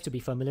practice tests to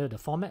be familiar with the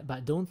format,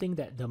 but don't think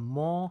that the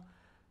more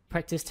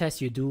practice tests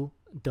you do,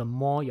 the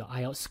more your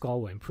IELTS score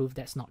will improve.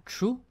 That's not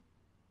true.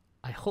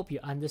 I hope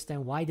you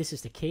understand why this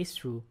is the case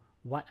through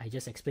what I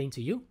just explained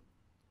to you.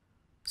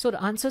 So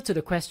the answer to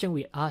the question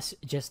we asked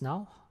just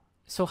now,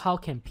 so how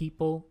can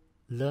people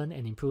learn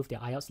and improve their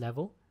IELTS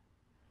level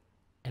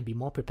and be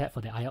more prepared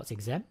for the IELTS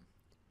exam?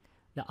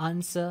 The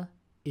answer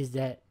is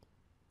that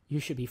you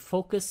should be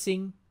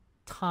focusing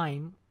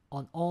time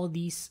on all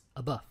these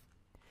above.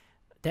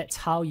 That's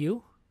how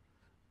you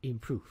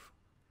improve.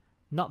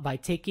 Not by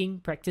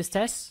taking practice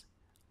tests,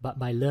 but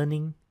by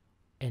learning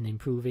and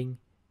improving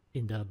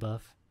in the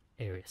above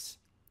areas.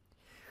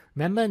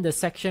 Remember in the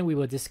section we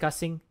were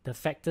discussing the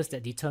factors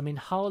that determine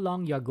how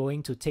long you're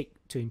going to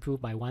take to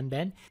improve by one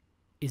band.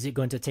 Is it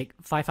going to take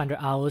 500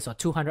 hours or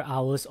 200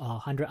 hours or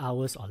 100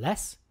 hours or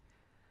less?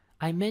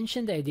 I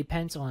mentioned that it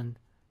depends on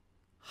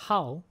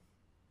how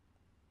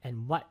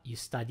and what you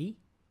study.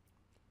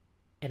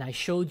 And I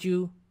showed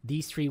you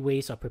these 3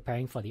 ways of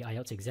preparing for the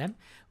IELTS exam.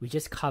 We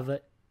just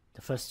covered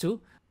the first 2.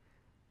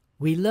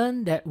 We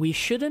learned that we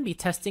shouldn't be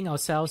testing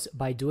ourselves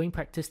by doing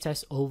practice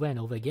tests over and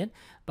over again,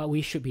 but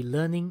we should be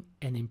learning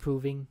and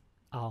improving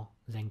our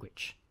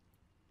language.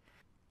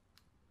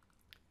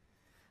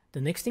 The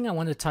next thing I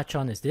want to touch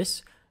on is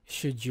this: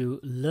 should you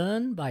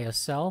learn by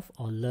yourself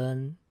or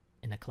learn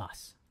in a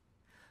class?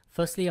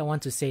 Firstly, I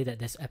want to say that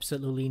there's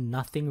absolutely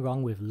nothing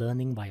wrong with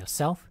learning by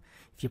yourself.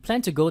 If you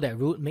plan to go that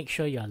route, make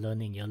sure you're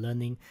learning. You're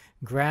learning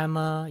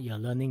grammar, you're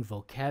learning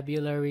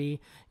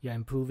vocabulary, you're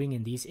improving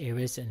in these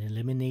areas and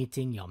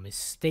eliminating your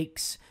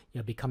mistakes.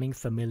 You're becoming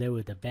familiar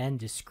with the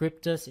band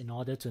descriptors in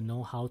order to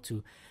know how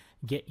to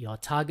get your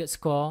target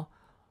score.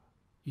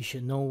 You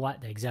should know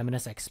what the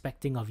examiner's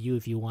expecting of you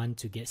if you want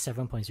to get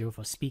 7.0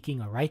 for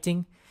speaking or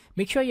writing.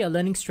 Make sure you're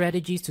learning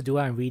strategies to do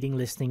well in reading,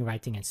 listening,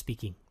 writing, and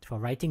speaking. For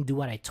writing, do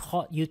what I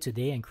taught you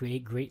today and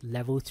create great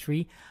Level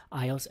 3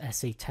 IELTS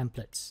essay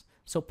templates.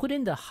 So put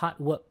in the hard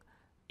work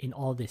in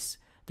all this.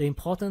 The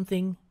important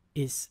thing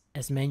is,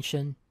 as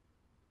mentioned,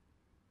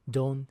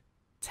 don't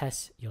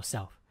test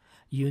yourself.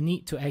 You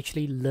need to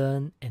actually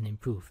learn and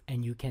improve,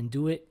 and you can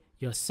do it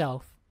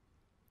yourself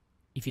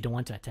if you don't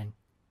want to attend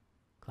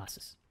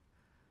classes.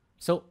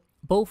 So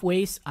both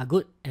ways are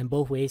good and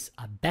both ways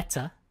are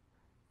better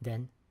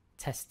than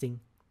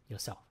testing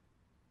yourself.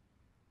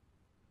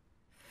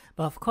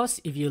 But of course,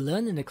 if you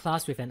learn in the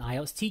class with an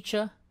IELTS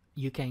teacher,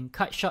 you can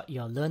cut short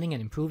your learning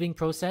and improving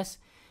process.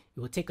 It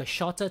will take a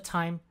shorter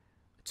time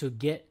to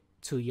get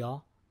to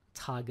your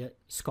target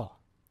score.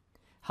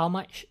 How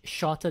much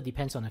shorter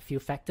depends on a few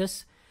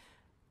factors.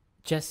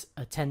 Just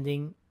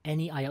attending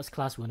any IELTS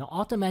class will not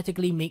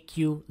automatically make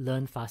you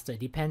learn faster. It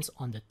depends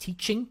on the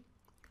teaching,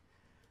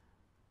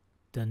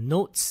 the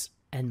notes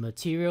and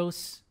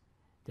materials,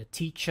 the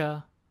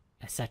teacher,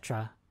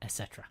 etc.,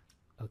 etc.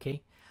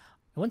 Okay?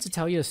 I want to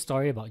tell you a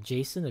story about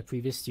Jason, a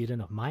previous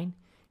student of mine.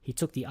 He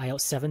took the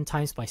IELTS 7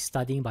 times by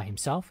studying by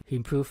himself. He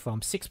improved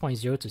from 6.0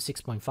 to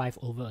 6.5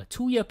 over a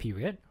 2-year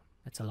period.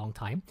 That's a long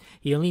time.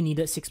 He only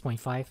needed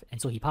 6.5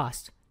 and so he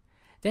passed.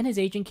 Then his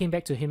agent came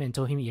back to him and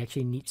told him he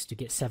actually needs to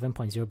get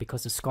 7.0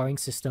 because the scoring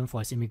system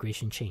for his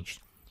immigration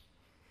changed.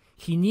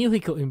 He knew he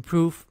could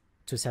improve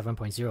to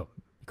 7.0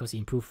 because he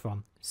improved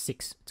from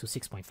 6 to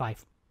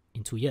 6.5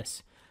 in 2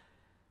 years.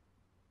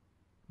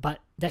 But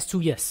that's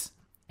 2 years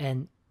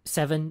and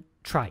 7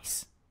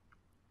 tries.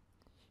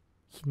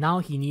 Now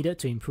he needed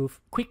to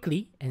improve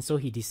quickly, and so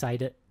he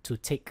decided to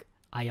take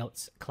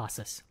IELTS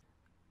classes.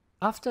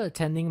 After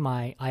attending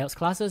my IELTS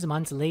classes,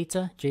 months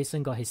later,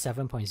 Jason got his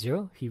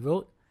 7.0. He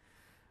wrote,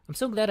 "I'm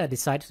so glad I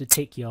decided to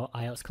take your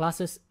IELTS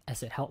classes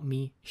as it helped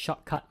me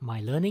shortcut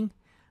my learning.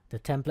 The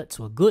templates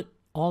were good.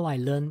 All I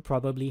learned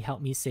probably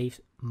helped me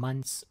save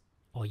months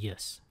or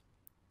years."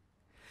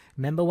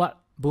 Remember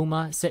what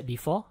Booma said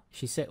before?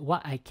 She said,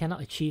 "What I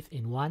cannot achieve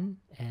in one,"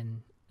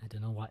 and I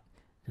don't know what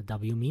the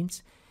W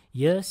means,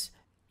 "years,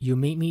 you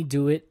made me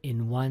do it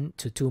in 1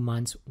 to 2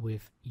 months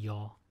with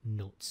your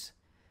notes."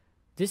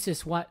 This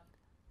is what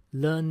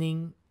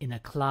learning in a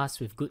class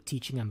with good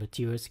teaching and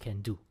materials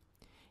can do.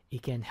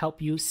 It can help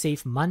you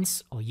save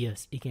months or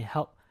years. It can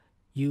help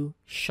you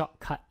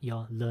shortcut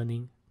your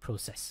learning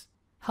process.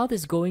 How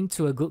does going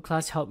to a good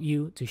class help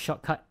you to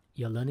shortcut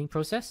your learning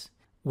process?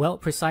 Well,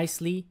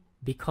 precisely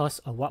because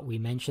of what we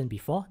mentioned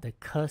before, the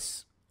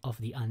curse of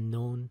the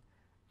unknown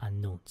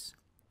unknowns.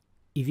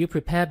 If you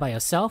prepare by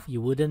yourself, you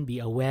wouldn't be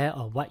aware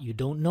of what you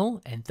don't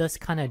know and thus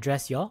can't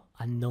address your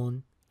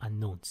unknown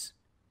unknowns.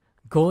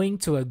 Going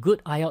to a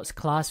good IELTS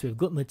class with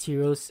good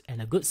materials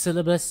and a good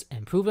syllabus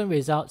and proven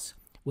results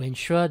will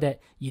ensure that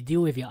you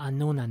deal with your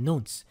unknown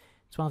unknowns.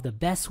 It's one of the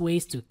best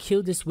ways to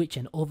kill this witch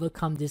and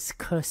overcome this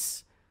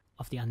curse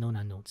of the unknown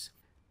unknowns.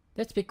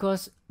 That's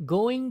because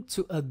going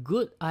to a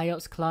good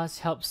IELTS class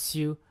helps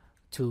you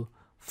to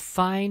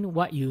find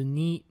what you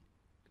need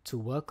to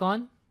work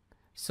on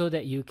so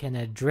that you can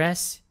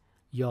address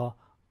your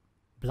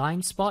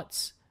blind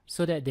spots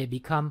so that they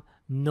become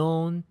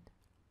known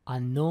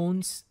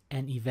unknowns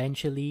and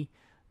eventually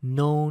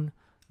known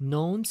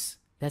knowns.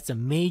 That's a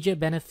major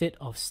benefit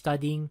of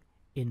studying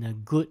in a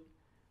good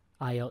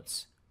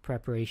IELTS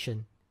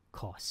preparation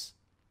course.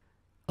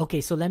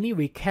 Okay, so let me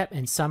recap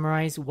and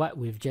summarize what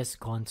we've just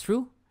gone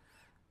through.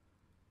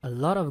 A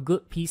lot of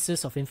good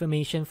pieces of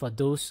information for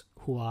those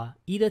who are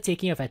either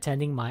thinking of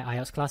attending my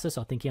IELTS classes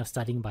or thinking of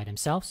studying by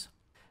themselves.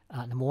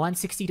 Number one,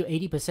 60 to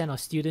 80% of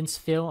students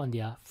fail on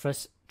their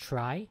first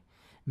try.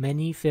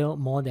 Many fail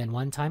more than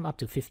one time, up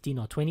to 15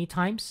 or 20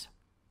 times.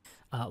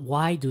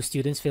 Why do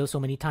students fail so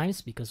many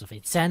times? Because of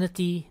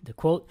insanity, the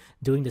quote,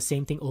 doing the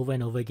same thing over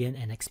and over again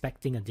and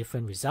expecting a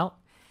different result.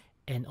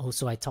 And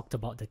also I talked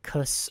about the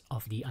curse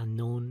of the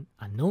unknown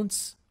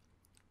unknowns.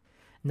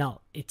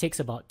 Now, it takes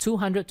about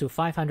 200 to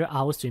 500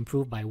 hours to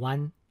improve by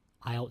one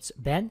IELTS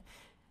band,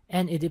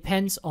 and it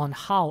depends on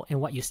how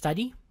and what you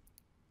study.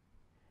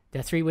 There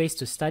are 3 ways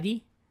to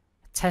study.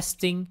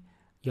 Testing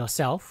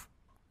yourself,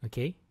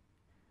 okay?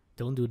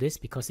 Don't do this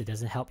because it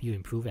doesn't help you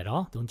improve at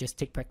all. Don't just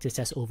take practice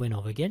tests over and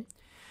over again.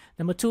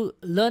 Number 2,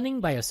 learning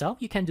by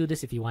yourself. You can do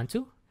this if you want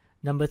to.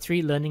 Number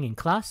 3, learning in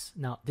class.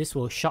 Now, this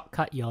will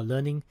shortcut your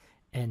learning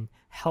and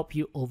help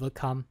you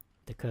overcome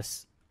the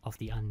curse of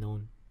the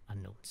unknown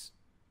unknowns.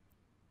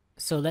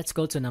 So let's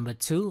go to number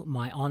 2,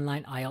 my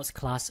online IELTS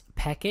class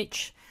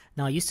package.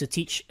 Now, I used to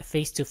teach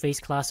face-to-face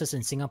classes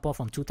in Singapore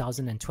from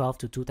 2012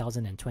 to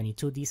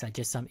 2022. These are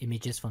just some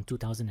images from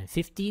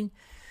 2015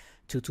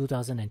 to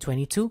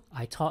 2022.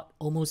 I taught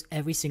almost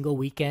every single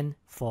weekend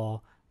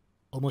for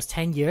almost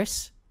 10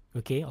 years.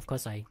 Okay, of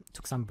course, I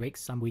took some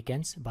breaks, some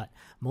weekends, but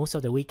most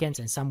of the weekends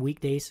and some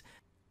weekdays,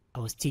 I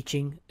was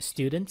teaching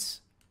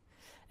students.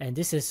 And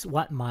this is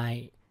what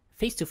my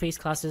face-to-face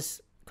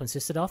classes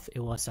consisted of.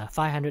 It was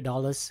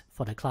 $500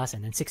 for the class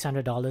and then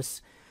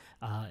 $600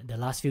 the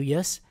last few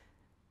years.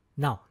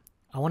 Now,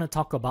 I want to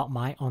talk about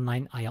my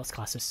online IELTS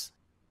classes.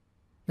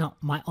 Now,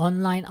 my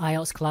online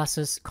IELTS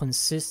classes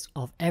consist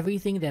of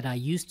everything that I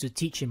used to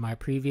teach in my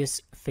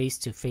previous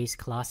face-to-face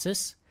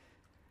classes,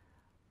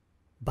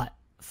 but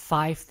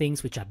 5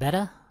 things which are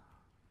better.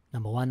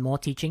 Number 1, more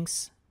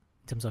teachings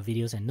in terms of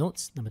videos and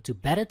notes. Number 2,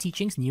 better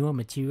teachings, newer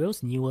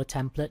materials, newer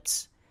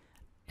templates,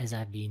 as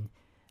I've been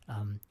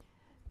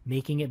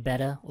making it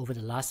better over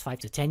the last 5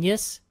 to 10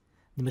 years.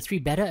 Number 3,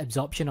 better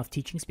absorption of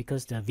teachings,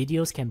 because the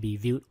videos can be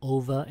viewed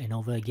over and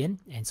over again,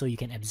 and so you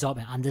can absorb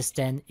and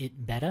understand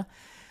it better.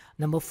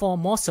 Number 4,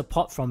 more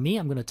support from me.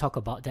 I'm going to talk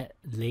about that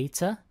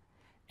later.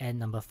 And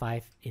number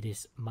 5, it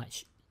is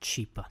much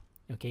cheaper.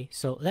 Okay,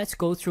 so let's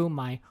go through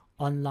my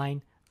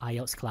online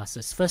IELTS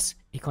classes. First,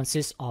 it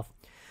consists of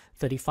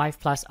 35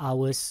 plus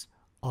hours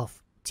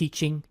of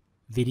teaching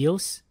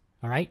videos,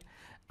 all right,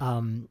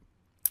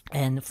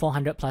 and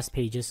 400 plus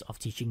pages of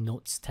teaching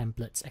notes,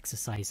 templates,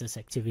 exercises,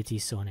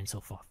 activities, so on and so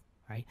forth,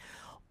 right?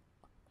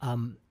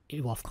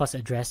 It will of course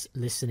address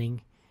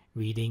listening,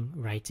 reading,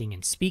 writing,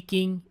 and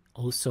speaking,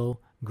 also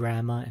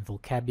grammar and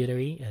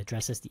vocabulary. It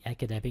addresses the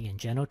academic and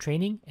general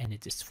training, and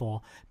it is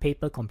for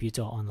paper,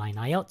 computer, or online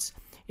IELTS.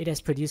 It has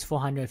produced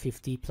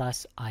 450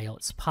 plus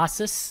IELTS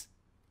passes.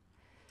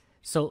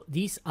 So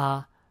these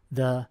are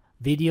the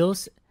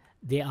videos.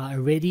 They are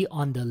already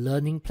on the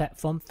learning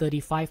platform.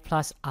 35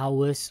 plus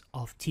hours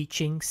of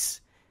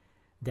teachings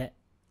that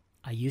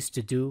I used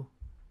to do,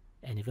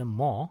 and even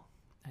more.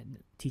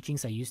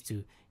 Teachings I used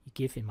to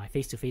give in my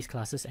face-to-face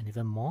classes, and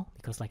even more,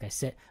 because like I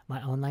said,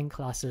 my online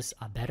classes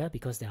are better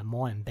because there are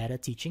more and better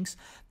teachings.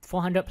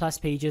 400 plus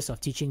pages of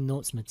teaching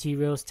notes,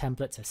 materials,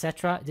 templates,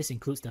 etc. This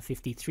includes the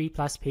 53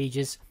 plus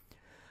pages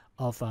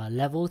of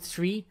level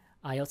 3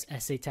 IELTS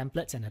essay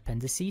templates and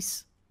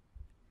appendices.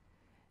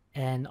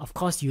 And of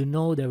course, you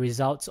know the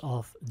results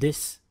of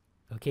this,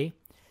 okay?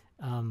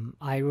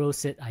 Iro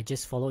said, I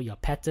just follow your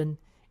pattern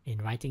in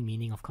writing,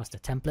 meaning of course the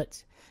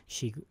template.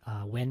 She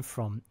went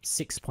from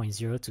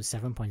 6.0 to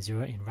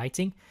 7.0 in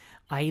writing.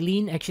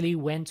 Eileen actually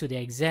went to the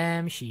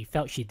exam. She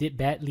felt she did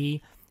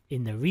badly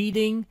in the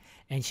reading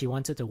and she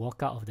wanted to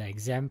walk out of the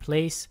exam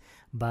place,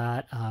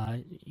 but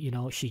you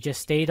know, she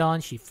just stayed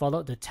on. She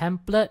followed the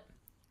template,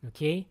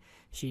 okay?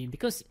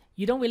 Because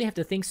you don't really have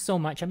to think so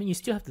much. I mean, you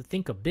still have to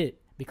think a bit,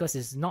 because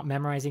it's not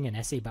memorizing an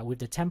essay, but with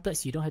the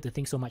templates, you don't have to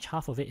think so much.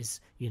 Half of it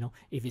is, you know,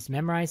 if it's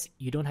memorized,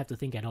 you don't have to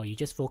think at all. You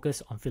just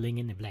focus on filling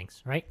in the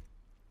blanks, right?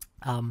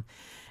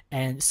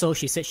 And so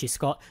she said she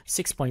scored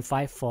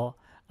 6.5 for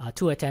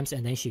 2 attempts,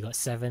 and then she got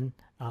 7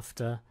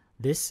 after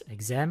this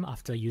exam,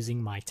 after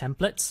using my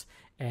templates.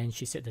 And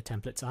she said the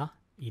templates are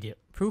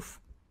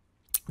idiot-proof.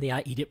 They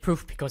are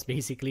idiot-proof because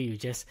basically you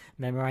just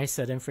memorize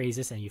certain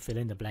phrases and you fill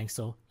in the blanks,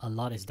 so a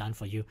lot is done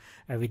for you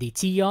already.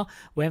 Tia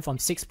went from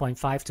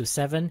 6.5 to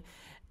 7,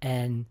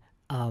 and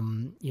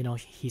you know,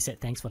 he said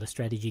thanks for the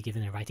strategy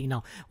given in writing.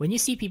 Now, when you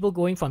see people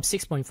going from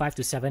 6.5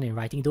 to 7 in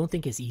writing, don't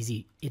think it's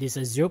easy. It is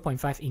a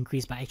 0.5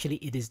 increase, but actually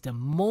it is the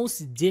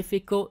most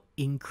difficult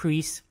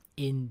increase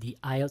in the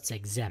IELTS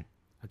exam,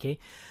 okay?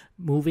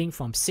 Moving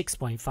from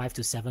 6.5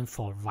 to 7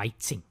 for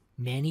writing.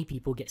 Many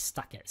people get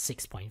stuck at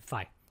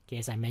 6.5. Okay,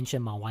 as I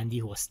mentioned,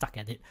 Mawandi, who was stuck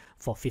at it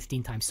for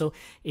 15 times. So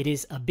it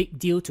is a big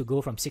deal to go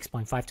from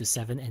 6.5 to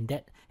 7, and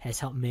that has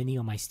helped many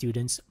of my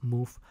students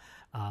move,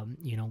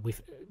 you know,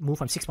 move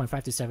from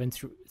 6.5 to 7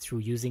 through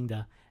using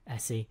the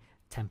essay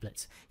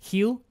templates.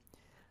 Hugh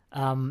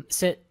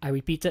said, I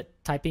repeated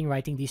typing,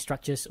 writing these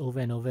structures over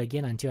and over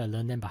again until I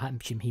learned them by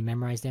heart. He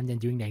memorized them. Then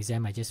during the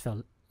exam, I just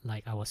felt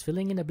like I was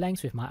filling in the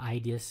blanks with my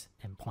ideas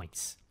and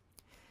points.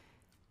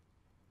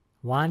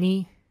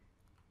 Wani,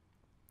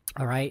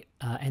 all right,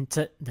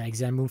 entered the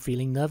exam room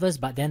feeling nervous,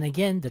 but then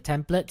again, the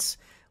templates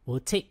will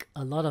take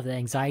a lot of the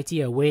anxiety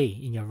away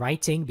in your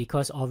writing,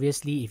 because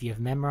obviously if you've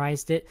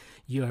memorized it,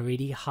 you're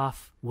already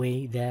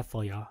halfway there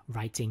for your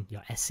writing,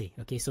 your essay,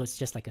 okay? So it's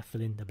just like a fill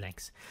in the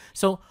blanks.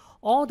 So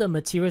all the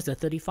materials, the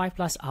 35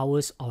 plus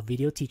hours of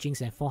video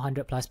teachings and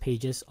 400 plus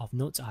pages of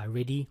notes are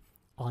already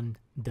on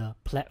the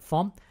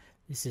platform.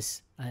 This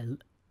is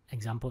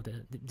example,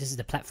 this is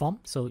the platform,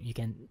 so you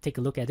can take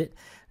a look at it.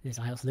 There's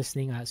IELTS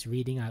listening, IELTS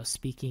reading, IELTS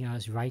speaking,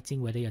 IELTS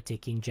writing, whether you're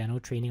taking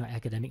general training or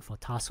academic for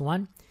task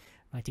 1,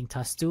 writing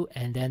task 2,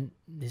 and then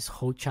this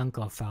whole chunk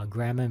of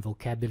grammar and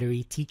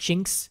vocabulary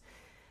teachings.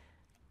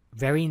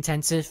 Very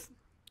intensive,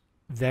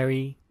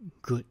 very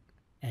good,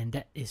 and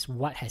that is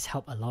what has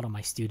helped a lot of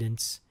my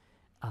students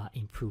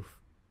improve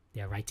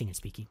their writing and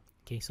speaking.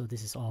 Okay, so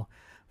this is all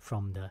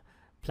from the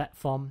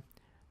platform.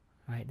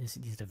 Right, these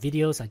are the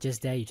videos are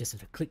just there. You just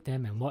have to click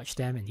them and watch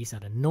them, and these are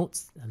the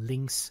notes, the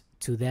links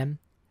to them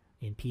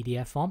in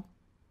PDF form.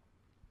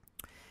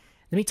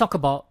 Let me talk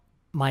about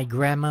my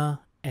grammar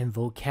and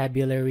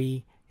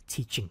vocabulary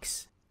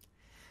teachings.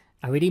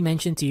 I already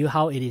mentioned to you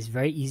how it is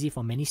very easy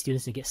for many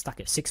students to get stuck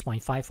at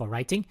 6.5 for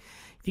writing.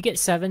 If you get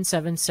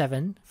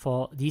 777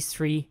 for these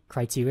 3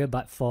 criteria,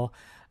 but for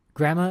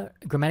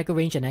grammatical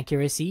range and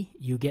accuracy,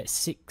 you get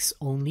 6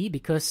 only,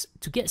 because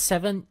to get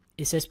 7,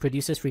 it says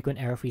produces frequent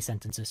error-free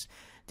sentences.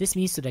 This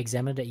means to the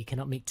examiner that you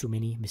cannot make too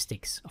many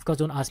mistakes. Of course,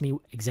 don't ask me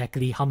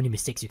exactly how many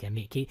mistakes you can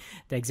make. Okay?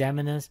 The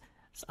examiners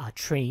are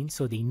trained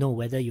so they know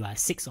whether you are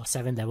 6 or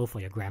 7 level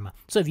for your grammar.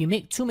 So if you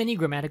make too many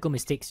grammatical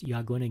mistakes, you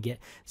are going to get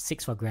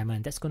 6 for grammar,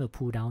 and that's going to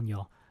pull down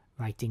your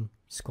writing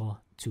score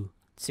to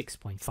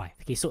 6.5.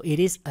 Okay, so it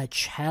is a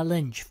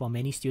challenge for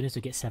many students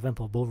to get 7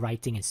 for both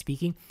writing and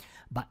speaking,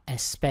 but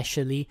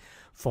especially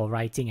for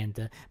writing, and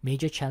the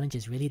major challenge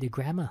is really the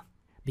grammar.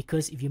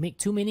 Because if you make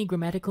too many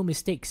grammatical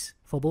mistakes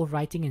for both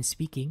writing and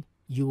speaking,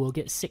 you will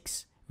get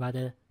 6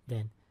 rather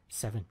than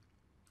 7.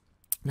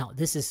 Now,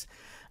 this is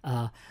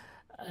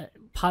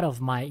part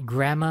of my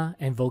grammar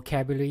and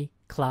vocabulary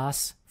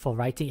class for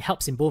writing. It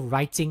helps in both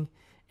writing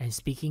and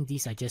speaking.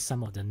 These are just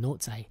some of the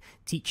notes I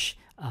teach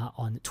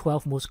on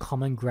 12 most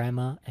common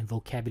grammar and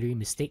vocabulary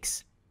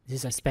mistakes.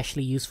 This is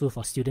especially useful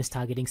for students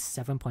targeting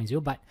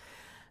 7.0, but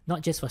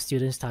not just for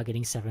students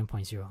targeting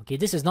 7.0. Okay,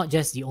 this is not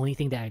just the only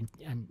thing that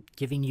I'm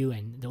giving you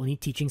and the only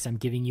teachings I'm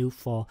giving you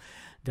for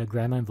the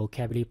grammar and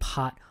vocabulary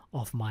part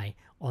of my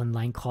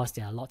online course.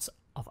 There are lots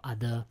of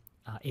other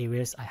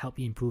areas I help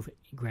you improve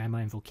grammar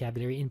and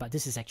vocabulary in, but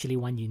this is actually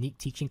one unique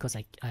teaching because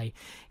I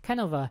kind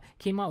of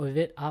came out with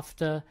it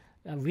after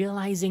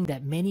realizing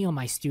that many of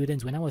my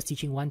students, when I was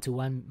teaching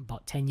one-to-one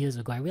about 10 years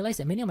ago, I realized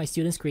that many of my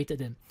students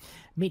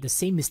made the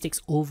same mistakes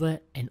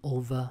over and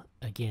over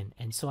again.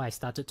 And so I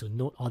started to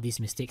note all these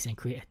mistakes and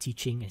create a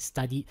teaching and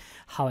studied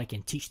how I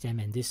can teach them,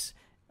 and this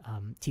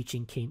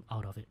teaching came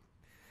out of it.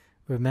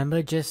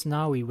 Remember just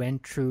now we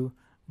went through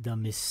the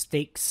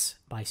mistakes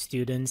by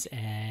students,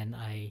 and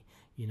I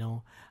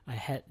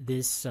had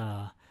this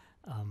had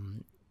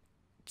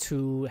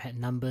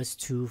numbers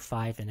 2,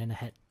 5, and then I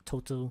had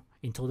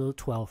in total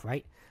 12,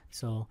 right?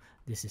 So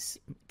this is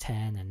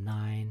 10 and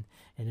 9,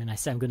 and then I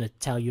said I'm going to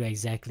tell you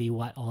exactly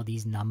what all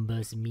these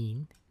numbers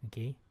mean,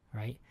 okay,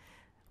 right?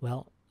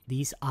 Well,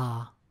 these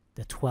are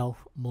the 12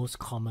 most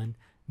common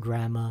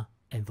grammar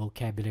and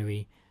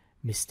vocabulary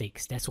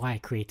mistakes. That's why I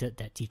created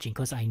that teaching,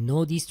 because I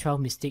know these 12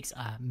 mistakes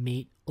are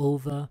made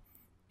over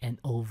and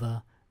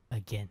over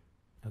again.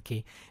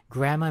 Okay,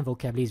 grammar and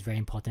vocabulary is very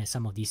important, as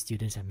some of these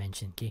students have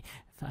mentioned. Okay,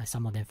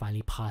 some of them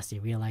finally passed. They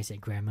realized that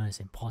grammar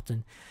is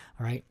important.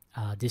 All right,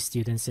 this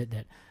student said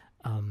that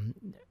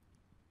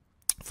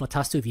for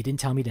task 2, if you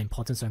didn't tell me the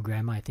importance of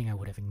grammar, I think I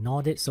would have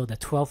ignored it. So the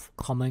 12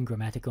 common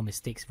grammatical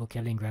mistakes,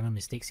 vocabulary and grammar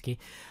mistakes, okay,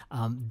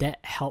 that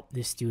helped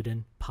this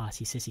student pass.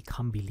 He says he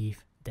can't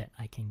believe that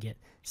I can get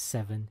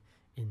 7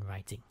 in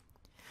writing.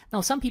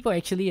 Now, some people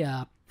actually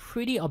are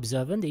pretty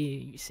observant.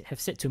 They have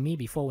said to me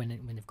before, when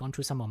they've gone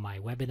through some of my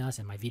webinars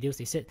and my videos,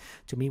 they said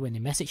to me, when they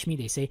message me,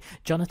 they say,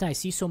 Jonathan, I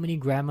see so many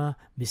grammar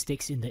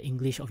mistakes in the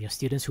English of your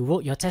students who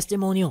wrote your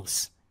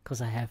testimonials,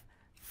 because I have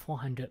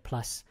 400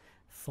 plus,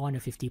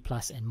 450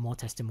 plus and more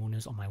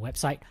testimonials on my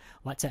website,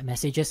 WhatsApp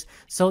messages.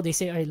 So they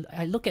say,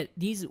 I look at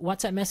these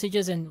WhatsApp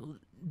messages and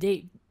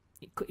it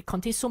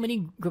contains so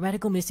many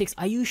grammatical mistakes.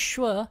 Are you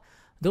sure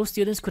those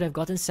students could have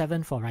gotten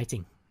 7 for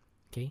writing?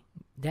 Okay,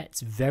 that's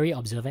very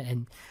observant,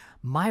 and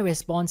my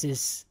response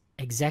is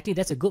exactly,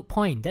 that's a good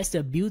point. That's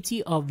the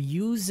beauty of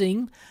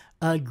using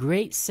a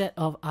great set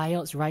of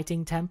IELTS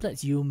writing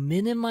templates. You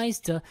minimize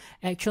the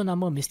actual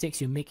number of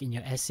mistakes you make in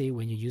your essay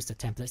when you use the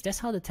templates. That's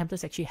how the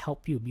templates actually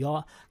help you.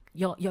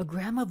 Your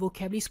grammar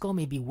vocabulary score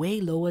may be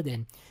way lower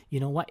than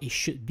what it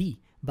should be,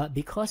 but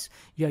because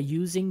you're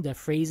using the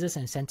phrases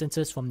and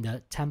sentences from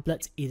the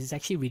templates, it is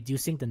actually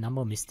reducing the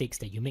number of mistakes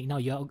that you make.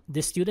 Now,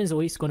 the student is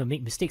always going to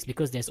make mistakes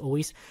because there's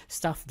always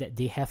stuff that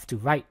they have to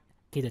write.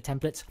 Okay, the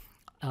templates,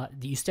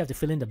 you still have to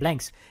fill in the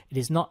blanks. It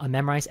is not a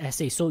memorized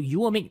essay, so you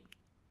will make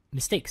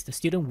mistakes. The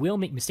student will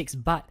make mistakes,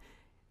 but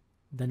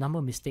the number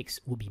of mistakes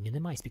will be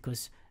minimized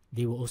because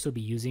they will also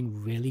be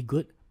using really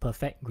good,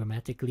 perfect,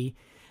 grammatically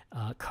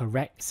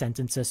correct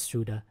sentences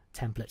through the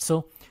template.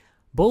 So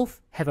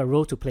both have a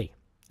role to play.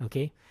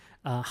 Okay,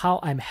 how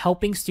I'm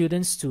helping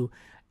students to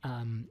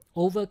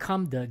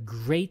overcome the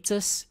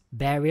greatest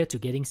barrier to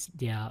getting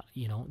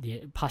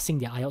passing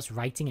their IELTS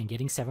writing and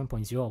getting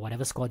 7.0 or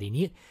whatever score they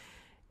need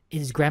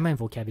is grammar and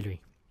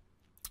vocabulary.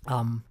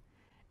 And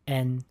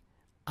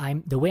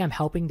the way I'm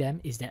helping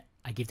them is that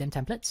I give them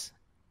templates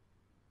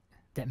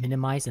that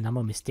minimize the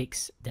number of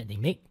mistakes that they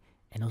make,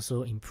 and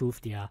also improve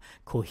their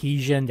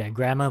cohesion, their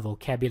grammar,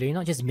 vocabulary.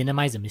 Not just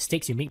minimize the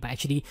mistakes you make, but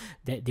actually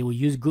that they will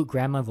use good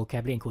grammar,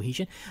 vocabulary, and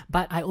cohesion.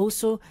 But I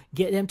also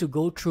get them to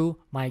go through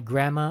my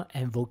grammar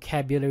and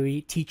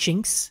vocabulary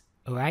teachings,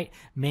 all right?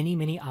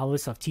 Many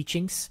hours of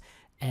teachings,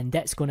 and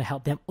that's going to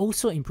help them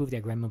also improve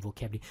their grammar and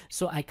vocabulary.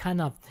 So I kind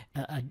of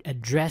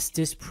address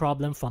this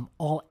problem from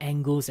all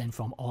angles and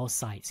from all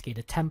sides, okay?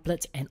 The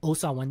templates, and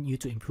also I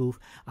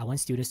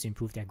want students to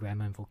improve their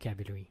grammar and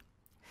vocabulary.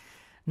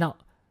 Now,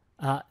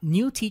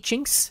 new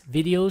teachings,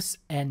 videos,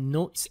 and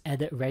notes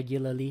added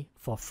regularly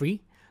for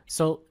free.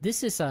 So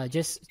this is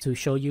just to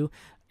show you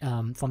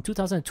from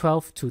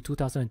 2012 to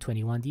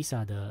 2021, these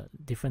are the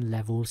different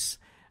levels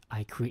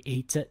I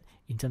created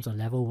in terms of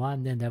level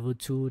 1, then level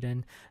 2,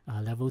 then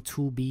level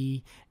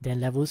 2B, then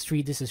level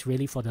 3. This is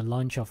really for the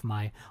launch of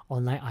my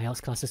online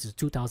IELTS classes, the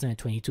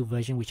 2022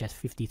 version, which has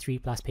 53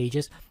 plus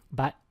pages.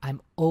 But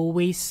I'm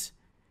always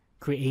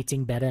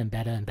creating better and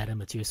better and better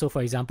material. So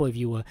for example, if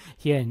you were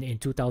here in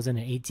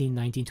 2018,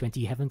 19, 20,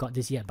 you haven't got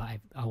this yet, but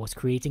I was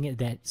creating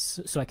it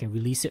so I can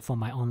release it for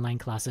my online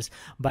classes.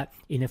 But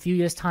in a few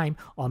years time,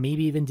 or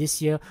maybe even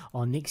this year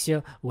or next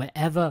year,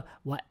 whatever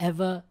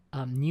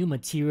new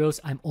materials,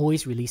 I'm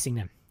always releasing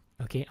them.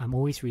 Okay, I'm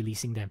always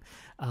releasing them.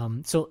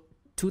 So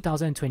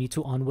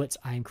 2022 onwards,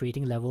 I am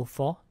creating level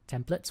 4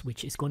 templates,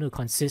 which is going to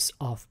consist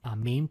of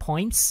main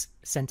points,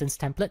 sentence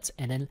templates,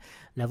 and then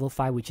level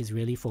 5, which is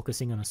really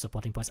focusing on the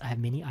supporting points. I have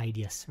many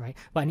ideas, right?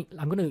 But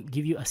I'm going to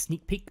give you a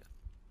sneak peek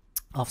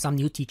of some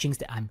new teachings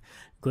that I'm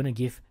going to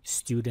give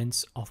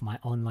students of my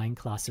online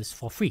classes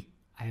for free.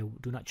 I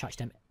do not charge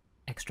them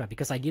extra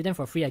because I give them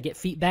for free. I get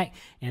feedback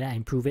and I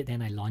improve it,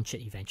 then I launch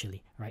it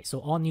eventually, right? So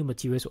all new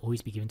materials will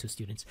always be given to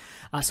students.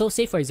 So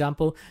say for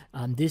example,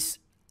 this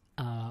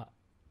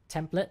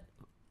template,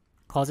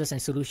 causes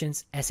and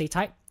solutions essay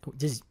type.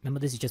 Remember,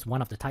 this is just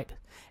one of the type.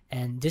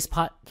 And this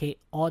part, okay,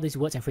 all these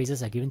words and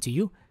phrases are given to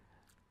you.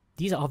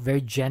 These are all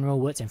very general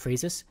words and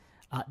phrases.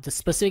 The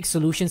specific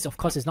solutions, of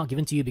course, is not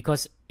given to you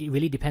because it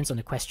really depends on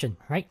the question,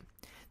 right?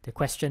 The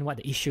question, what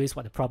the issue is,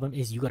 what the problem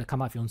is, you got to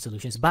come up with your own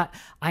solutions. But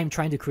I'm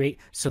trying to create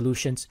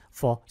solutions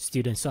for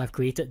students. So I've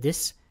created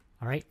this,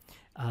 all right?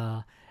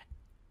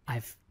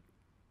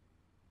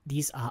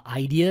 These are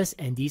ideas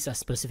and these are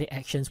specific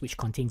actions which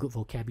contain good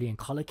vocabulary and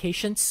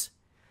collocations.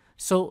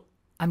 So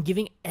I'm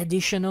giving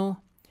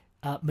additional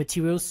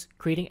materials,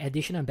 creating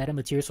additional and better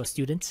materials for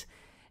students.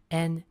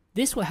 And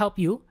this will help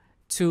you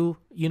to,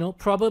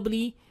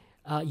 probably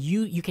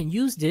you can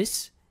use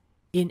this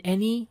in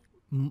any,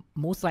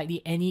 most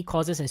likely any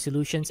causes and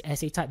solutions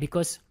essay type,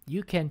 because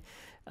you can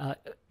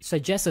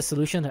suggest a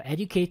solution of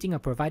educating or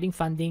providing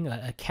funding,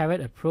 a carrot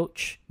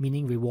approach,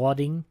 meaning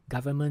the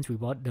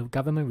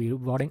government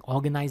rewarding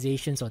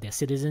organizations or their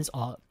citizens,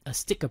 or a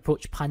stick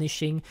approach,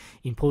 punishing,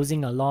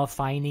 imposing a law,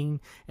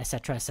 fining,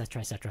 etc.,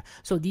 etc., etc.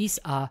 So these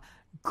are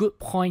good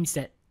points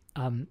that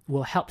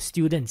will help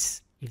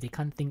students if they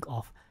can't think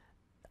of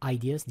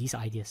ideas. These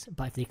are ideas,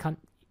 but if they can't,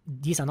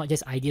 these are not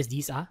just ideas,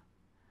 these are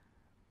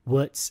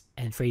words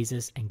and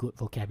phrases and good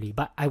vocabulary.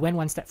 But I went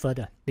one step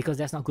further because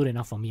that's not good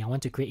enough for me. I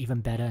want to create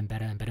even better and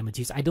better and better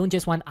materials. I don't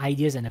just want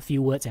ideas and a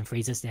few words and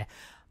phrases there.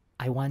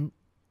 I want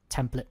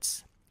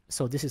templates.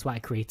 So this is what I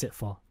created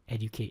for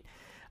Educate.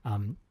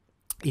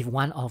 If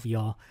one of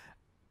your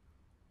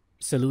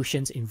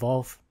solutions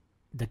involve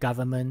the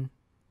government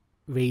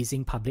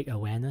raising public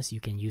awareness, you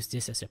can use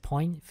this as a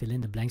point, fill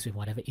in the blanks with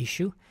whatever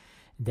issue.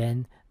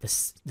 Then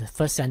the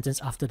first sentence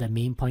after the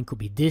main point could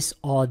be this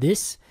or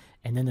this,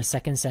 and then the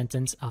second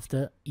sentence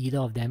after either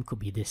of them could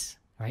be this,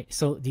 right?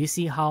 So do you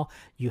see how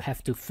you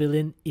have to fill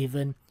in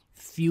even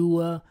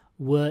fewer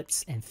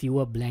words and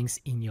fewer blanks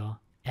in your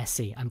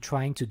essay? I'm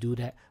trying to do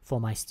that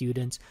for my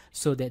students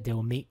so that they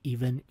will make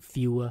even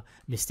fewer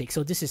mistakes.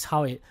 So this is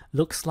how it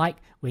looks like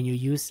when you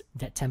use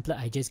that template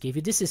I just gave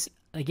you. This is,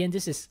 again,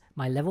 this is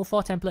my level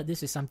 4 template.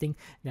 This is something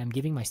that I'm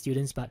giving my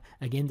students, but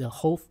again, the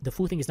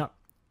full thing is not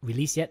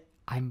released yet.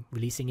 I'm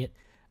releasing it.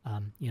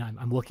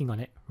 I'm working on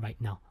it right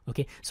now.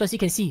 Okay, so as you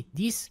can see,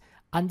 these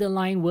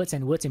underlined words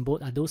and words in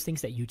bold are those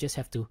things that you just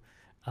have to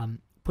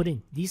put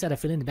in. These are the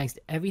fill in the blanks.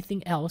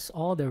 Everything else,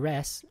 all the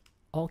rest,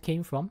 all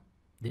came from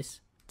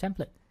this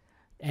template,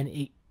 and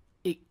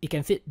it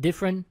can fit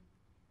different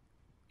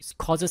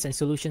causes and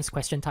solutions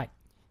question type.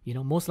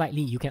 Most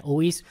likely you can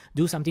always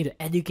do something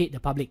to educate the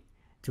public,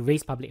 to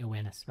raise public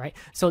awareness, right?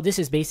 So this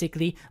is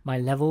basically my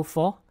level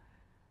 4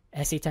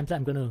 essay template.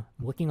 I'm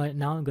working on it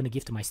now. I'm going to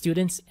give to my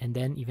students, and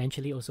then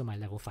eventually also my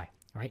level 5,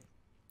 right?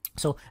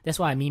 So that's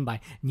what I mean by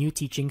new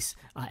teachings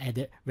are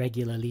added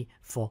regularly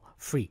for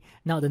free.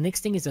 Now, the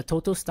next thing is the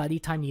total study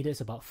time needed is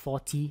about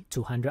 40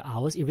 to 100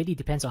 hours. It really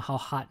depends on how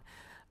hard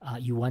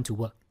you want to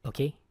work,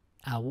 okay?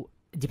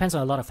 It depends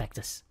on a lot of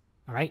factors,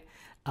 all right?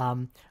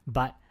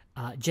 But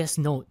just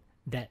note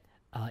that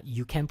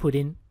you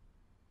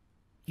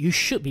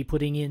should be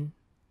putting in,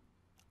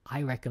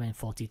 I recommend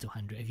 40 to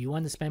 100. If you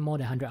want to spend more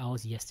than 100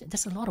 hours, yes,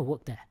 there's a lot of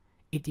work there.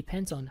 It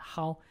depends on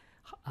how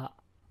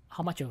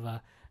much of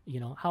a,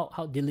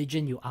 how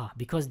diligent you are,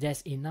 because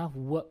there's enough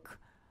work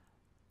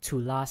to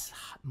last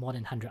more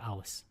than 100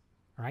 hours,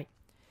 right?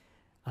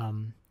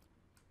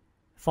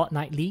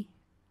 Fortnightly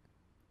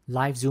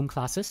live Zoom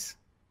classes.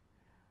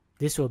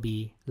 This will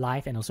be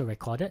live and also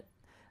recorded.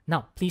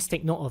 Now, please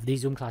take note of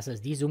these Zoom classes.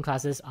 These Zoom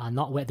classes are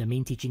not where the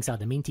main teachings are.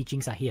 The main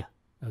teachings are here.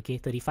 Okay,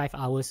 35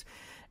 hours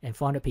and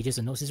 400 pages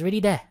of notes is already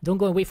there. Don't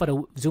go and wait for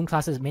the Zoom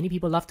classes. Many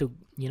people love to,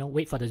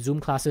 wait for the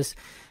Zoom classes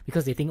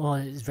because they think, oh,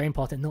 it's very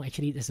important. No,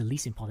 actually, that's the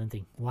least important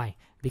thing. Why?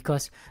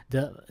 Because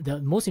the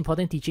most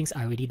important teachings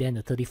are already there in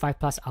the 35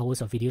 plus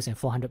hours of videos and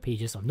 400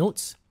 pages of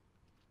notes.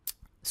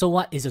 So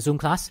what is a Zoom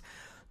class?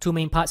 2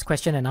 main parts,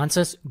 question and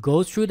answers.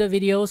 Go through the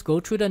videos, go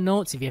through the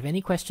notes. If you have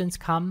any questions,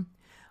 come.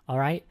 All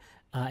right.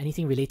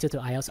 Anything related to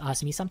IELTS,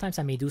 ask me. Sometimes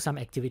I may do some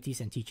activities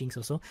and teachings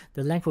also.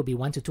 The length will be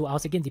 1 to 2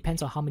 hours. Again,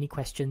 depends on how many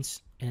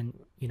questions and,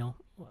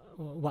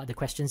 what are the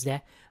questions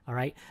there. All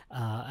right.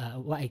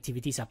 What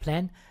activities are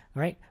planned.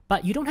 All right.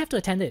 But you don't have to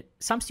attend it.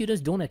 Some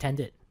students don't attend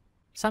it.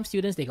 Some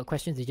students, they got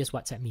questions, they just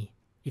WhatsApp me.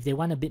 If they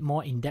want a bit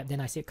more in depth, then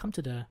I say, come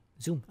to the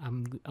Zoom.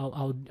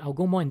 I'll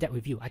go more in depth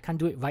with you. I can't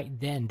do it right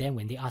there and then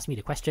when they ask me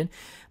the question,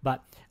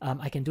 but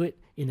I can do it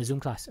in the Zoom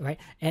class, right?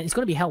 And it's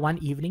going to be held one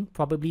evening,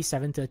 probably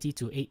 7:30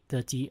 to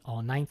 8:30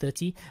 or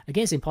 9:30.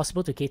 Again, it's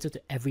impossible to cater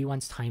to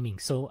everyone's timing,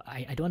 so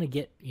I don't want to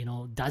get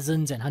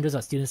dozens and hundreds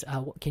of students.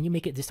 Can you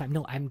make it this time?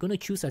 No, I'm going to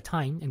choose a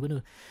time. I'm going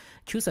to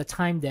choose a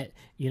time that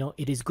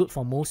it is good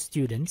for most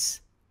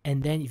students.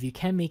 And then if you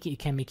can make it, you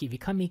can make it. If you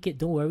can't make it,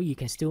 don't worry. You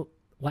can still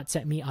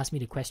WhatsApp me, ask me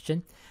the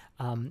question,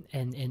 and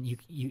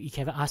you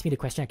can ask me the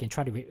question. I can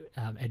try to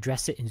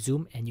address it in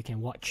Zoom, and you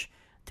can watch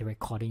the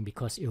recording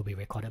because it will be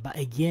recorded. But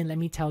again, let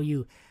me tell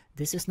you,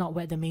 this is not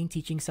where the main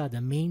teachings are.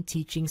 The main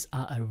teachings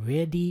are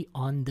already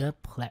on the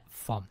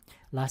platform.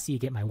 Lastly, you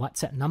get my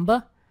WhatsApp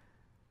number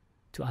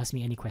to ask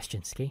me any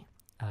questions. Okay,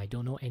 I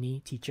don't know any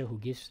teacher who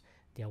gives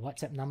their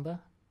WhatsApp number.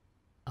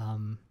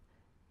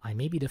 I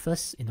may be the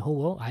first in the whole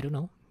world. I don't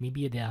know.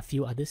 Maybe there are a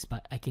few others,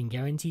 but I can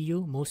guarantee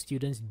you most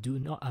teachers do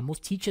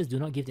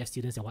not give their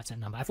students a WhatsApp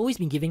number. I've always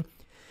been giving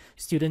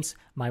students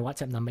my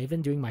WhatsApp number,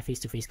 even during my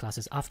face-to-face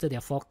classes. After their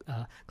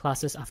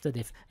classes, after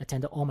they've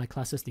attended all my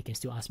classes, they can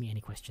still ask me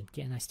any question.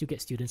 Okay? And I still get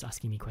students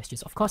asking me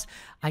questions. Of course,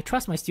 I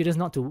trust my students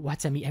not to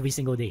WhatsApp me every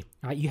single day.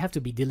 All right? You have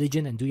to be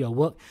diligent and do your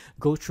work.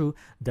 Go through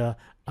the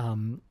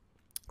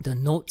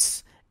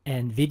notes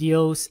and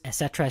videos,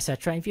 etc.,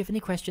 etc. If you have any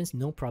questions,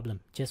 no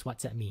problem. Just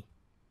WhatsApp me.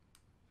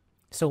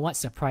 So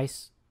what's the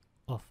price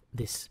of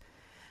this?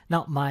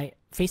 Now, my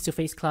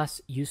face-to-face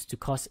class used to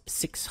cost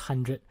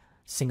 600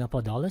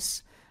 Singapore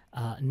dollars.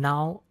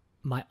 Now,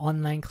 my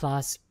online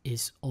class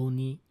is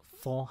only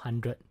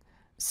 400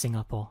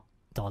 Singapore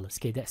dollars.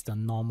 Okay, that's the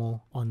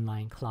normal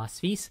online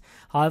class fees.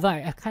 However,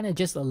 I kind of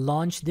just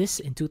launched this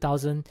in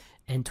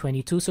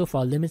 2022. So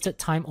for a limited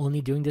time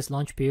only during this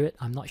launch period,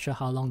 I'm not sure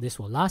how long this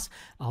will last.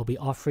 I'll be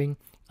offering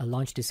a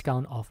launch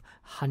discount of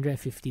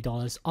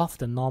 $150 off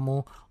the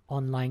normal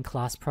online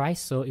class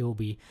price, so it will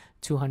be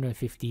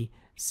 250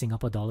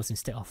 Singapore dollars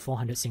instead of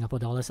 400 Singapore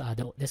dollars.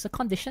 There's a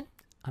condition,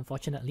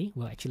 unfortunately.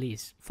 Well, actually,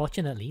 it's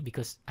fortunately,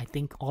 because I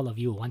think all of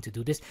you will want to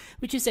do this,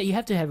 which is that you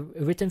have to have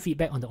written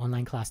feedback on the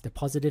online class, the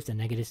positives and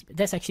negatives.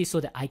 That's actually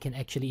so that I can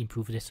actually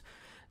improve this.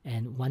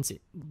 And once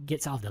it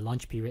gets out of the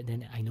launch period,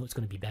 then I know it's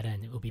going to be better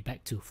and it will be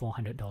back to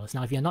 $400.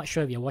 Now, if you're not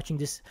sure, if you're watching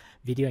this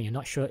video and you're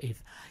not sure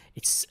if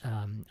it's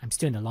I'm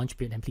still in the launch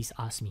period, then please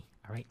ask me.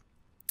 All right.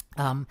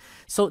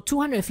 So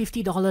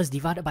 $250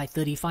 divided by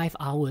 35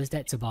 hours,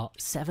 that's about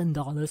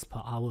 $7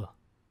 per hour.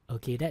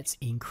 Okay, that's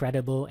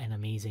incredible and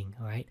amazing.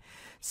 All right,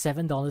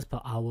 $7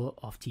 per hour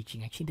of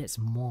teaching. Actually, that's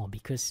more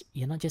because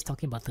you're not just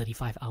talking about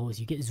 35 hours.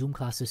 You get Zoom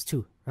classes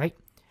too, right?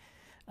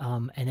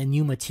 And then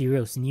new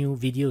materials, new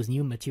videos,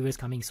 new materials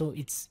coming. So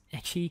it's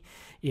actually,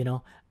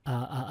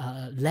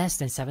 less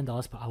than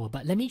 $7 per hour.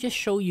 But let me just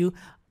show you.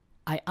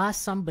 I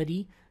asked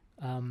somebody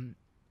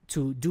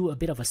to do a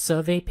bit of a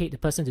survey, paid the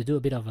person to do a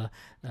bit of a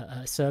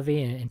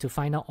survey and to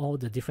find out all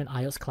the different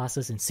IELTS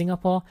classes in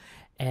Singapore.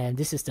 And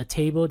this is the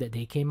table that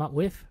they came up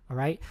with, all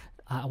right?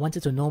 I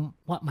wanted to know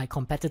what my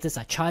competitors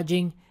are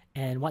charging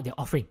and what they're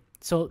offering.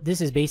 So this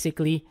is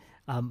basically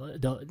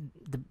the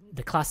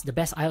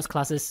best IELTS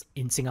classes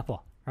in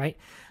Singapore, right?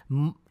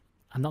 I'm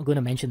not going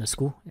to mention the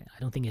school. I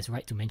don't think it's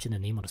right to mention the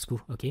name of the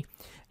school, okay?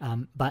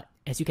 But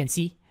as you can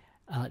see,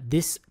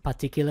 this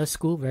particular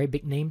school, very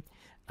big name,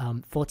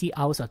 40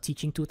 hours of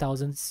teaching,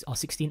 2,000 or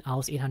 16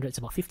 hours, 800, it's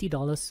about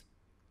 $50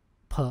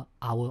 per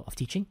hour of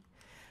teaching.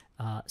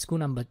 School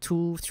number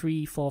 2,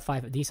 3, 4,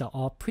 5, these are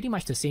all pretty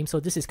much the same. So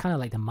this is kind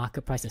of like the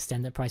market price, the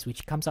standard price,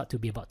 which comes out to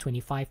be about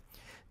 25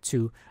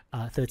 to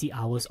 30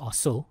 hours or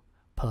so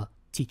per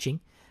teaching.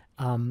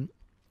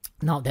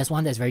 Now, there's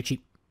one that's very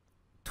cheap,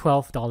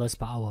 $12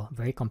 per hour,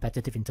 very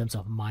competitive in terms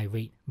of my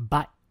rate.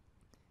 But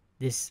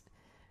this,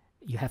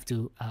 you have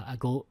to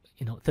go,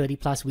 30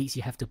 plus weeks,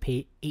 you have to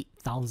pay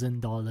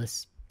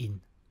 $8,000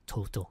 in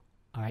total.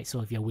 All right,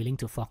 so if you're willing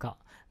to fork out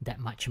that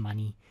much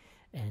money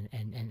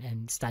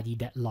and study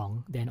that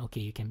long, then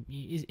okay, you can.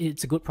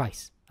 It's a good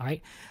price. All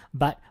right,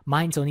 but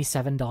mine's only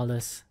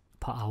 $7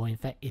 per hour. In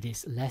fact, it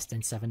is less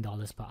than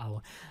 $7 per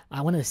hour.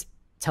 I want to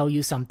tell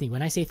you something.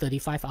 When I say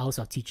 35 hours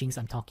of teachings,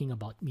 I'm talking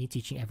about me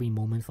teaching every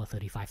moment for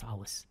 35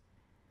 hours.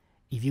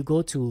 If you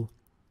go to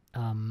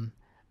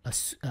a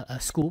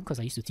school,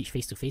 because I used to teach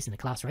face-to-face in the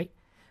class, right?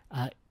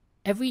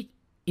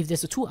 If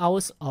there's 2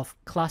 hours of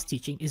class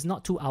teaching, it's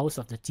not 2 hours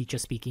of the teacher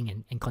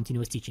speaking and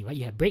continuous teaching, right?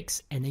 You have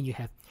breaks, and then you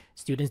have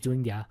students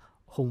doing their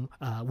home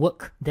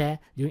work there,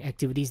 doing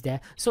activities there.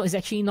 So it's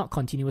actually not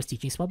continuous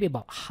teaching. It's probably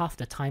about half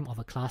the time of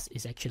a class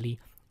is actually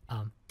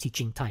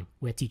teaching time,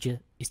 where teacher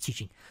is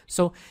teaching.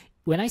 So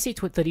when I say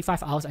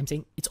 35 hours, I'm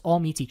saying it's all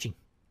me teaching.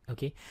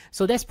 Okay,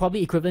 so that's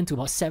probably equivalent to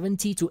about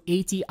 70 to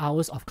 80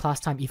 hours of class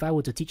time. If I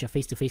were to teach a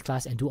face-to-face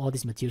class and do all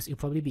these materials, it would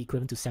probably be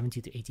equivalent to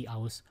 70 to 80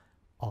 hours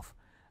of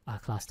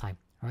class time,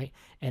 right?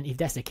 And if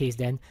that's the case,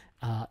 then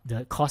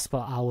the cost per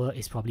hour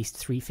is probably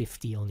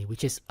 $350 only,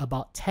 which is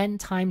about 10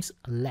 times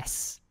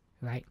less,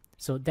 right?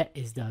 So that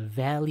is the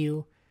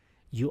value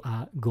you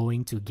are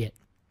going to get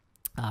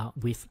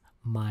with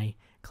my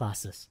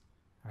classes,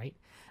 right?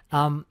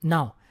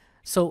 Now,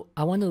 So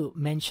I want to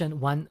mention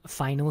one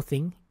final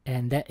thing,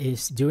 and that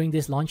is during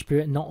this launch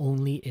period, not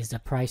only is the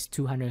price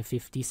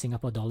 250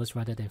 Singapore dollars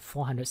rather than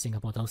 400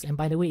 Singapore dollars. And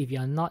by the way, if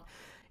you're not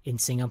in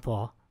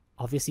Singapore,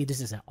 obviously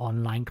this is an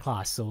online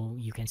class, so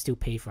you can still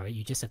pay for it.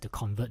 You just have to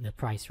convert the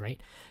price,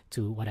 right,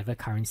 to whatever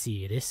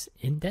currency it is.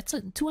 And that's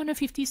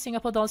 250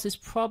 Singapore dollars is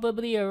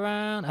probably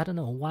around, I don't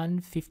know,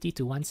 150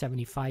 to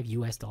 175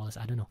 US dollars.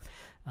 I don't know,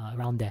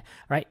 around there,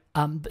 right?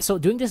 So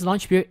during this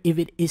launch period, if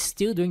it is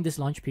still during this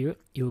launch period,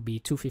 it will be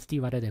 250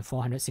 rather than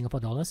 400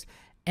 Singapore dollars.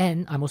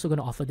 And I'm also going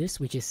to offer this,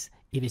 which is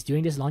if it's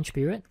during this launch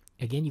period,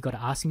 again, you got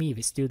to ask me if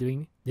it's still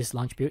during this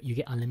launch period, you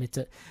get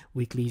unlimited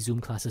weekly Zoom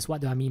classes.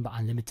 What do I mean by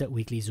unlimited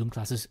weekly Zoom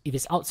classes? If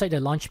it's outside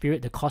the launch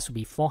period, the cost will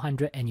be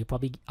 400, and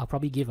I'll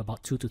probably give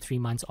about 2 to 3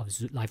 months of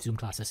live Zoom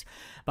classes.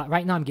 But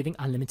right now I'm giving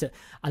unlimited.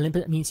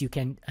 Unlimited means you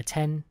can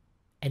attend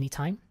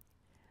anytime,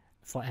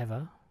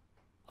 forever.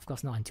 Of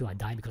course, not until I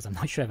die, because I'm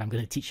not sure if I'm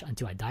going to teach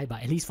until I die,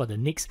 but at least for the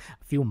next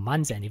few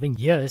months and even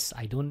years,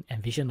 I don't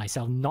envision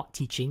myself not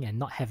teaching and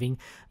not having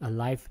a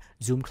live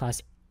Zoom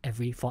class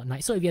every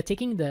fortnight. So if you're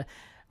taking the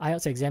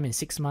IELTS exam in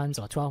 6 months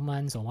or 12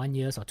 months or 1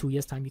 year or 2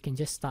 years time, you can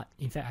just start.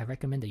 In fact, I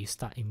recommend that you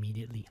start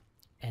immediately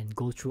and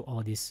go through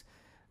all this,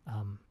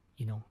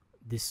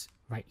 this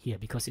right here,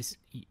 because it's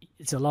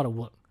a lot of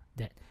work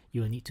that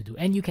you will need to do.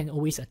 And you can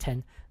always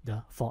attend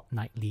the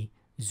fortnightly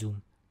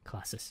Zoom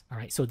classes. All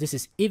right, so this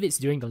is if it's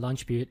during the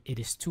launch period, it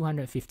is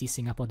 250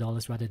 Singapore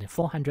dollars rather than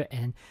 400,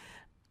 and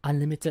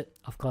unlimited,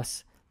 of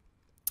course.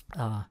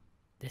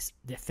 There's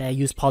the fair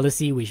use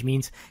policy, which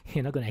means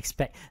you're not going to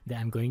expect that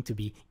I'm going to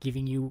be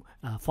giving you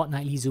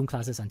fortnightly Zoom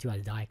classes until I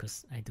die,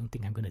 because I don't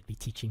think I'm going to be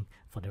teaching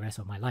for the rest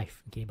of my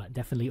life. Okay, but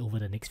definitely over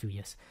the next few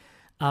years.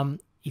 If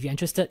you're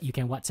interested, you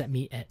can WhatsApp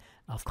me at,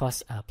 of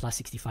course,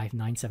 +65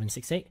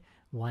 9768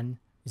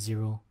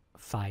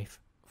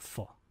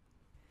 1054.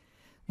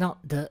 Now,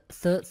 the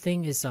third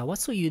thing is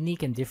what's so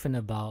unique and different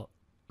about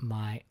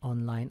my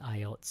online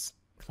IELTS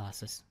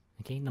classes?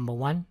 Okay, number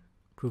one,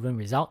 proven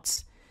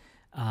results.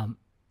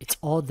 It's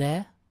all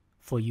there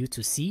for you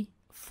to see.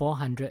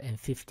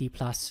 450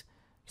 plus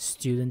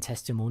student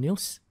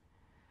testimonials.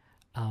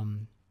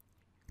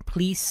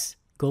 Please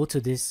go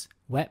to this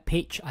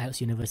webpage,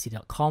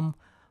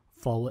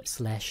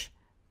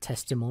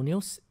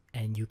 ieltsuniversity.com/testimonials,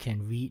 and you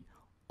can read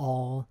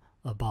all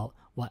about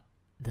what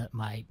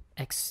my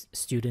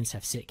ex-students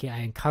have said. Okay, I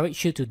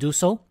encourage you to do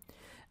so.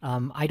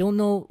 I don't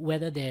know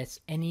whether there's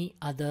any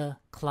other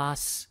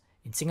class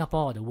in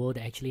Singapore or the world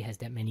that actually has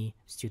that many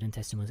student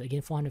testimonials.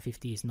 Again,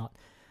 450 is not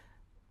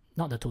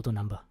the total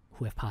number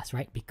who have passed,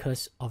 right?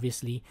 Because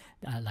obviously,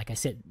 like I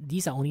said,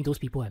 these are only those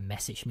people who have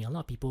messaged me. A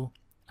lot of people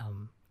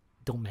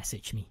don't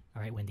message me,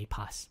 all right, when they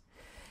pass.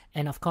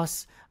 And of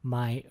course,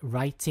 my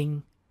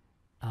writing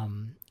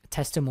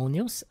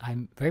testimonials,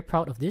 I'm very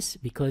proud of this,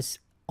 because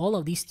all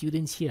of these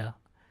students here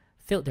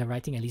failed their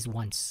writing at least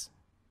once,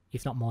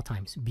 if not more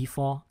times,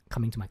 before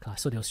coming to my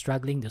class. So they were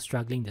struggling,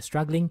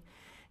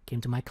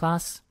 came to my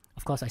class.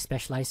 Of course, I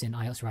specialize in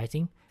IELTS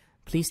writing.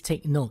 Please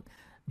take note,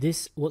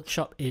 this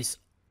workshop is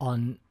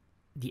on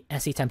the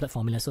essay template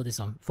formula, so this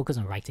is focus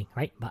on writing,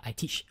 right? But I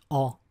teach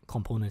all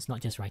components,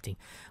 not just writing.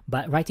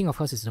 But writing, of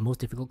course, is the most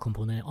difficult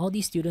component. All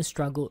these students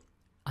struggled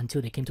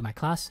until they came to my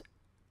class.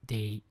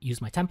 They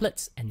used my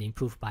templates and they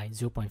improved by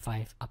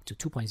 0.5 up to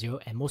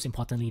 2.0, and most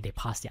importantly, they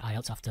passed their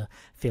IELTS after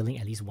failing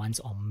at least once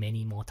or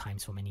many more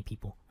times for many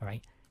people. All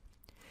right.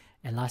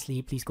 And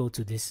lastly, please go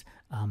to this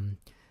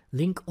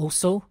link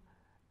also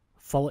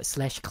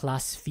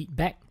 /class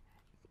feedback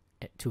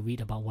to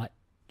read about what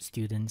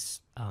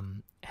students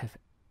have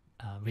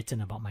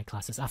written about my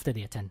classes after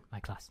they attend my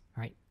class.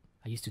 All right.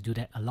 I used to do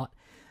that a lot,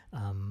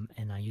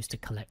 and I used to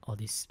collect all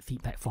these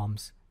feedback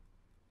forms.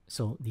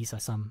 So these are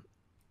some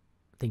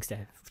things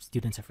that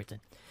students have written.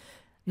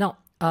 Now,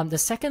 the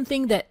second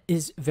thing that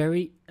is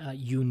very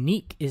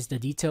unique is the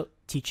detailed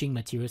teaching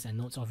materials and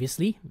notes.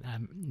 Obviously,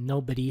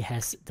 nobody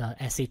has the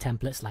essay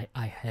templates like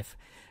I have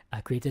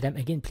created them.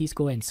 Again, please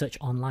go and search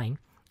online.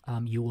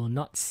 You will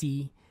not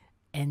see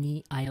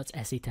any IELTS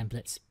essay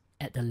templates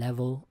at the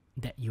level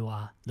that you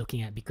are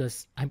looking at,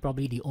 because I'm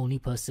probably the only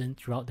person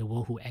throughout the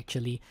world who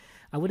actually,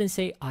 I wouldn't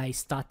say I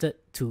started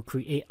to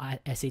create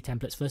essay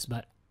templates first,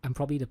 but I'm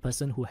probably the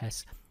person who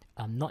has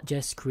not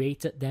just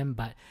created them,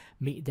 but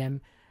made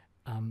them,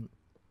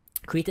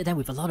 created them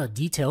with a lot of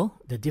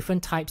detail, the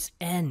different types,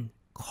 and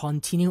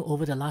continue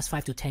over the last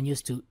 5 to 10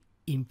 years to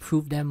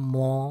improve them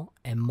more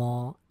and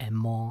more and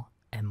more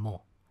and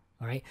more.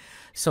 All right.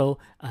 So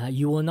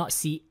you will not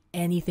see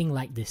anything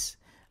like this.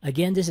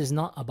 Again, this is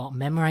not about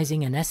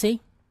memorizing an essay.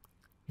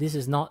 This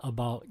is not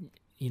about,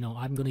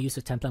 I'm going to use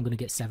a template, I'm going to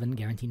get 7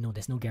 guaranteed. No,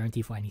 there's no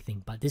guarantee for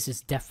anything. But this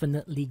is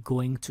definitely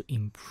going to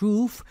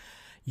improve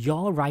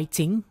your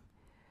writing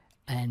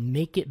and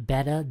make it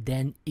better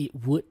than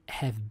it would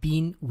have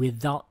been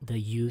without the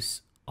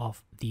use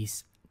of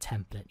these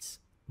templates.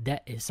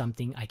 That is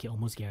something I can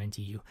almost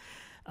guarantee you.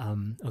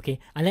 Okay,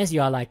 unless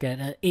you are like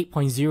an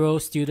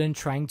 8.0 student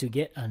trying to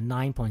get a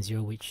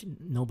 9.0, which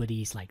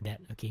nobody is like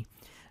that. Okay,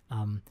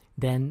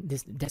 then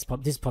this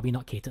is probably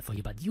not catered for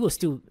you, but you will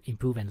still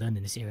improve and learn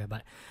in this area.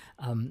 But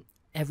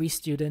every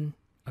student,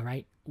 all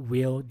right,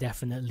 will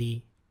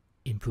definitely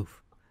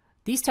improve.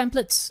 These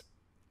templates,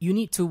 you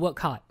need to work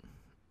hard.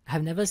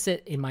 I've never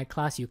said in my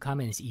class you come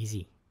and it's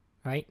easy,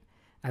 right?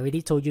 I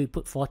already told you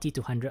put 40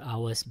 to 100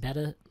 hours.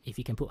 Better if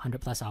you can put 100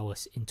 plus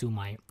hours into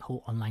my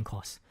whole online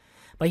course.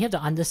 But you have to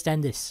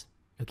understand this,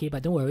 okay?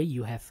 But don't worry,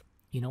 you have,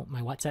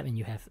 my WhatsApp and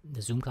you have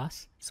the Zoom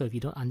class. So if you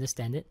don't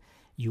understand it,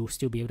 you'll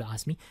still be able to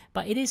ask me.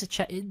 But it is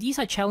these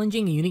are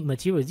challenging and unique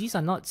materials. These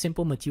are not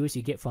simple materials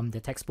you get from the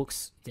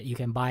textbooks that you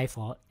can buy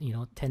for,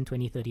 $10,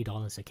 $20,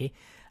 $30, okay?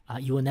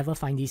 You will never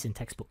find these in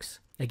textbooks.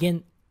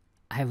 Again,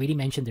 I have already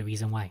mentioned the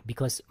reason why.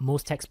 Because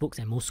most textbooks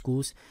and most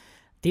schools,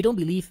 they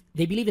believe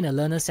in a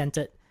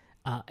learner-centered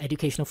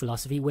educational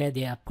philosophy where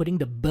they are putting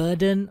the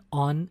burden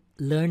on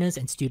learners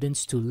and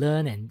students to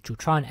learn and to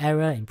try and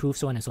error, improve,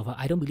 so on and so forth.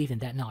 I don't believe in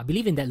that now. I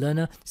believe in that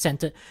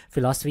learner-centered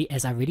philosophy,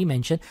 as I already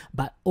mentioned,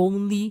 but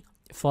only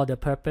for the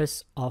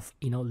purpose of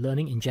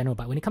learning in general.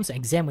 But when it comes to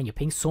exam, when you're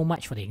paying so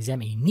much for the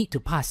exam and you need to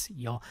pass,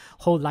 your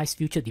whole life's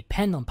future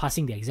depend on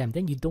passing the exam,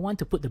 then you don't want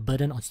to put the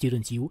burden on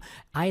students.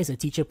 I as a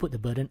teacher put the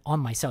burden on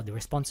myself, the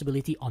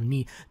responsibility on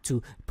me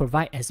to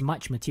provide as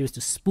much materials,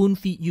 to spoon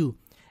feed you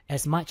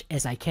as much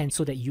as I can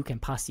so that you can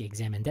pass the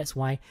exam. And that's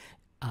why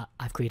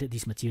I've created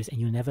these materials, and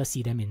you'll never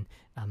see them in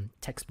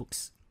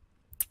textbooks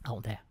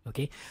out there,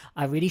 okay?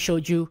 I already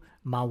showed you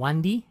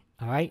Mawandi,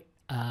 all right?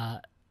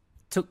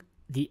 Took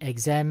the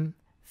exam,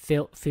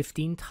 failed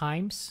 15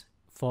 times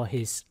for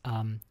his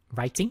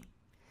writing.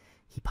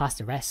 He passed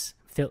the rest,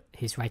 failed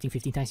his writing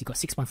 15 times. He got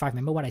 6.5.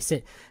 Remember what I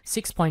said?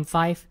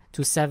 6.5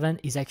 to 7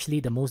 is actually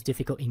the most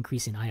difficult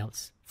increase in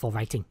IELTS for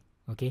writing,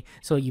 okay?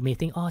 So you may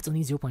think, oh, it's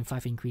only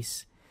 0.5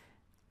 increase.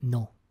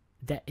 No,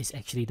 that is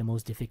actually the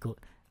most difficult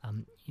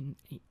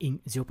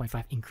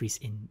 0.5 increase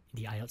in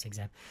the IELTS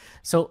exam.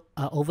 So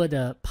over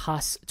the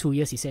past 2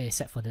 years, he said,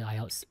 except for the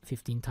IELTS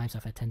 15 times,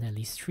 I've attended at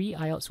least 3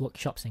 IELTS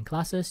workshops and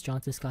classes.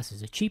 Jonathan's class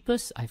is the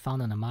cheapest I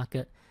found on the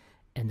market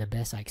and the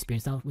best I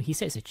experienced. Now, he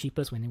said it's the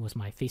cheapest when it was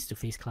my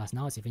face-to-face class.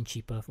 Now it's even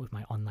cheaper with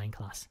my online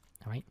class,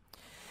 all right?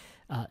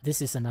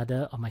 This is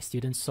another of my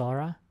students,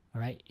 Sora. All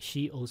right,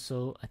 she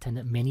also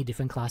attended many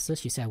different classes.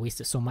 She said, I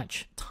wasted so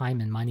much time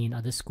and money in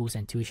other schools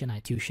and tuition. I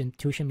tuition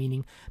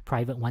meaning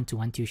private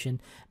one-to-one tuition,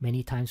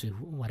 many times with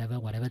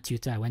whatever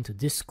tutor. I went to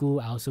this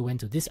school. I also went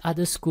to this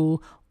other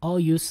school,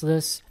 all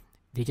useless.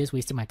 They just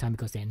wasted my time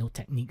because they had no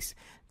techniques.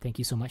 Thank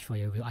you so much for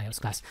your real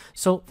IELTS class.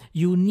 So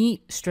you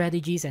need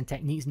strategies and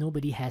techniques.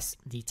 Nobody has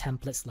the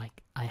templates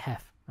like I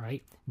have,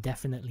 right?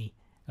 Definitely,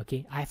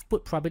 okay? I've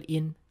put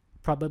probably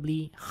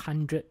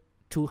 100,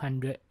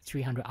 200,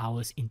 300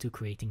 hours into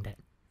creating that.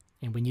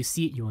 And when you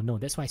see it, you will know.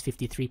 That's why it's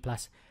 53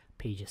 plus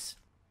pages.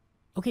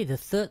 Okay, the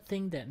third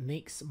thing that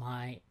makes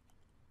my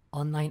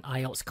online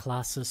IELTS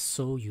classes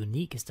so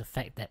unique is the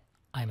fact that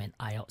I'm an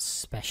IELTS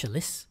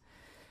specialist.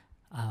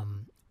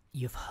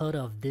 You've heard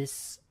of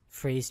this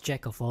phrase,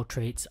 jack of all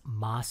trades,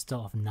 master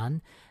of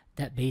none.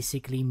 That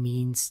basically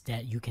means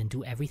that you can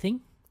do everything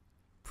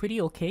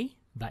pretty okay,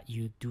 but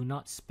you do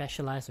not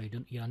specialize, or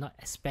you are not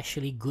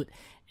especially good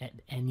at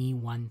any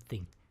one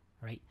thing.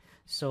 Right?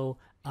 So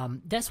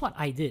that's what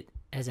I did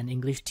as an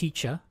English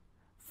teacher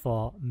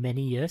for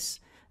many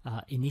years.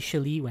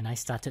 Initially, when I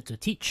started to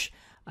teach,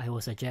 I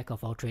was a jack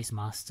of all trades,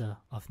 master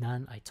of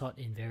none. I taught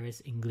in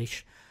various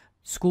English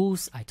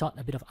schools. I taught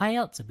a bit of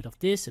IELTS, a bit of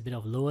this, a bit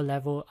of lower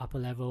level, upper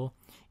level,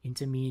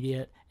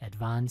 intermediate,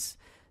 advanced,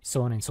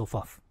 so on and so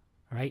forth.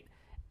 Right?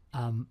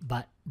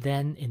 But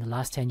then in the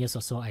last 10 years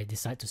or so, I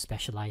decided to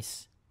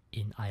specialize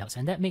in IELTS.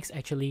 And that makes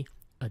actually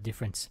a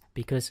difference,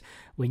 because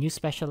when you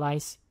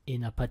specialize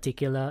in a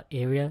particular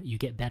area, you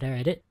get better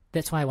at it.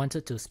 That's why I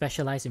wanted to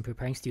specialize in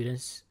preparing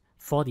students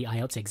for the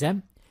IELTS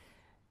exam.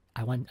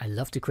 I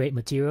love to create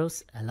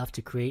materials. I love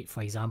to create,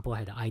 for example, I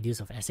had the ideas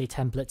of essay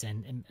templates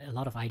and a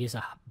lot of ideas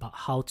about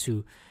how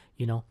to,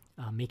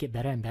 make it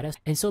better and better.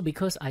 And so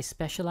because I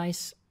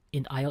specialize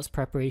in IELTS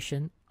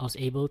preparation, I was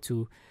able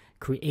to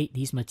create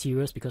these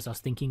materials because I was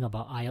thinking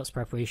about IELTS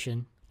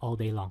preparation all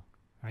day long,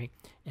 right?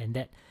 And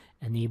that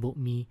enabled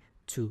me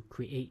to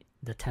create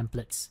the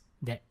templates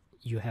that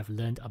you have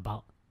learned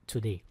about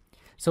today.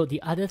 So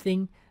the other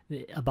thing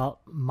about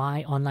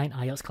my online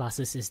IELTS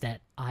classes is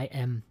that I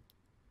am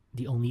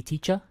the only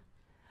teacher.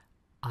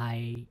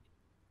 I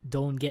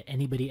don't get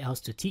anybody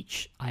else to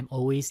teach. I'm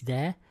always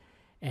there.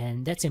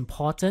 And that's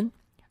important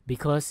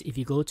because if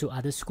you go to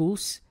other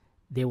schools,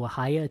 they will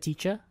hire a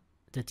teacher.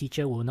 The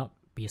teacher will not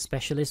be a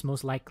specialist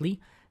most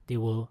likely. They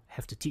will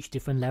have to teach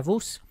different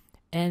levels.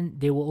 And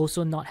they will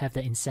also not have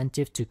the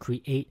incentive to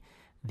create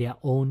their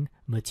own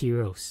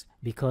materials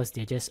because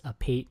they're just a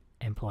paid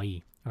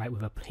employee, right?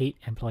 With a paid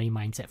employee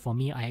mindset. For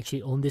me, I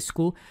actually own this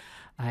school.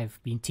 I've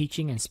been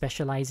teaching and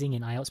specializing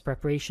in IELTS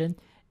preparation,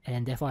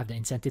 and therefore I have the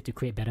incentive to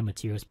create better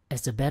materials.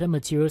 As the better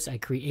materials I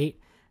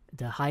create,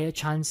 the higher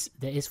chance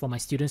there is for my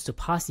students to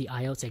pass the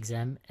IELTS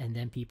exam, and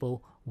then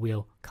people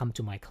will come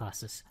to my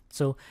classes.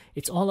 So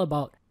it's all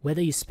about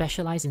whether you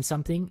specialize in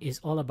something, it's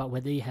all about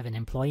whether you have an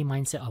employee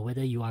mindset or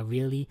whether you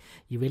really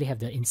have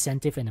the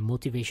incentive and the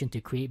motivation to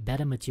create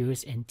better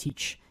materials and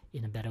teach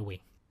in a better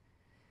way.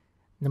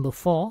 Number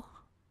 4,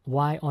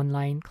 why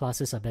online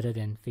classes are better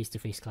than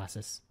face-to-face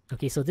classes.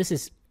 Okay, so this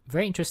is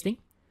very interesting.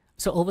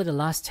 So over the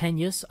last 10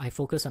 years, I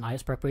focused on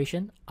IELTS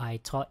preparation. I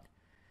taught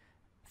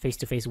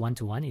face-to-face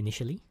one-to-one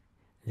initially.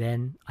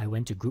 Then I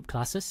went to group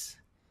classes.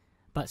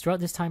 But throughout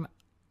this time,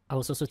 I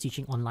was also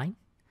teaching online.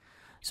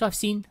 So I've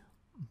seen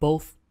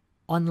both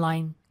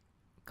online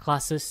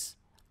classes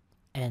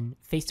and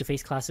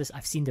face-to-face classes.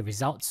 I've seen the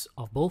results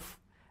of both.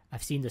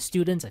 I've seen the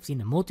students, I've seen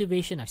the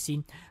motivation, I've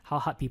seen how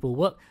hard people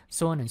work,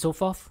 so on and so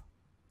forth.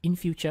 In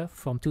future,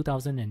 from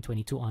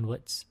 2022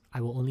 onwards,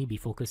 I will only be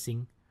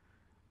focusing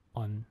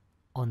on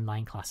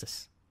online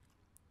classes.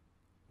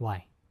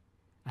 Why?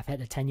 I've had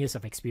the 10 years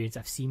of experience.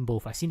 I've seen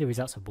both. I've seen the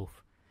results of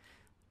both.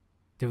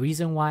 The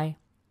reason why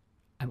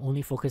I'm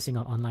only focusing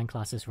on online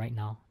classes right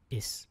now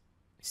is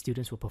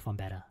students will perform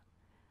better.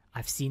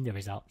 I've seen the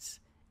results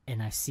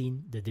and I've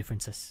seen the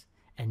differences.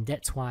 And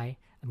that's why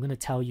I'm going to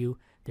tell you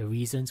the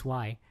reasons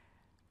why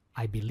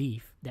I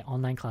believe that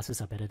online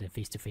classes are better than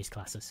face-to-face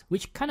classes,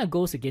 which kind of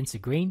goes against the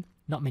grain.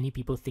 Not many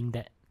people think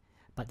that,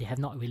 but they have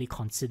not really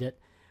considered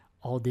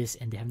all this,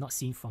 and they have not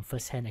seen from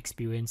first-hand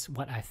experience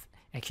what I've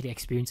actually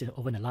experienced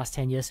over the last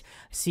 10 years,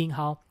 seeing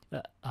how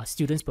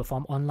students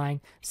perform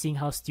online, seeing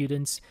how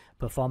students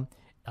perform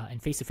in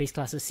face-to-face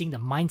classes, seeing the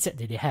mindset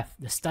that they have,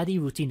 the study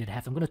routine that they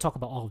have. I'm going to talk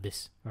about all of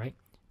this, right?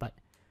 But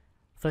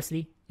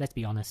firstly, let's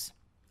be honest.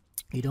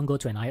 You don't go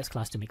to an IELTS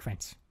class to make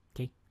friends,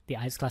 okay? The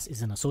IELTS class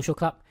isn't a social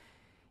club.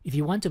 If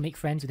you want to make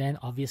friends, then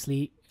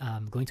obviously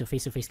going to a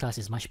face-to-face class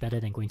is much better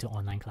than going to an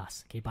online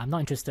class. Okay, but I'm not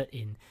interested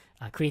in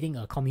creating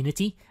a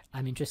community.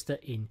 I'm interested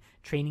in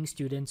training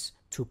students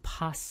to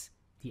pass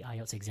the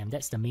IELTS exam.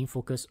 That's the main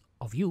focus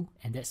of you,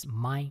 and that's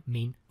my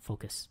main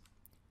focus.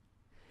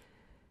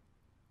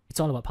 It's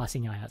all about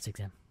passing your IELTS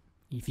exam.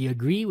 If you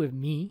agree with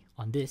me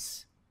on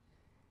this,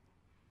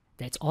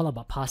 that it's all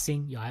about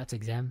passing your IELTS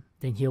exam,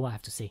 then hear what I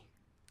have to say.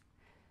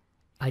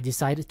 I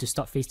decided to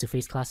stop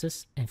face-to-face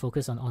classes and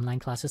focus on online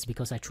classes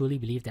because I truly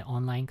believe that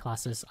online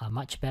classes are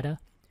much better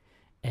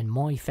and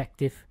more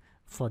effective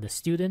for the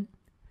student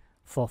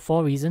for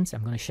 4 reasons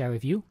I'm going to share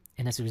with you.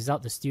 And as a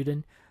result, the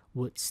student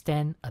would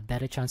stand a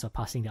better chance of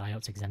passing the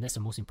IELTS exam. That's the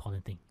most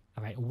important thing.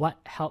 All right, what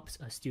helps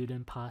a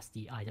student pass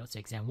the IELTS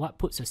exam? What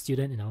puts a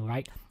student in the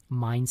right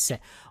mindset?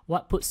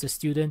 What puts the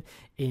student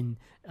in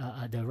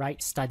the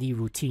right study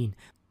routine?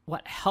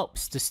 What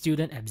helps the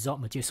student absorb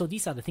material? So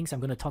these are the things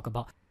I'm going to talk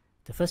about.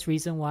 The first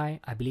reason why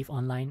I believe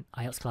online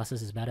IELTS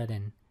classes is better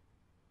than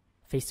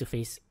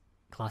face-to-face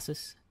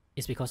classes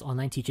is because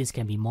online teachings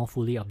can be more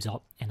fully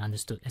absorbed and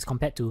understood as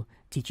compared to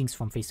teachings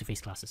from face-to-face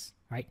classes,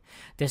 right?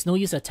 There's no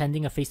use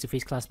attending a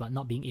face-to-face class but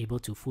not being able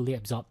to fully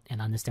absorb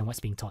and understand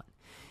what's being taught.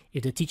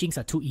 If the teachings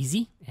are too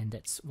easy, and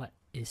that's what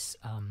is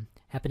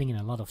happening in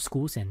a lot of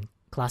schools and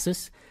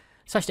classes,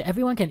 such that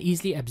everyone can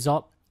easily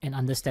absorb and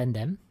understand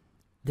them,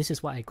 this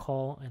is what I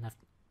call, and I've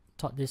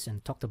taught this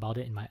and talked about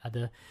it in my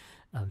other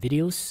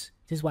videos,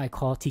 this is what I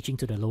call teaching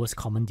to the lowest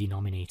common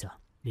denominator,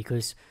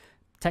 because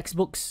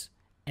textbooks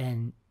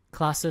and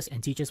classes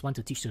and teachers want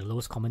to teach to the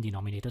lowest common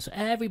denominator so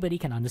everybody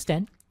can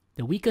understand,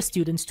 the weaker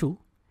students too,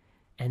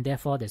 and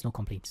therefore there's no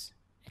complaints.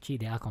 Actually,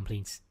 there are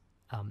complaints.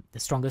 The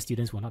stronger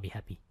students will not be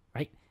happy,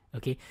 right?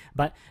 Okay,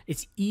 but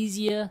it's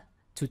easier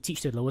to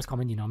teach the lowest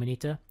common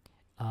denominator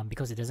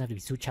because it doesn't have to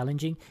be too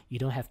challenging. You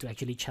don't have to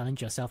actually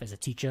challenge yourself as a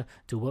teacher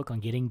to work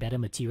on getting better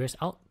materials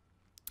out.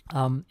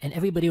 And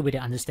everybody will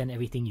understand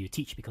everything you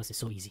teach because it's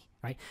so easy,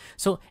 right?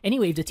 So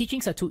anyway, if the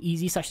teachings are too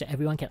easy such that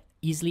everyone can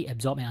easily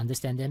absorb and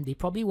understand them, they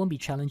probably won't be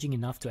challenging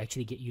enough to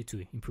actually get you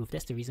to improve.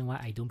 That's the reason why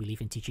I don't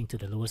believe in teaching to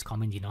the lowest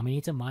common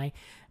denominator. My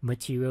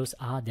materials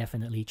are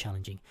definitely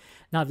challenging.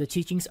 Now, if the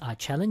teachings are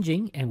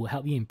challenging and will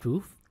help you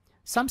improve,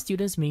 some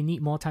students may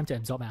need more time to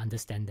absorb and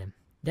understand them.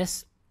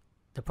 That's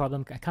the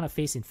problem I kind of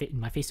face in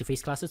my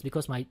face-to-face classes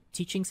because my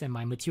teachings and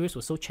my materials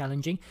were so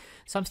challenging.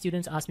 Some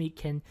students asked me,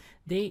 can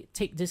they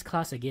take this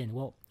class again?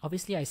 Well,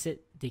 obviously I said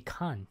they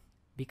can't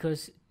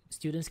because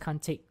students can't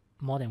take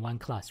more than one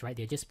class, right?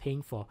 They're just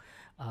paying for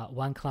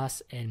one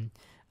class and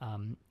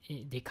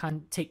they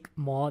can't take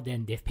more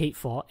than they've paid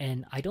for.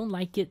 And I don't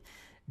like it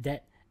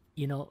that,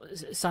 you know,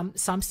 some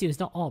students,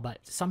 not all, but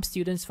some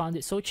students found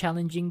it so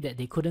challenging that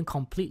they couldn't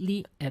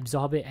completely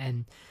absorb it.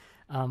 And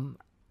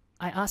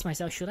I asked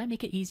myself, should I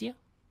make it easier?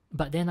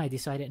 But then I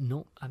decided,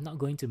 no, I'm not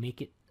going to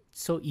make it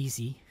so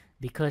easy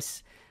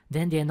because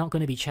then they're not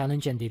going to be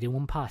challenged and they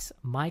won't pass.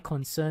 My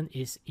concern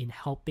is in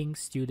helping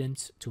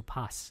students to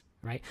pass,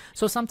 right?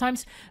 So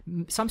sometimes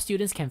some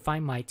students can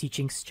find my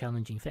teachings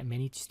challenging. In fact,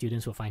 many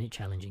students will find it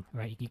challenging,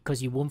 right?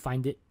 Because you won't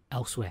find it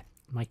elsewhere.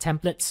 My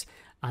templates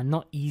are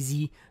not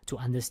easy to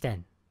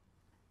understand,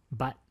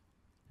 but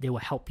they will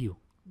help you.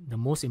 the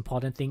most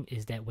important thing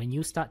is that when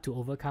you start to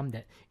overcome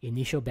that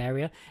initial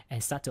barrier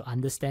and start to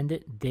understand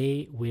it,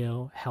 they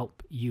will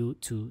help you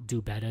to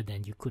do better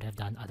than you could have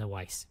done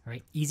otherwise,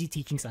 right? Easy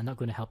teachings are not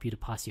going to help you to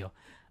pass your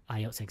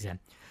IELTS exam.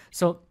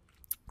 So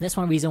that's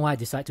one reason why I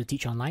decided to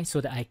teach online,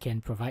 so that I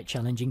can provide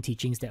challenging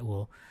teachings that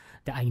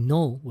I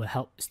know will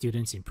help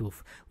students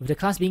improve. With the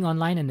class being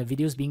online and the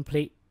videos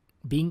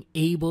being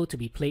able to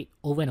be played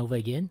over and over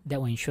again, that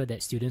will ensure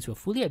that students will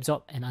fully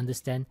absorb and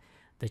understand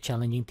the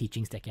challenging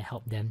teachings that can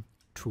help them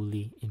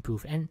truly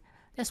improve. And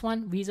that's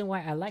one reason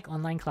why I like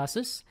online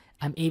classes.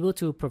 I'm able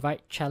to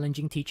provide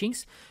challenging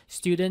teachings.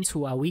 Students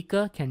who are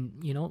weaker can,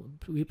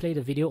 replay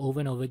the video over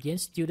and over again.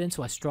 Students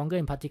who are stronger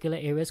in particular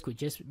areas could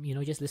just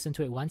listen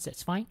to it once.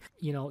 That's fine.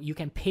 You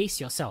can pace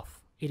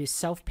yourself. It is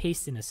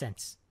self-paced in a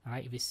sense. All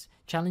right. If it's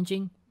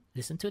challenging,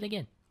 listen to it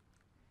again.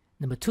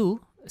 Number two,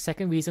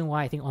 second reason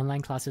why I think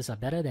online classes are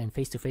better than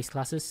face-to-face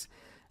classes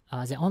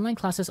is that online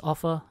classes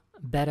offer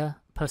better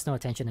personal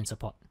attention and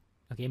support.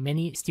 Okay,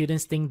 many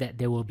students think that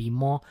there will be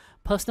more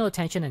personal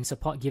attention and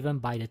support given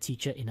by the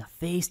teacher in a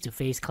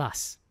face-to-face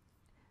class.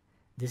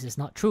 This is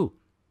not true.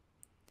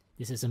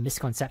 This is a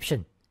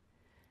misconception.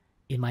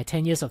 In my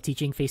 10 years of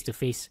teaching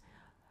face-to-face,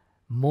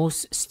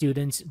 most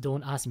students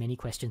don't ask many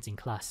questions in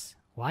class.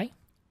 Why?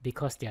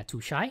 Because they are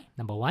too shy,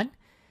 number one.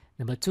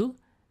 Number two,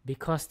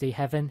 because they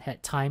haven't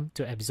had time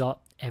to absorb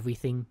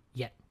everything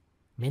yet.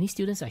 Many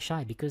students are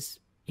shy because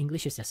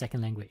English is their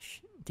second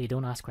language. They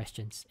don't ask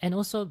questions. And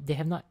also, they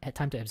have not had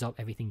time to absorb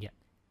everything yet.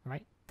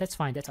 Right? That's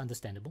fine. That's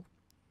understandable.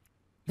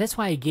 That's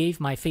why I gave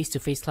my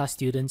face-to-face class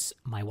students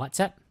my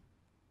WhatsApp.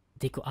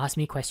 They could ask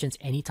me questions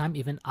anytime,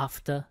 even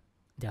after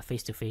their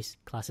face-to-face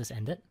classes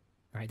ended.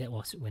 Right? That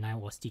was when I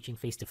was teaching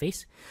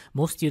face-to-face.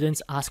 Most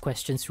students ask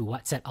questions through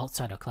WhatsApp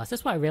outside of class.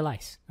 That's what I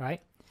realized.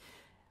 Right?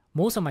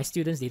 Most of my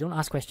students, they don't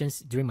ask questions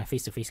during my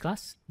face-to-face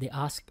class. They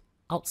ask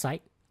outside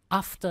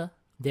after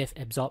they've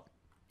absorbed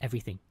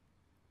everything.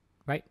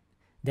 Right?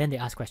 Then they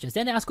ask questions.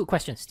 Then they ask good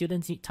questions.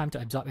 Students need time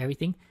to absorb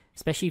everything,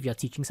 especially if your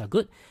teachings are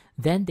good.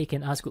 Then they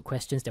can ask good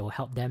questions that will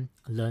help them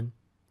learn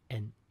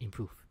and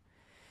improve.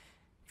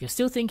 If you're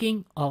still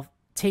thinking of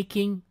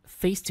taking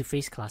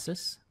face-to-face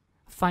classes,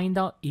 find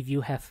out if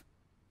you have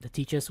the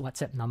teacher's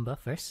WhatsApp number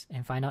first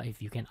and find out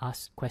if you can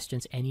ask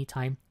questions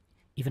anytime,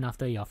 even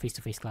after your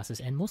face-to-face classes.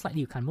 And most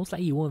likely you can. Most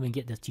likely you won't even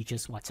get the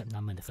teacher's WhatsApp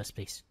number in the first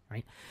place,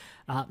 right?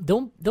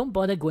 Don't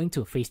bother going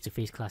to a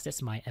face-to-face class.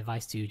 That's my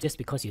advice to you. Just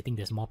because you think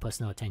there's more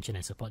personal attention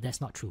and support, that's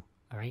not true,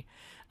 all right?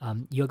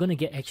 You're going to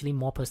get actually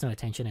more personal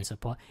attention and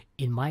support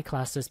in my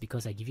classes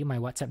because I give you my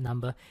WhatsApp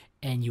number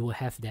and you will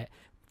have that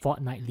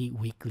fortnightly,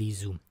 weekly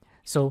Zoom.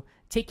 So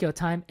take your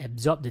time,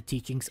 absorb the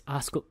teachings,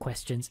 ask good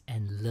questions,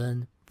 and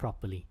learn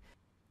properly.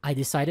 I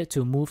decided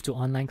to move to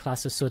online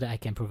classes so that I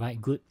can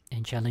provide good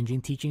and challenging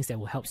teachings that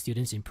will help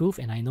students improve.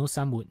 And I know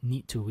some would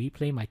need to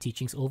replay my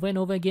teachings over and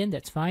over again.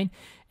 That's fine.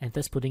 And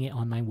thus putting it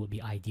online would be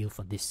ideal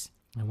for this.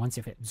 And once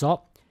they've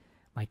absorbed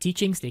my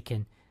teachings, they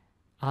can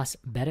ask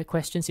better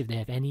questions if they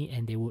have any.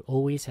 And they will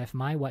always have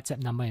my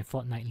WhatsApp number and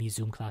fortnightly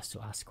Zoom class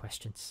to ask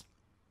questions.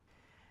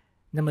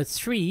 Number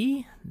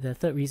three, the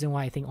third reason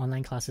why I think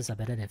online classes are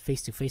better than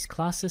face-to-face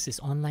classes is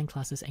online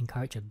classes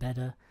encourage a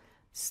better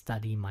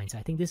study mindset.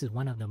 I think this is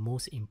one of the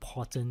most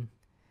important,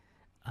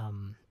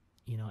 and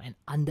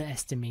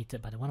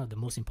underestimated, but one of the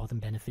most important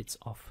benefits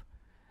of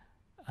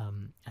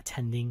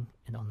attending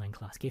an online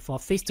class. Okay, for a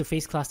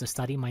face-to-face class, the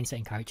study mindset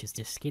encourages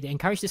this. Okay, they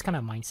encourage this kind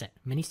of mindset.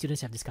 Many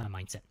students have this kind of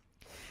mindset.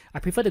 I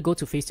prefer to go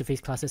to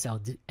face-to-face classes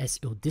as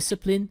it will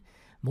discipline,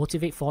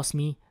 motivate, force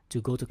me to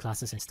go to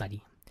classes and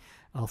study.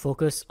 I'll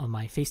focus on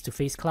my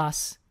face-to-face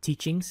class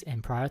teachings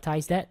and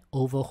prioritize that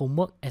over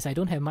homework, as I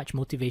don't have much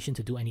motivation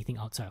to do anything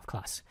outside of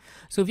class.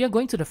 So if you're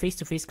going to the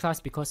face-to-face class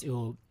because it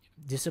will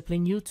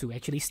discipline you to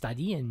actually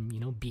study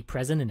and be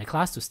present in the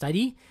class to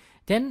study,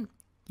 then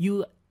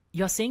you're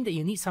saying that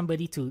you need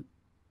somebody to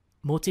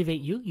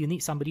motivate you, you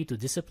need somebody to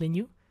discipline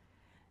you.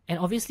 And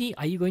obviously,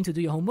 are you going to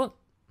do your homework?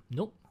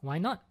 Nope. Why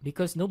not?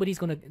 Because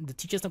the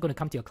teacher's not going to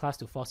come to your class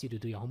to force you to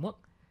do your homework.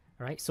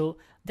 All right. So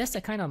that's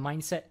the kind of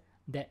mindset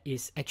that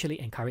is actually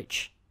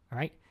encouraged, all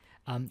right,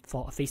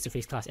 for a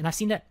face-to-face class. And I've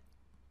seen that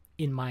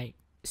in my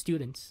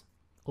students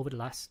over the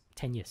last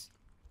 10 years.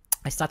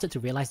 I started to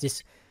realize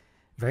this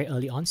very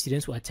early on.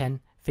 Students who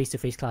attend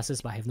face-to-face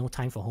classes but have no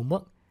time for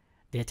homework,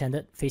 they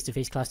attended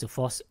face-to-face class to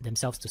force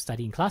themselves to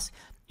study in class.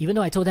 Even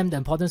though I told them the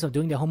importance of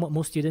doing their homework,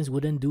 most students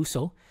wouldn't do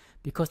so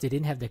because they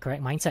didn't have the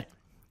correct mindset.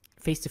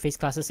 Face-to-face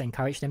classes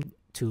encourage them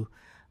to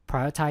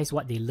prioritize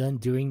what they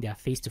learned during their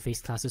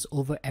face-to-face classes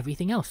over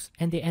everything else.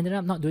 And they ended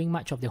up not doing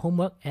much of their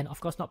homework and, of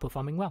course, not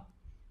performing well.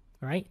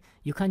 Right?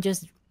 You can't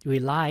just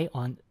rely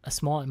on a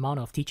small amount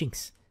of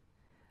teachings.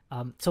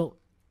 So,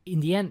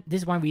 in the end,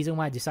 this is one reason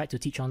why I decided to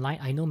teach online.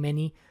 I know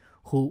many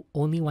who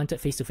only wanted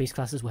face-to-face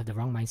classes who have the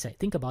wrong mindset.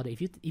 Think about it.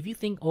 If you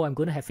think, oh, I'm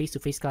going to have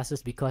face-to-face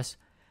classes because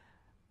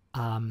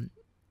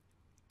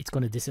it's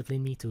going to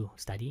discipline me to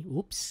study,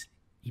 oops.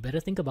 You better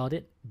think about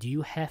it. Do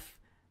you have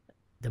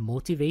the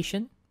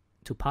motivation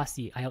to pass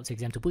the IELTS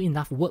exam, to put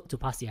enough work to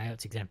pass the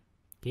IELTS exam?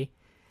 Okay.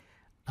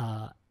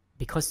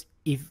 Because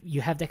if you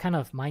have that kind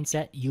of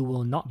mindset, you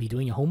will not be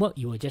doing your homework,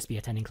 you will just be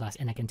attending class.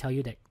 And I can tell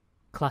you that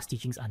class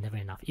teachings are never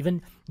enough.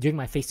 Even during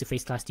my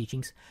face-to-face class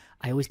teachings,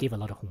 I always gave a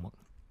lot of homework.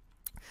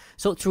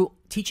 So through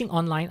teaching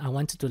online, I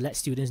wanted to let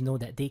students know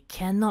that they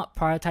cannot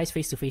prioritize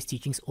face-to-face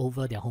teachings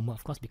over their homework,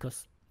 of course,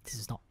 because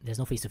there's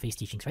no face-to-face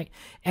teachings, right?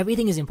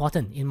 Everything is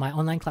important. In my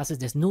online classes,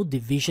 there's no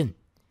division.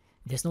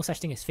 There's no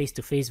such thing as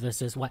face-to-face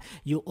versus what.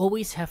 You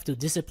always have to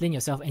discipline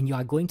yourself, and you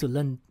are going to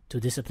learn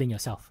to discipline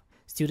yourself.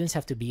 Students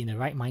have to be in the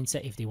right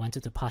mindset if they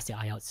wanted to pass their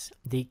IELTS.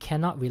 They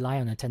cannot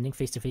rely on attending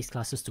face-to-face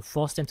classes to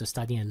force them to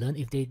study and learn.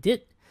 If they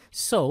did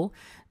so,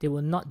 they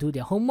will not do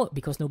their homework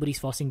because nobody's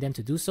forcing them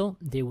to do so.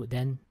 They would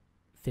then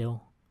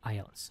fail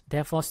IELTS.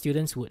 Therefore,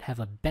 students would have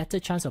a better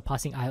chance of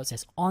passing IELTS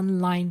as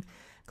online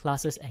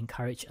classes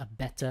encourage a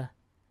better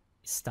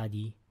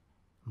study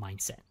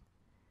mindset.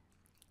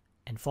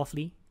 And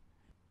fourthly,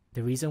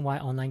 the reason why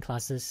online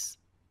classes,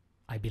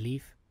 I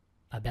believe,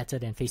 are better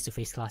than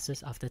face-to-face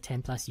classes after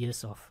 10 plus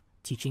years of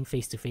teaching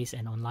face-to-face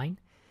and online,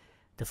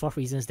 the fourth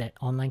reason is that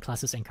online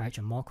classes encourage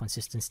a more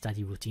consistent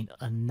study routine.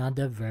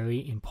 Another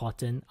very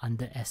important,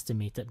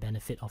 underestimated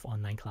benefit of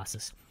online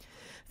classes.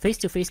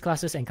 Face-to-face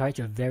classes encourage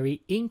a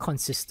very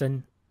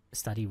inconsistent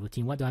study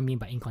routine. What do I mean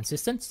by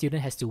inconsistent?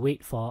 Student has to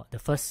wait for the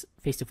first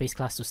face-to-face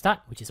class to start,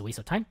 which is a waste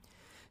of time.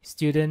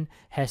 Student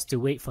has to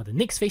wait for the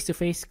next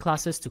face-to-face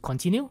classes to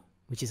continue,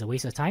 which is a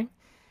waste of time.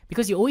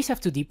 Because you always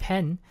have to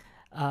depend,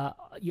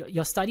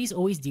 your studies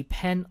always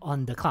depend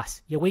on the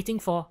class. You're waiting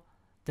for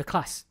the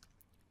class.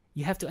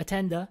 You have to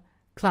attend the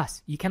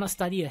class. You cannot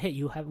study ahead.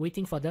 You have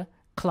waiting for the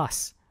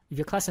class. If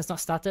your class has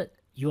not started,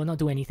 you will not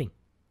do anything,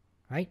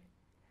 right?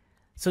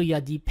 So you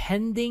are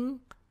depending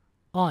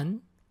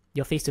on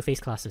your face-to-face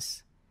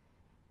classes.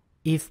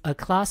 If a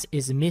class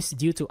is missed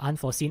due to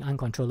unforeseen,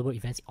 uncontrollable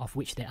events, of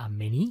which there are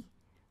many,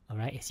 all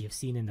right, as you've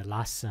seen in the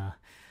last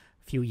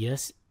few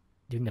years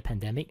during the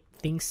pandemic,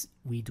 things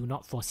we do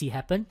not foresee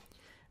happen.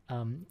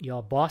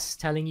 Your boss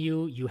telling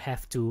you you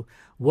have to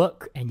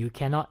work and you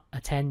cannot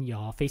attend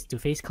your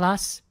face-to-face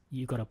class,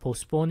 you got to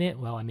postpone it.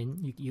 Well, I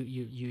mean,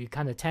 you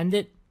can't attend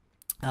it.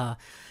 You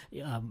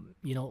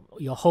know,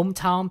 your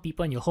hometown,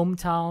 people in your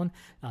hometown,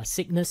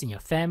 sickness in your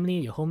family,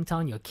 your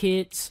hometown, your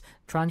kids,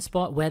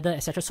 transport, weather,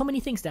 etc. So many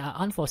things that are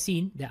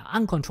unforeseen, that are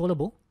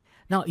uncontrollable.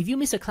 Now, if you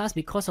miss a class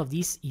because of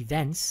these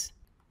events,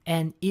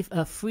 and if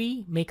a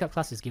free makeup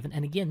class is given,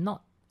 and again,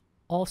 not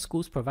all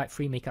schools provide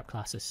free makeup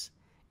classes,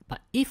 but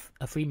if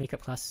a free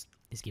makeup class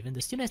is given,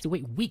 the student has to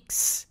wait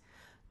weeks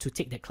to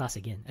take that class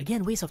again.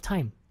 Again, waste of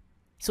time.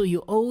 So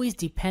you're always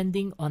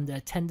depending on the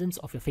attendance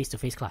of your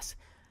face-to-face class.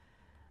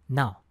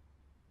 Now,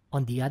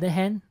 on the other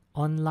hand,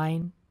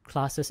 online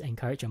classes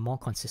encourage a more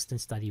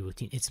consistent study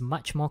routine. It's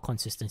much more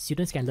consistent.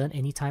 Students can learn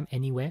anytime,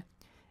 anywhere,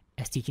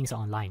 as teachings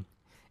are online.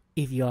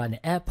 If you're in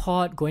the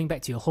airport, going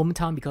back to your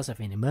hometown because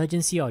of an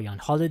emergency, or you're on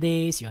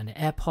holidays, you're in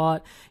the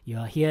airport,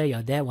 you're here,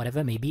 you're there, whatever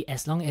it may be,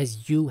 as long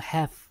as you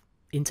have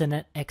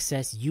internet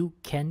access, you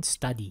can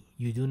study.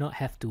 You do not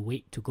have to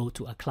wait to go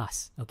to a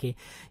class, okay?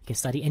 You can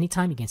study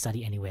anytime, you can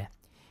study anywhere.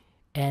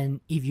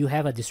 And if you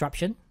have a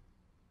disruption,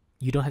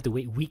 you don't have to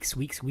wait weeks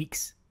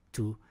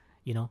to,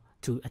 you know,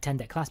 to attend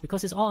that class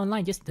because it's all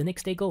online. Just the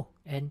next day go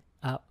and,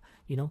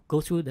 you know, go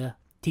through the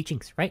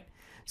teachings, right?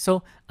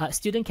 So a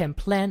student can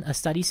plan a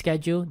study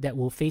schedule that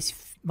will face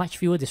much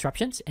fewer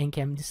disruptions and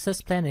can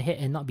just plan ahead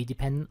and not be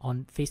dependent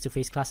on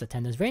face-to-face class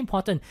attendance. Very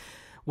important.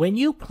 When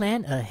you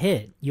plan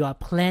ahead, you are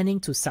planning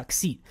to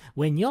succeed.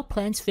 When your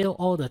plans fail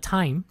all the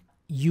time,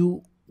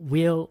 you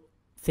will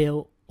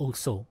fail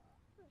also.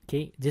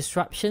 Okay?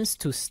 Disruptions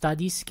to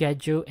study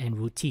schedule and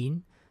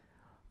routine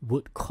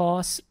would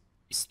cause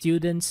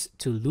students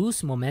to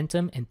lose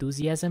momentum,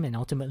 enthusiasm, and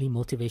ultimately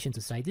motivation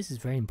to study. This is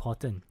very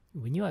important.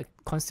 When you are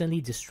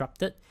constantly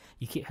disrupted,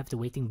 you have to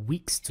waiting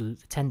weeks to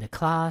attend the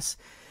class.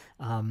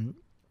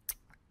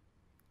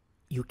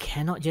 You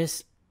cannot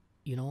just,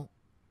 you know,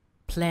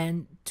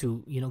 plan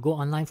to, you know, go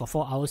online for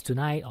 4 hours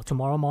tonight or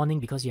tomorrow morning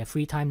because you have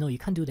free time. No, you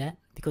can't do that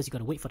because you got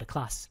to wait for the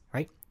class,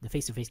 right? The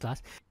face-to-face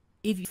class.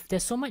 If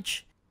there's so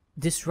much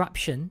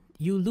disruption,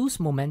 you lose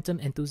momentum,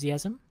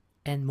 enthusiasm,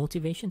 and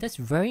motivation. That's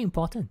very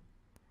important.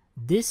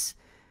 This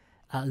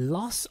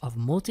loss of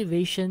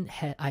motivation,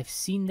 I've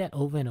seen that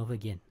over and over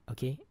again,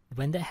 okay?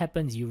 When that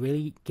happens, you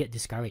really get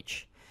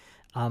discouraged.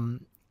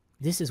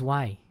 This is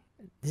why,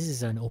 this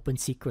is an open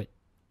secret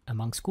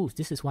among schools.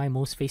 This is why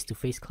most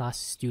face-to-face class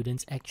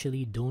students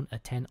actually don't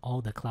attend all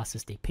the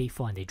classes they pay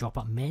for and they drop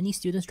out. Many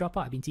students drop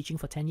out. I've been teaching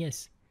for 10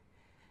 years.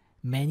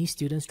 Many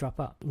students drop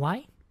out.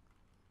 Why?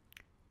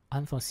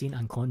 Unforeseen,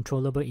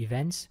 uncontrollable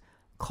events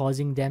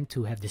causing them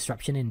to have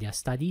disruption in their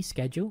study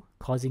schedule,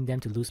 causing them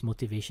to lose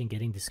motivation,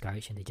 getting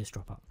discouraged, and they just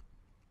drop out.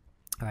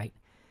 All right.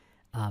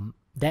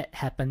 That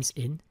happens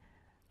in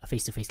a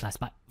face-to-face class.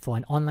 But for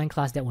an online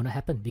class, that will not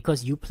happen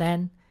because you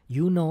plan,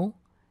 you know,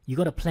 you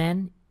got to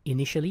plan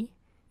initially,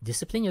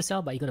 discipline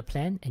yourself, but you got to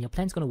plan, and your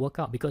plan's going to work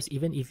out because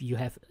even if you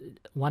have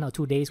 1 or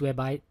 2 days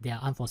whereby there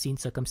are unforeseen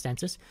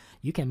circumstances,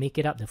 you can make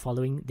it up the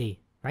following day,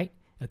 right?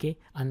 Okay.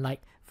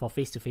 Unlike for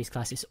face-to-face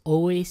class, it's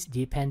always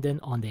dependent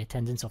on the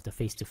attendance of the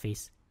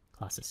face-to-face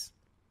classes.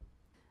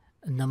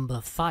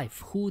 Number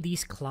 5, who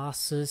these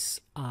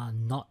classes are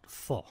not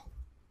for.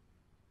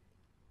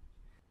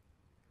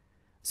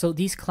 So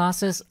these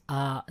classes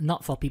are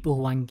not for people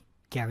who want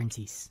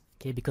guarantees,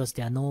 okay? Because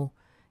there are no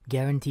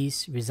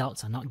guarantees,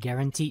 results are not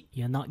guaranteed.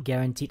 You're not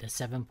guaranteed a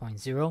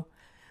 7.0.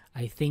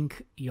 I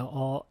think you're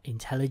all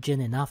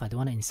intelligent enough, I don't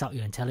want to insult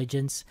your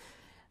intelligence,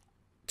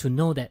 to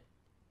know that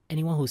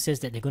anyone who says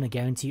that they're going to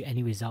guarantee you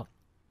any result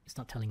is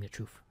not telling the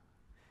truth.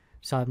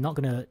 So I'm not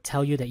going to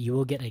tell you that you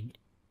will get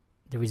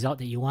the result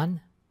that you want,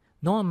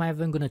 nor am I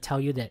even going to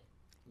tell you that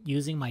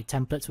using my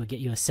templates will get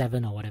you a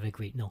 7 or whatever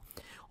grade. No.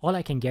 All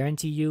I can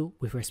guarantee you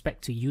with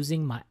respect to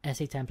using my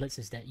essay templates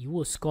is that you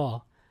will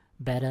score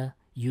better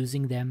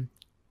using them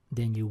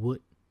than you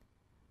would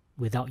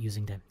without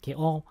using them. Okay,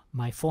 all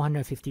my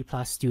 450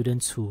 plus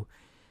students who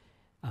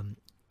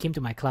came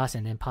to my class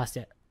and then passed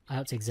their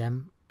IELTS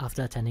exam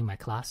after attending my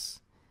class,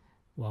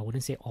 well, I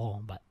wouldn't say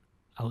all, but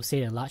I would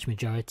say a large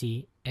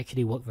majority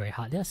actually worked very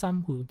hard. There are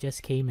some who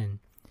just came and,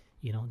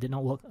 did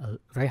not work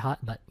very hard,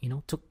 but,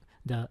 took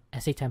the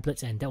essay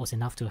templates and that was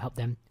enough to help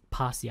them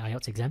pass the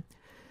IELTS exam.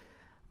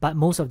 But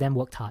most of them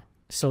worked hard.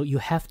 So you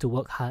have to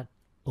work hard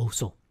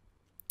also.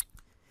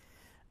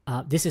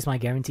 This is my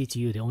guarantee to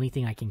you, the only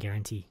thing I can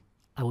guarantee.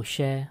 I will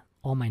share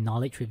all my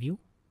knowledge with you,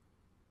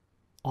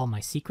 all my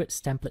secrets,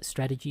 template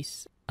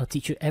strategies. I'll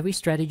teach you every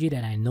strategy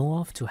that I know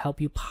of to help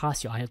you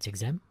pass your IELTS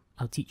exam.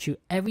 I'll teach you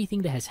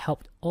everything that has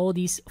helped all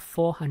these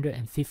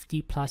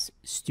 450 plus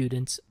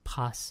students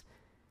pass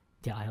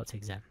their IELTS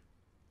exam.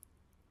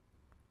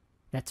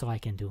 That's all I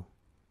can do.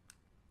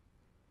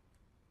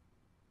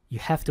 You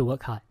have to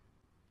work hard,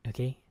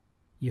 okay?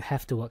 You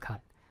have to work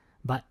hard.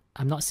 But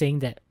I'm not saying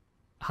that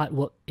hard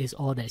work is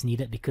all that's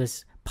needed,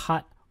 because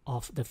part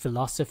of the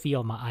philosophy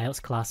of my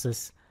IELTS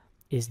classes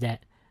is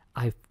that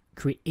I've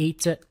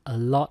created a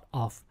lot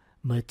of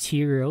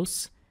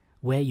materials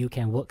where you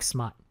can work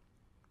smart.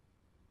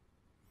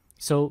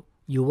 So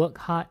you work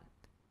hard,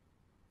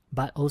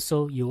 but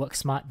also you work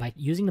smart by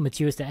using the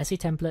materials. The essay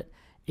template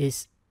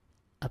is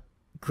a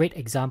great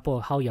example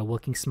of how you're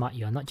working smart.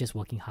 You're not just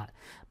working hard,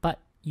 but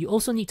you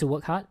also need to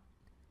work hard.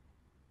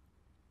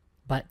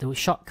 But the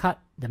shortcut,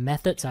 the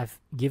methods I've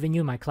given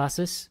you in my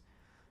classes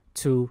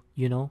to,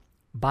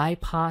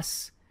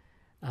 bypass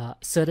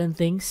certain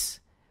things,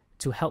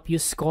 to help you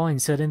score in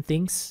certain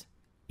things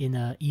in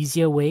an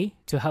easier way,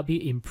 to help you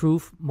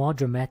improve more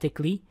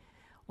dramatically.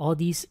 All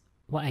these,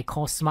 what I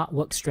call smart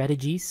work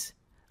strategies,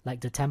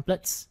 like the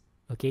templates,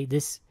 okay,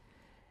 this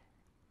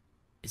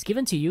is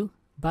given to you,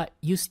 but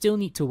you still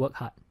need to work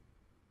hard.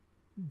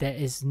 There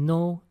is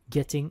no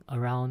getting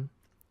around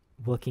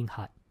working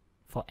hard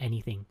for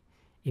anything.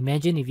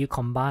 Imagine if you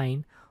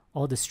combine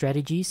all the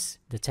strategies,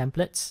 the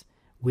templates,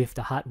 with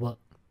the hard work.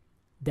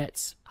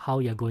 That's how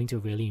you're going to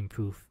really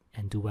improve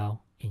and do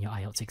well in your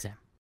IELTS exam.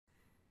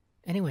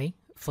 Anyway,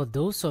 for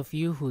those of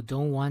you who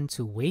don't want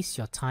to waste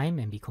your time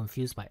and be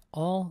confused by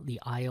all the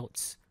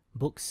IELTS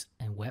books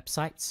and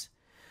websites,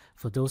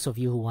 for those of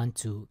you who want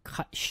to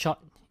cut short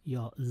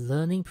your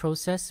learning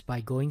process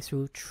by going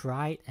through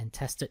tried and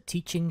tested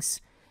teachings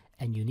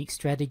and unique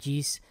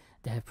strategies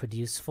that have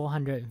produced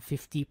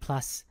 450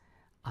 plus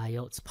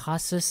IELTS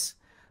passes,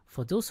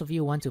 for those of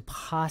you who want to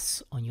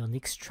pass on your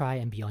next try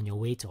and be on your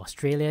way to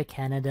Australia,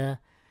 Canada,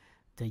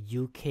 the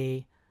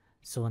UK,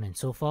 so on and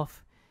so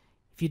forth.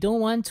 If you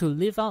don't want to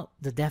live out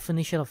the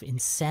definition of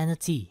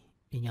insanity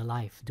in your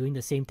life, doing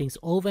the same things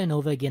over and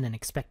over again and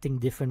expecting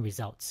different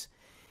results,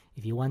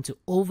 if you want to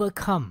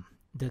overcome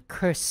the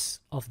curse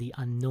of the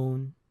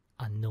unknown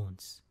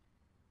unknowns,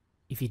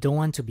 if you don't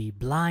want to be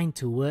blind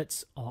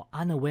towards or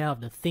unaware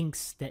of the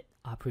things that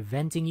are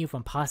preventing you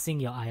from passing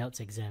your IELTS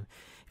exam,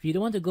 if you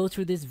don't want to go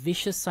through this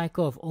vicious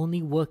cycle of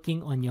only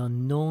working on your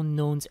known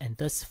knowns and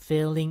thus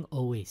failing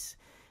always,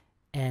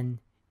 and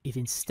if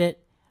instead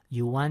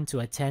you want to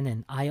attend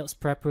an IELTS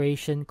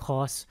preparation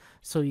course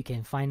so you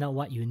can find out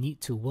what you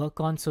need to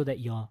work on so that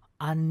your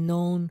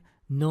unknown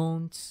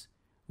knowns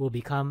will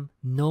become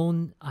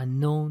known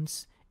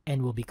unknowns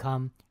and will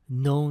become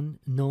known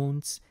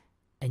knowns,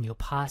 and you'll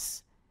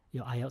pass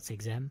your IELTS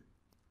exam,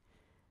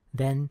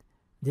 then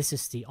this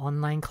is the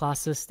online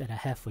classes that I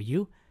have for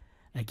you.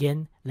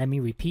 Again, let me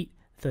repeat,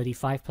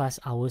 35 plus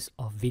hours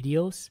of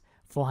videos,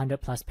 400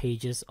 plus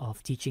pages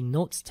of teaching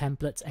notes,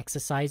 templates,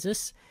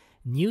 exercises,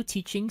 new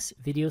teachings,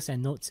 videos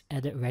and notes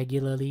added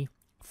regularly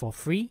for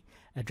free,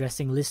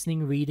 addressing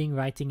listening, reading,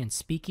 writing and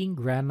speaking,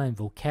 grammar and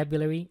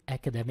vocabulary,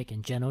 academic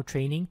and general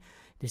training.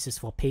 This is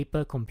for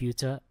paper,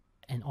 computer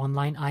and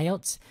online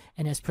IELTS,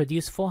 and has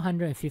produced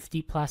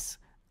 450 plus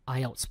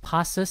IELTS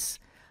passes,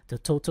 the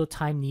total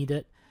time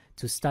needed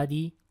to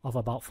study of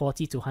about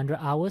 40 to 100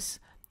 hours,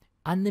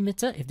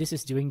 unlimited if this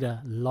is during the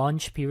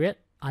launch period,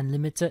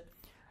 unlimited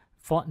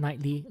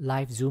fortnightly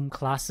live Zoom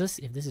classes.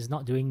 If this is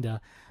not during the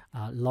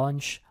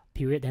launch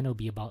period, then it'll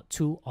be about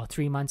 2 or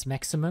 3 months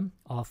maximum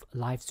of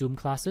live Zoom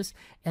classes,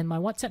 and my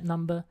WhatsApp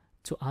number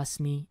to ask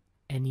me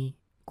any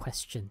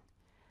question.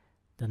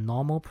 The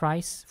normal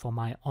price for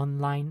my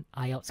online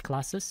IELTS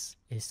classes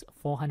is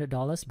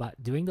 $400,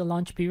 but during the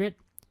launch period,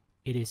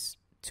 it is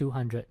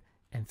 $299.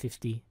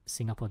 250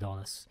 Singapore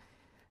dollars.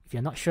 If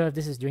you're not sure if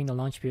this is during the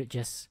launch period,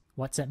 just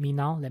WhatsApp me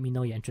now. Let me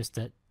know you're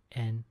interested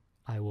and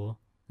I will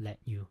let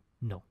you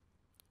know.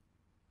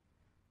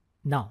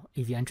 Now,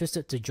 if you're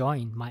interested to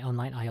join my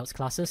online IELTS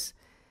classes,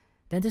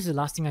 then this is the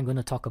last thing I'm going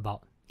to talk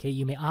about. Okay,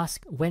 you may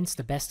ask, when's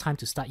the best time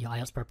to start your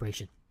IELTS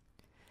preparation?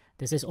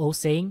 There's this old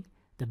saying,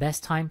 the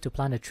best time to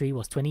plant a tree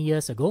was 20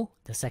 years ago.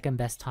 The second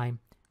best time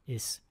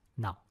is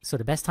now. So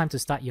the best time to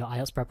start your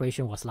IELTS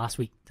preparation was last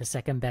week. The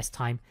second best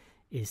time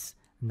is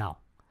now.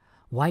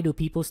 Why do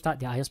people start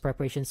their IELTS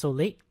preparation so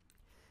late?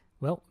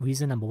 Well,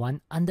 reason number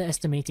one,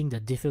 underestimating the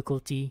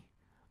difficulty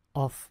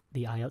of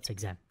the IELTS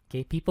exam.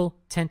 Okay, people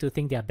tend to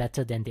think they are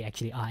better than they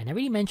actually are. And I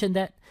already mentioned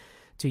that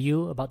to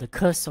you about the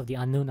curse of the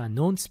unknown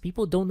unknowns.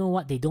 People don't know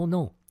what they don't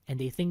know, and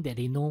they think that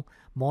they know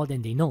more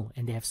than they know,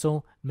 and they have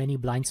so many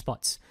blind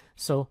spots.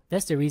 So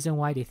that's the reason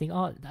why they think,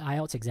 oh, the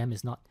IELTS exam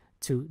is not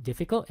too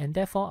difficult, and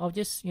therefore I'll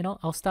just,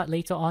 I'll start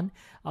later on.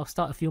 I'll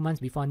start a few months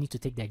before I need to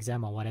take the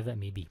exam or whatever it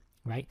may be,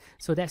 right?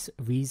 So that's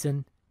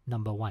reason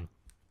number one.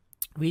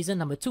 Reason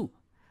number two,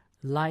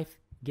 life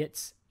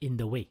gets in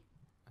the way,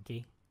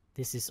 okay?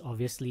 This is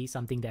obviously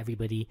something that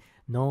everybody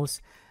knows.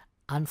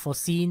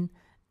 Unforeseen,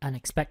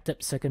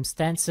 unexpected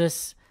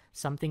circumstances,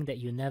 something that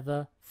you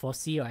never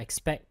foresee or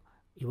expect,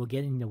 it will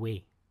get in the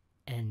way.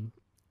 And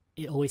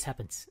it always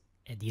happens.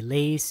 It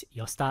delays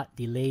your start,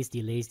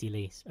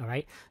 delays. All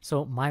right.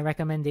 So my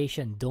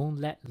recommendation, don't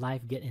let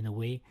life get in the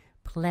way.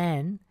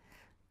 Plan.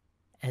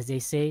 As they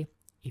say,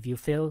 if you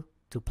fail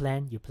to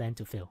plan, you plan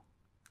to fail.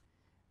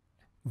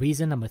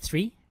 Reason number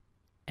three,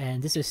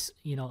 and this is,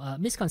 a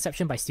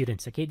misconception by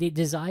students, okay? They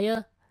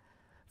desire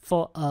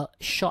for a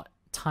short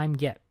time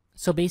gap.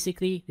 So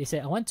basically, they say,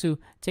 I want to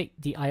take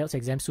the IELTS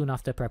exam soon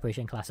after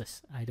preparation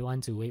classes. I don't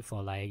want to wait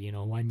for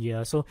 1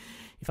 year. So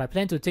if I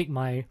plan to take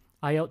my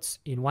IELTS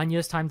in 1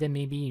 year's time, then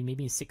maybe in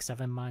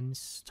 6-7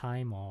 months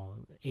time or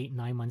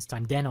 8-9 months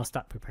time, then I'll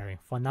start preparing.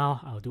 For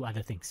now, I'll do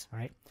other things,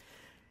 right?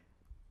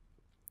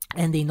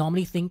 And they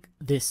normally think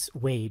this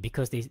way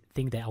because they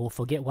think that I will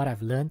forget what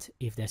I've learned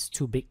if there's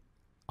too big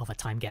of a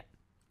time gap.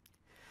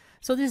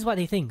 So this is what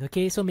they think,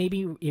 okay? So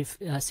maybe if,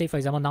 say for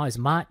example, now is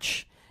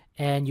March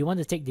and you want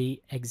to take the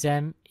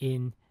exam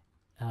in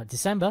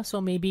December,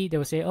 so maybe they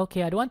will say,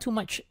 okay, I don't want too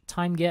much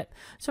time gap,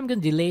 so I'm going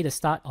to delay the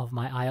start of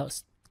my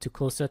IELTS to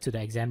closer to the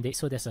exam date,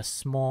 so there's a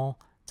small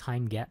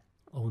time gap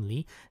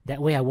only.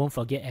 That way I won't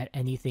forget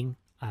anything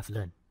I've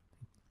learned.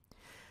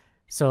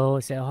 So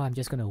say, oh, I'm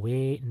just going to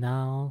wait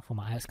now for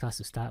my IELTS class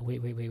to start. Wait.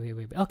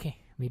 Okay,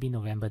 maybe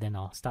November, then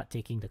I'll start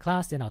taking the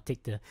class. Then I'll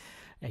take the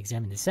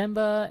exam in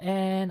December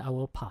and I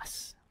will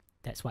pass.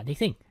 That's what they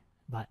think,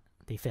 but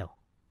they fail.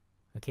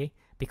 Okay,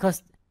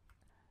 because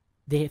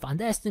they have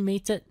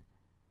underestimated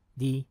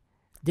the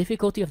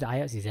difficulty of the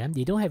IELTS exam.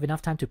 They don't have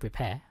enough time to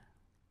prepare.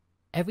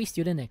 Every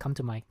student that come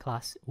to my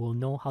class will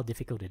know how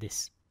difficult it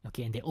is.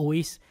 Okay, and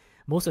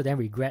most of them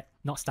regret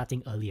not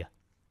starting earlier.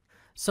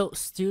 So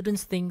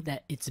students think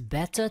that it's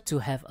better to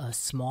have a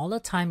smaller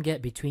time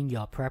gap between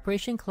your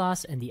preparation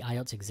class and the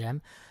IELTS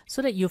exam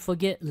so that you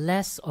forget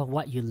less of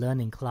what you learn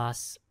in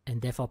class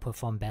and therefore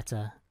perform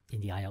better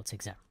in the IELTS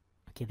exam.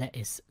 Okay, that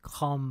is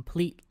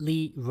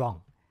completely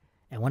wrong.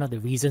 And one of the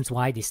reasons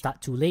why they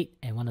start too late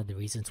and one of the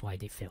reasons why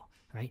they fail,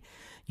 right?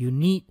 You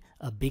need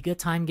a bigger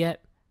time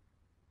gap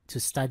to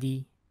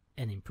study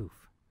and improve.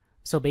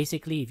 So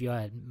basically, if you're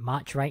at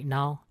March right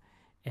now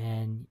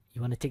and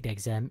you want to take the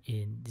exam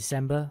in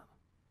December,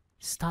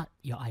 start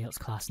your IELTS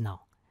class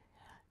now.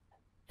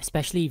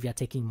 Especially if you're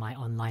taking my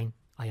online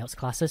IELTS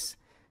classes,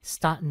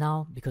 start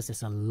now because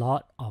there's a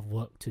lot of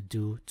work to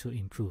do to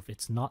improve.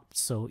 It's not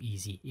so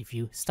easy. If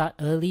you start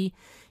early,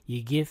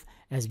 you give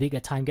as big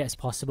a time gap as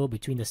possible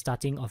between the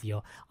starting of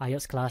your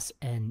IELTS class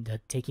and the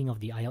taking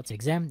of the IELTS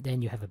exam,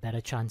 then you have a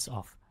better chance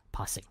of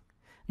passing.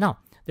 Now,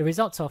 the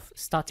results of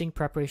starting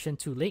preparation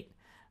too late.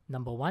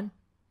 Number one,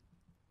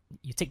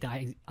 you take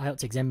the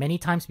IELTS exam many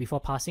times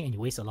before passing and you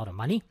waste a lot of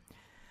money.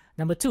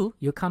 Number two,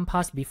 you can't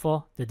pass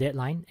before the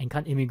deadline and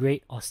can't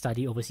immigrate or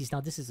study overseas. Now,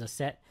 this is a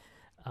sad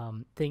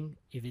thing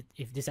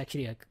if this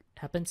actually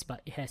happens,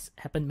 but it has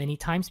happened many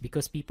times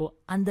because people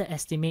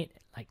underestimate,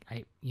 like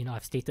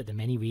I've stated the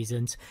many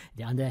reasons.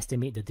 They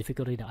underestimate the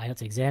difficulty of the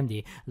IELTS exam.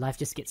 Life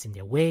just gets in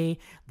their way.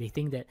 They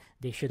think that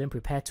they shouldn't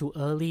prepare too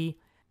early.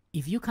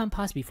 If you can't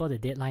pass before the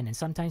deadline, and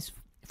sometimes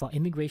for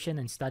immigration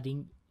and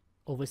studying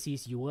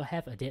overseas, you will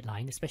have a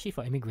deadline, especially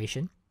for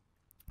immigration,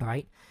 all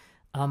right?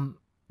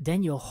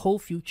 Then your whole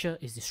future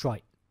is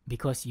destroyed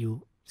because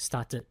you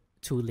started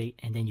too late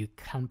and then you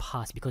can't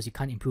pass because you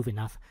can't improve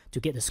enough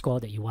to get the score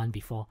that you want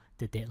before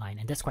the deadline.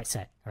 And that's quite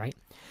sad, right?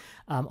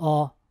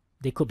 Or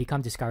they could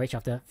become discouraged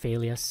after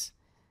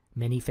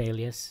many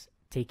failures,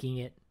 taking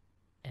it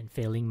and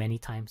failing many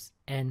times.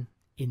 And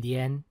in the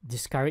end,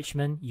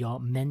 discouragement, your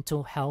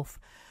mental health,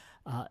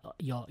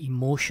 your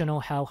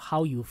emotional health,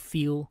 how you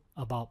feel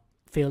about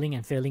failing,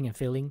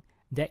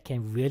 that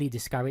can really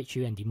discourage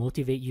you and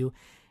demotivate you.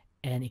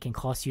 And it can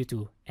cause you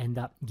to end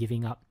up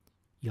giving up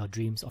your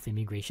dreams of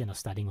immigration or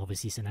studying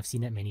overseas. And I've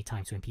seen that many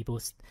times when people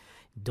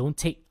don't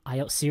take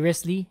IELTS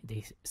seriously,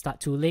 they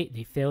start too late,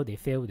 they fail,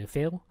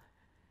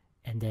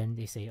 and then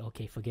they say,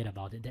 okay, forget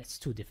about it, that's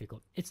too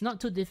difficult. It's not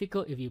too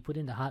difficult if you put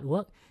in the hard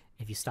work,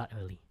 if you start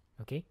early,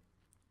 okay?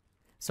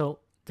 So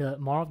the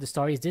moral of the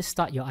story is this: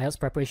 start your IELTS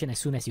preparation as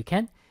soon as you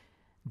can.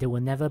 There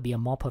will never be a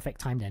more perfect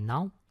time than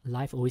now.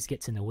 Life always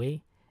gets in the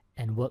way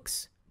and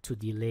works to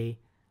delay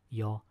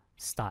your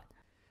start.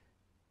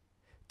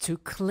 To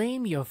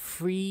claim your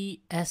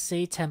free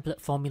essay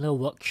template formula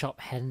workshop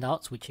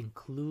handouts, which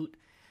include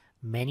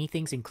many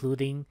things,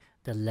 including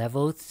the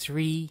level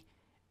 3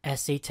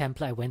 essay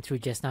template I went through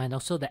just now, and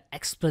also the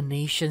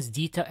explanations,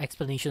 detailed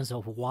explanations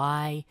of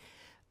why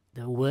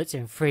the words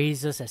and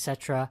phrases,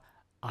 etc.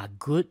 are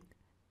good.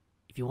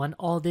 If you want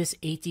all this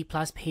 80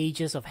 plus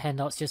pages of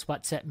handouts, just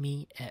WhatsApp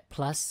me at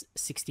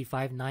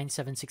 +65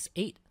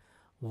 9768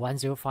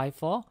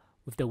 1054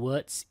 with the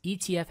words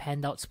ETF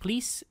handouts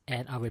please,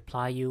 and I'll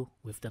reply you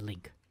with the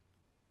link.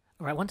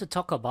 Alright, I want to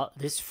talk about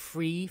this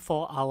free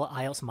 4-hour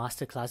IELTS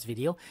masterclass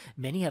video.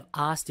 Many have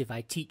asked if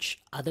I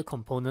teach other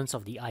components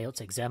of the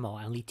IELTS exam or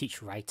I only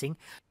teach writing.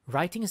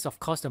 Writing is of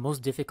course the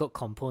most difficult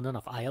component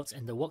of IELTS,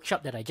 and the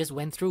workshop that I just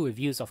went through with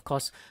you is of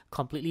course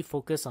completely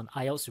focused on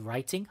IELTS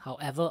writing.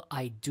 However,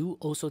 I do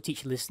also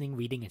teach listening,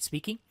 reading and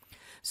speaking.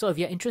 So if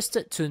you're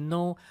interested to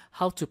know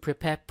how to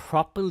prepare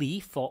properly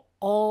for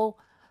all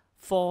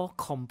 4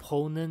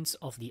 components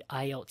of the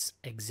IELTS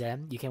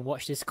exam, you can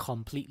watch this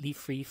completely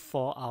free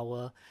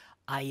 4-hour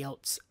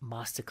IELTS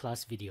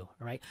masterclass video.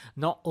 Right?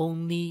 Not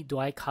only do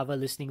I cover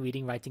listening,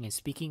 reading, writing and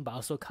speaking, but I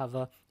also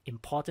cover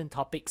important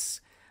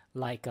topics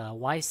like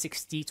why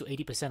 60 to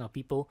 80% of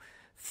people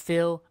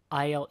fail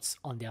IELTS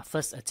on their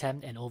first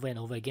attempt, and over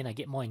again. I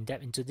get more in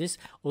depth into this.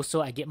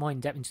 Also, I get more in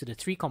depth into the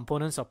 3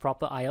 components of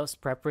proper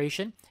IELTS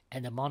preparation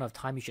and the amount of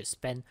time you should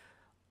spend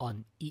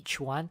on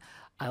each one.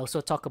 I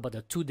also talk about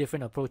the 2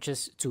 different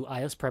approaches to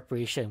IELTS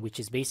preparation, which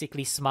is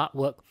basically smart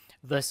work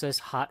versus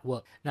hard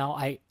work. Now,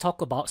 I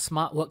talk about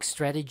smart work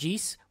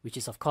strategies, which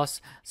is of course,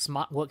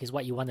 smart work is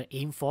what you want to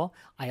aim for.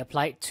 I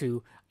apply it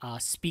to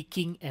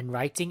speaking and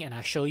writing, and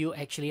I show you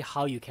actually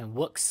how you can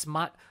work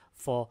smart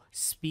for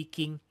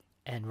speaking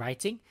and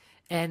writing.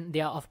 And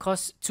there are of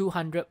course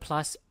 200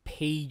 plus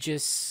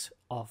pages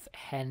of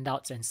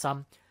handouts and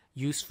some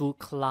useful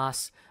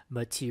class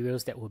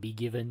materials that will be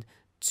given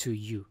to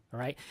you. All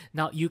right,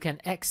 now you can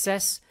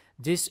access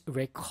this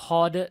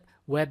recorded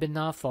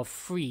webinar for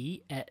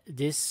free at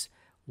this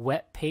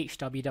webpage,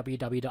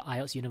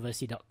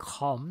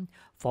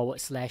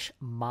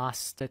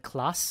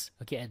 www.ieltsuniversity.com/masterclass.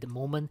 Okay, at the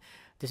moment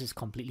this is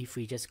completely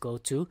free. Just go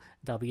to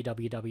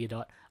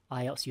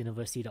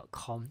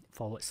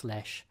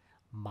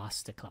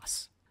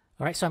www.ieltsuniversity.com/masterclass.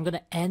 All right, so I'm going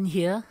to end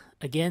here.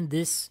 Again,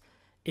 this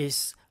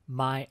is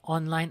my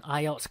online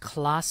IELTS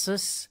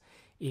classes.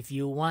 If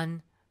you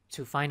want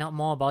to find out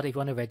more about it, if you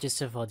want to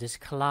register for this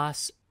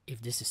class,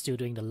 if this is still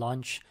during the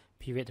launch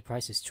period, the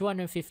price is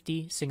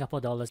 250 Singapore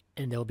dollars,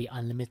 and there will be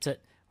unlimited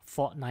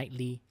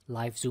fortnightly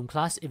live Zoom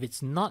class. If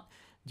it's not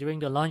during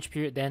the launch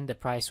period, then the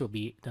price will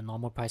be the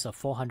normal price of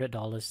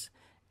 $400,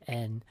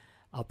 and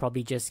I'll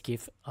probably just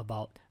give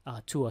about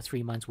 2 or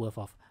 3 months worth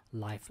of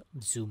live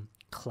Zoom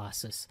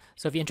classes.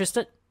 So if you're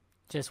interested,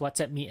 just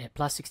WhatsApp me at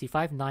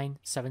 +65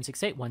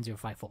 9768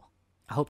 1054.